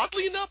 and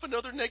oddly enough,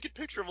 another naked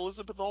picture of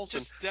Elizabeth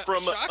Olsen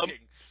shocking.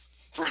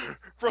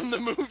 From the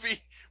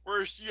movie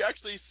where you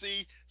actually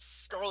see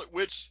Scarlet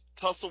Witch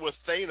tussle with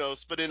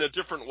Thanos, but in a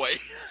different way.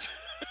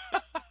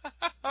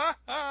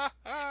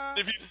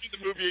 If you've seen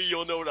the movie,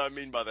 you'll know what I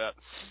mean by that.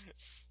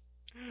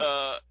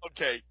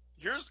 Okay,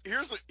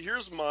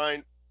 here's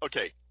mine.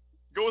 Okay,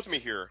 go with me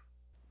here.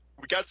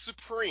 We got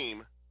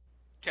Supreme.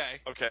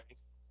 Okay.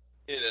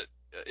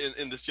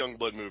 In this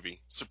Youngblood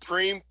movie,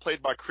 Supreme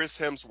played by Chris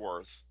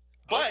Hemsworth.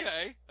 But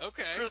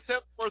okay. Chris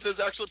Hemsworth is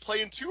actually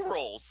playing two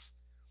roles,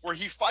 where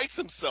he fights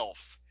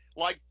himself,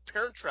 like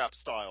Parent Trap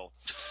style.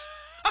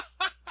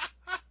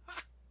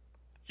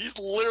 He's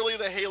literally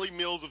the Haley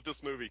Mills of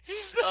this movie.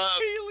 He's the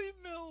Haley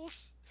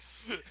Mills.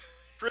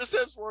 Chris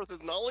Hemsworth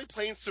is not only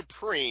playing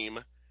Supreme,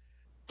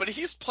 but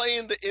he's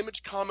playing the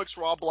Image Comics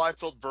Rob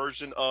Liefeld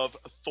version of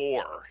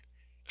Thor.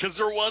 Because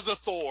there was a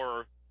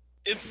Thor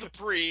in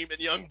Supreme and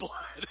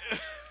Youngblood.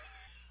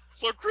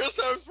 So Chris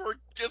Hemsworth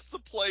gets to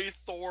play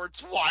Thor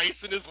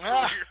twice in his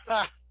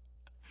career.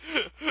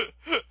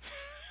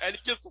 And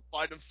he gets to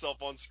fight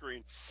himself on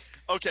screen.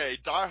 Okay,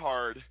 Die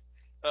Hard,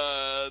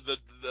 the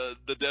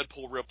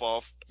Deadpool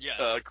ripoff.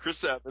 Yes.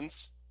 Chris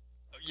Evans.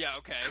 Yeah,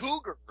 okay.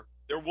 Cougar,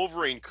 their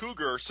Wolverine.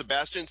 Cougar,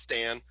 Sebastian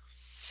Stan.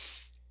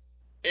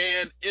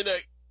 And in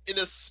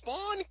a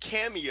Spawn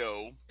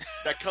cameo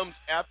that comes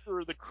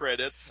after the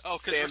credits,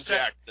 Sam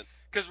Jackson.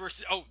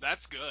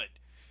 That's good.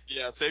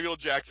 Yeah, Samuel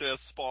Jackson as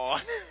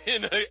Spawn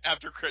in an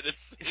after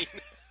credits scene.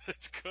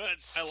 That's good.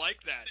 I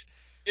like that.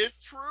 In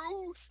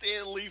true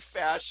Stan Lee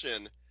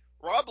fashion,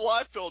 Rob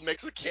Liefeld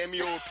makes a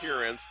cameo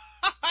appearance.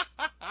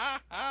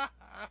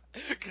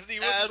 Because he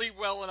wouldn't leave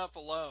well enough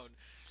alone.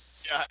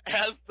 Yeah,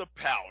 as the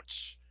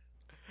pouch.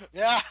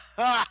 Yeah.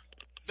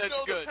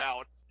 That's good. The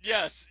pouch.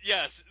 Yes.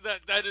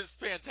 That is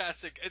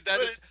fantastic.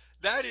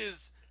 That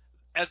is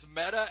as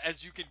meta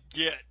as you can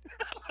get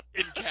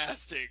in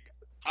casting.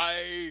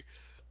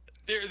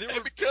 There And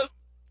were because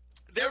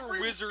there were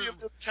every wizard.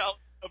 movie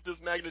of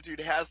this magnitude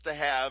has to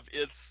have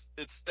its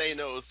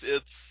Thanos,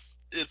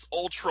 it's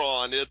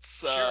Ultron,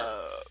 it's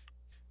Sure.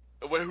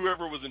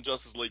 whoever was in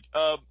Justice League.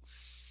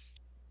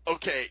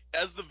 Okay,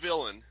 as the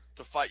villain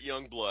to fight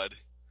Youngblood,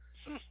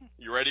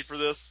 you ready for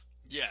this?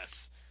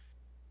 Yes.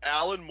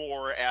 Alan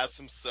Moore as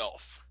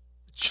himself.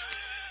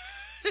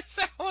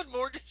 Alan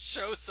Moore just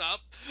shows up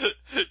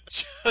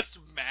just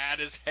mad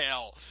as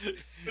hell.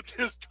 With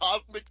his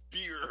cosmic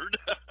beard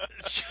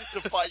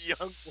to fight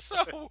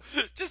Youngblood.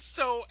 Just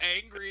so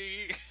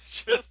angry.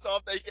 Pissed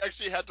off that he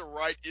actually had to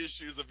write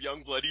issues of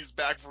Youngblood. He's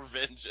back for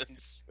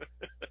vengeance.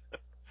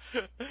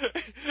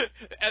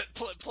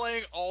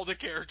 Playing all the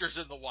characters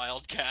in the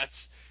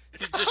Wildcats.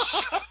 He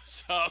just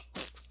shows up.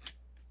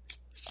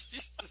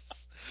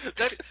 Jesus.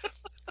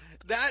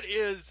 That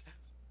is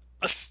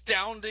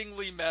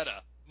astoundingly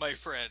meta, my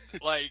friend.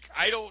 Like,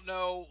 I don't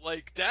know,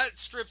 like that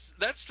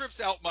strips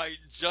out my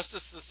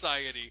Justice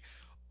Society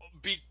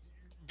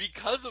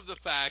because of the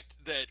fact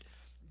that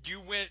you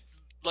went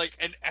like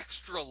an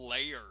extra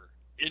layer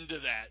into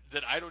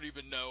that I don't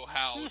even know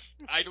how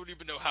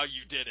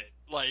you did it.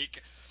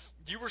 Like,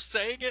 you were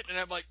saying it and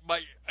I'm like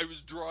I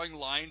was drawing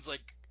lines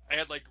like I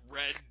had like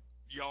red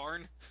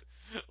yarn.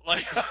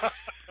 Like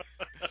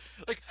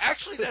like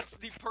actually that's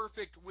the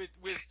perfect with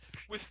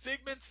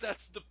Figments,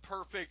 that's the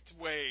perfect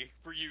way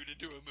for you to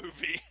do a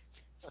movie.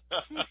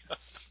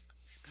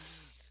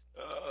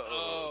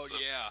 Oh So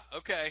yeah.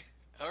 Okay.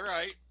 All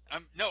right.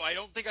 No, I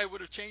don't think I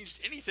would have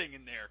changed anything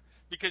in there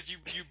because you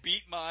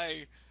beat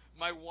my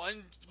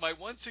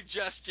one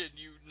suggestion.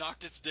 You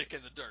knocked its dick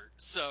in the dirt,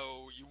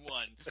 so you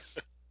won.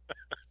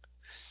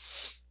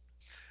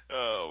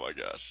 oh my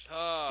gosh.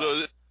 Uh,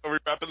 So are we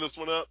wrapping this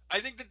one up? I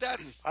think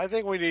that's I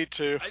think we need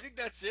to. I think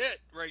that's it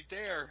right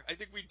there. I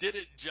think we did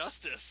it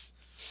justice.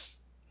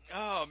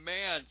 Oh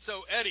man.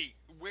 So Eddie,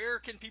 where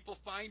can people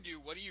find you?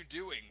 What are you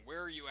doing?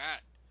 Where are you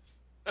at?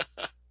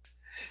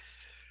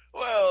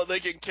 Well, they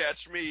can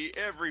catch me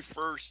every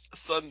first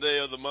Sunday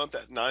of the month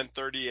at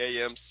 9:30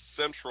 a.m.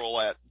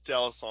 Central at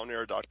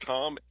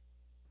DallasOnAir.com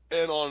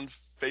and on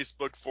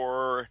Facebook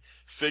for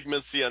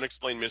Figments, the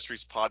Unexplained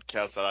Mysteries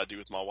podcast that I do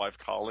with my wife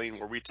Colleen,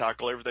 where we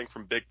tackle everything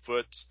from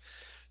Bigfoot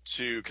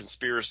to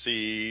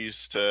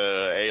conspiracies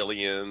to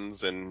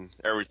aliens and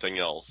everything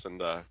else,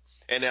 and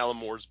Alan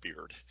Moore's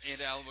beard. And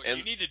Alan Moore, And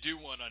you need to do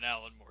one on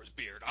Alan Moore's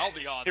beard. I'll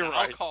be on you're that.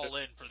 I'll right, call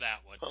in for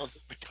that one.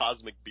 the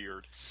cosmic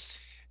beard.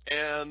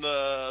 And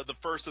the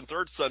first and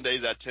third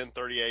Sundays at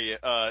 10:30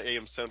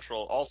 a.m.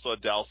 Central, also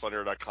at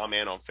DallasOnAir.com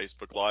and on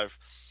Facebook Live.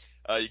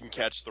 You can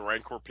catch the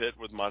Rantcor Pit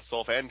with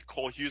myself and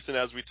Cole Houston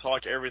as we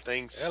talk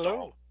everything Star Hello.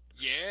 Wars.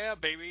 Yeah,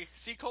 baby.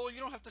 See, Cole, you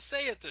don't have to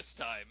say it this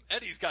time.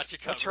 Eddie's got you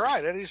covered. That's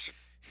right. Eddie's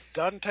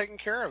done taking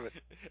care of it.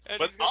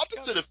 But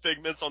opposite of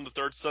Figments on the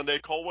third Sunday,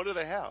 Cole, what do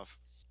they have?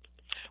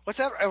 What's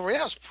that? Oh,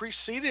 yes,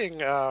 preceding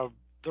the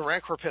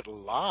Rantcor Pit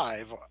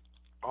Live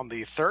on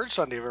the third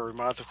Sunday of every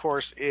month, of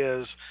course,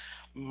 is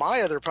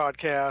my other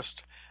podcast,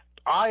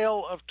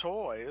 Isle of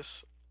Toys,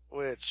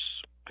 which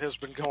has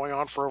been going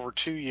on for over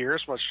 2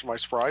 years, much to my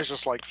surprise,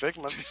 just like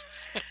Figments.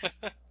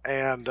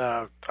 And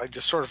I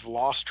just sort of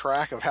lost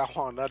track of how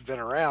long that'd been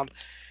around,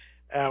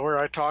 where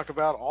I talk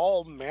about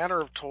all manner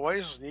of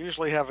toys and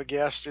usually have a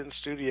guest in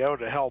studio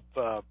to help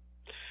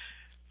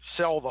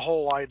sell the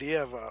whole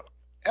idea of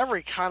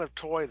every kind of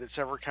toy that's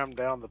ever come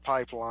down the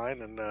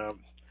pipeline. And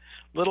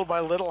little by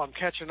little, I'm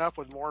catching up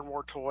with more and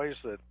more toys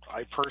that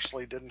I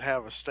personally didn't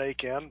have a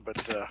stake in, but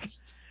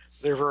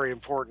they're very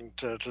important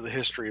to the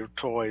history of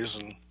toys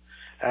and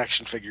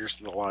action figures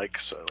and the like.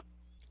 So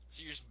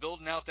you're just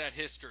building out that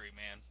history,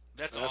 man.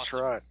 That's that's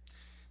awesome. right.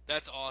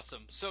 That's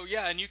awesome. So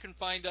yeah, and you can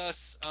find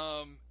us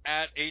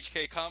at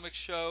HK Comics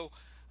Show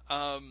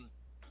on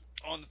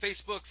the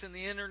Facebooks and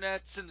the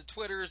internets and the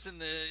Twitters and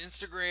the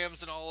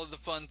Instagrams and all of the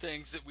fun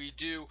things that we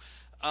do.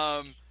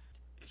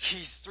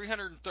 Geez,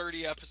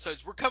 330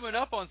 episodes. We're coming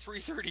up on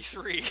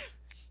 333.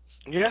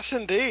 Yes,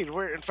 indeed.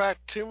 We're in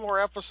fact 2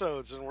 more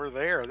episodes and we're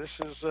there. This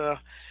is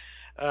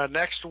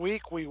next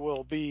week we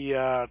will be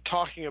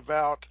talking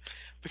about,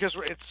 because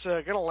it's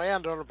going to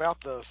land on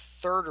about the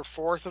 3rd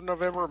or 4th of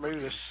November, maybe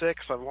the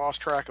 6th. I've lost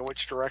track of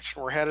which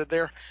direction we're headed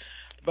there.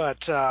 But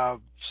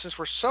since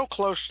we're so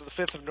close to the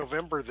 5th of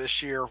November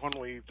this year when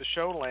the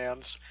show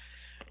lands,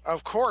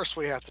 of course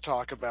we have to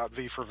talk about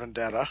V for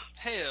Vendetta.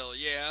 Hell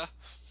yeah.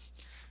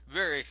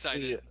 Very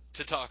excited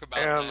to talk about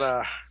and,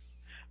 that.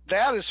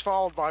 That is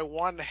followed by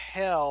one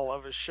hell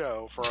of a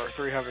show for our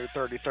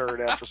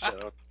 333rd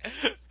episode.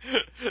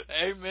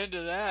 Amen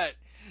to that.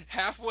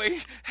 Halfway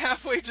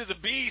to the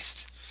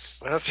beast.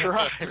 That's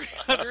right.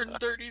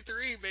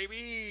 333,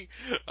 baby.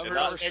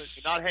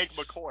 Not Hank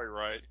McCoy,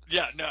 right?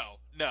 Yeah, no.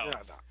 No.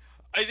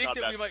 I think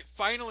that we might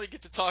finally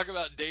get to talk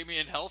about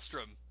Damian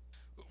Hellstrom,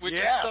 which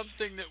is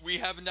something that we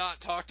have not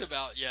talked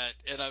about yet,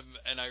 and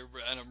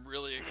I'm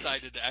really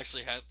excited to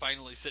actually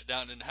finally sit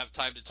down and have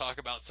time to talk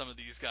about some of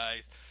these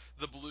guys.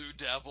 The Blue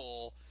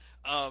Devil,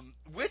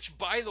 Which,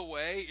 by the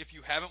way, if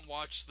you haven't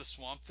watched the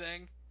Swamp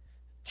Thing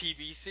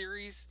TV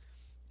series,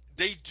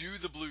 they do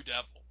the Blue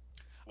Devil.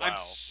 I'm Wow.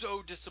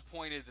 so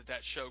disappointed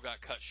that show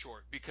got cut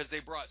short because they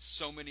brought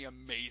so many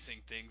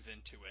amazing things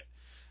into it.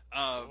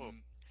 Whoa.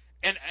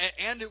 And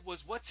it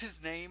was, what's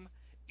his name?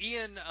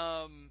 Ian,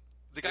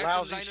 the guy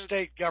from Lousy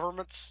state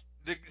governments.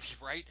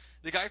 right?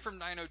 The guy from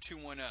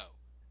 90210.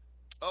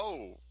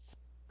 Oh,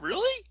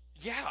 really?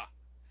 Yeah,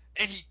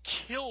 and he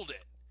killed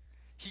it.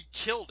 He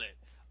killed it.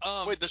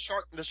 Wait, the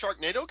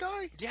Sharknado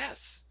guy?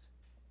 Yes.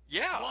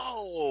 Yeah.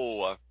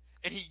 Whoa.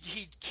 And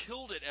he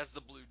killed it as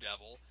the Blue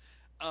Devil.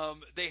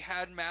 They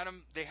had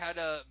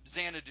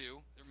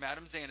Xanadu,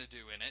 Madame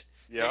Xanadu in it.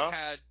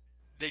 Yeah.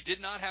 They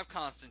did not have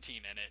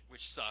Constantine in it,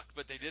 which sucked,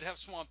 but they did have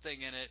Swamp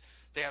Thing in it.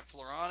 They had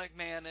Floronic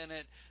Man in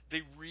it.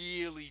 They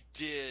really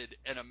did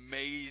an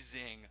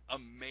amazing,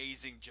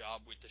 amazing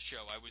job with the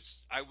show. I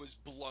was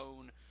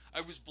blown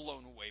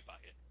away by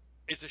it.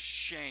 It's a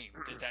shame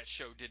that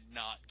show did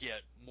not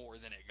get more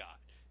than it got.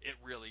 It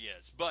really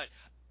is. But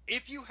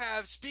if you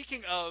have,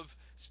 speaking of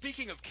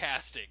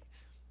casting,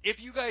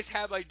 if you guys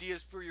have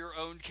ideas for your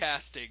own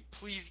casting,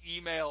 please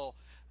email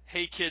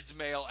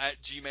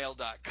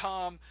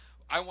heykidsmail@gmail.com.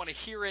 I want to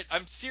hear it.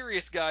 I'm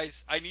serious,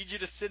 guys. I need you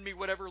to send me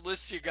whatever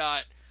lists you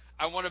got.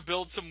 I want to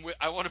build some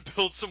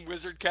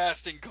wizard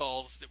casting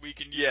calls that we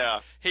can use. Yeah.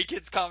 Hey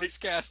Kids Comics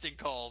casting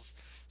calls.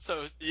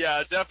 So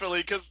Yeah,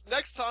 definitely. Because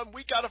next time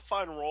we got to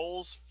find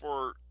roles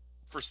for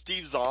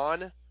Steve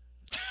Zahn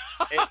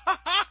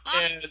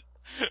and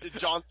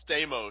John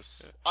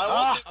Stamos. I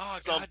want them Oh,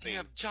 something.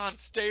 goddamn, John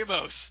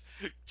Stamos.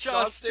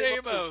 John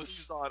Stamos and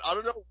Steve Zahn. I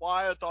don't know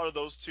why I thought of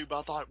those two, but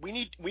I thought we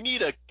need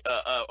a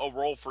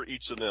role for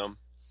each of them.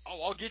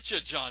 Oh, I'll get you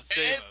John And,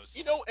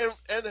 Stamos.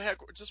 and heck,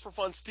 just for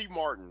fun, Steve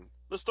Martin.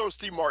 Let's throw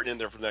Steve Martin in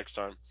there for next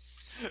time.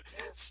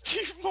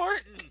 Steve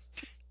Martin.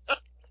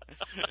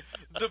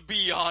 The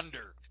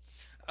Beyonder.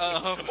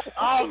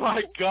 Oh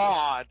my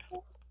God!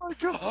 Oh my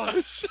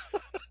gosh!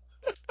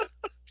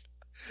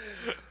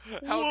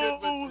 How Whoa.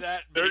 good would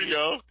that be? There you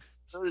go.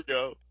 There you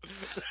go.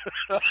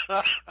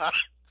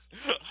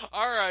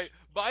 All right.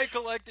 Bye,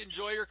 collect,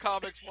 enjoy your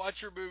comics,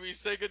 watch your movies.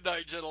 Say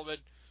goodnight, gentlemen.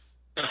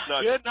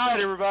 Nice. Good night,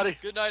 everybody.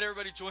 Good night,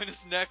 everybody. Join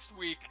us next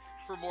week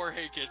for more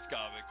Hey Kids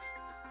Comics.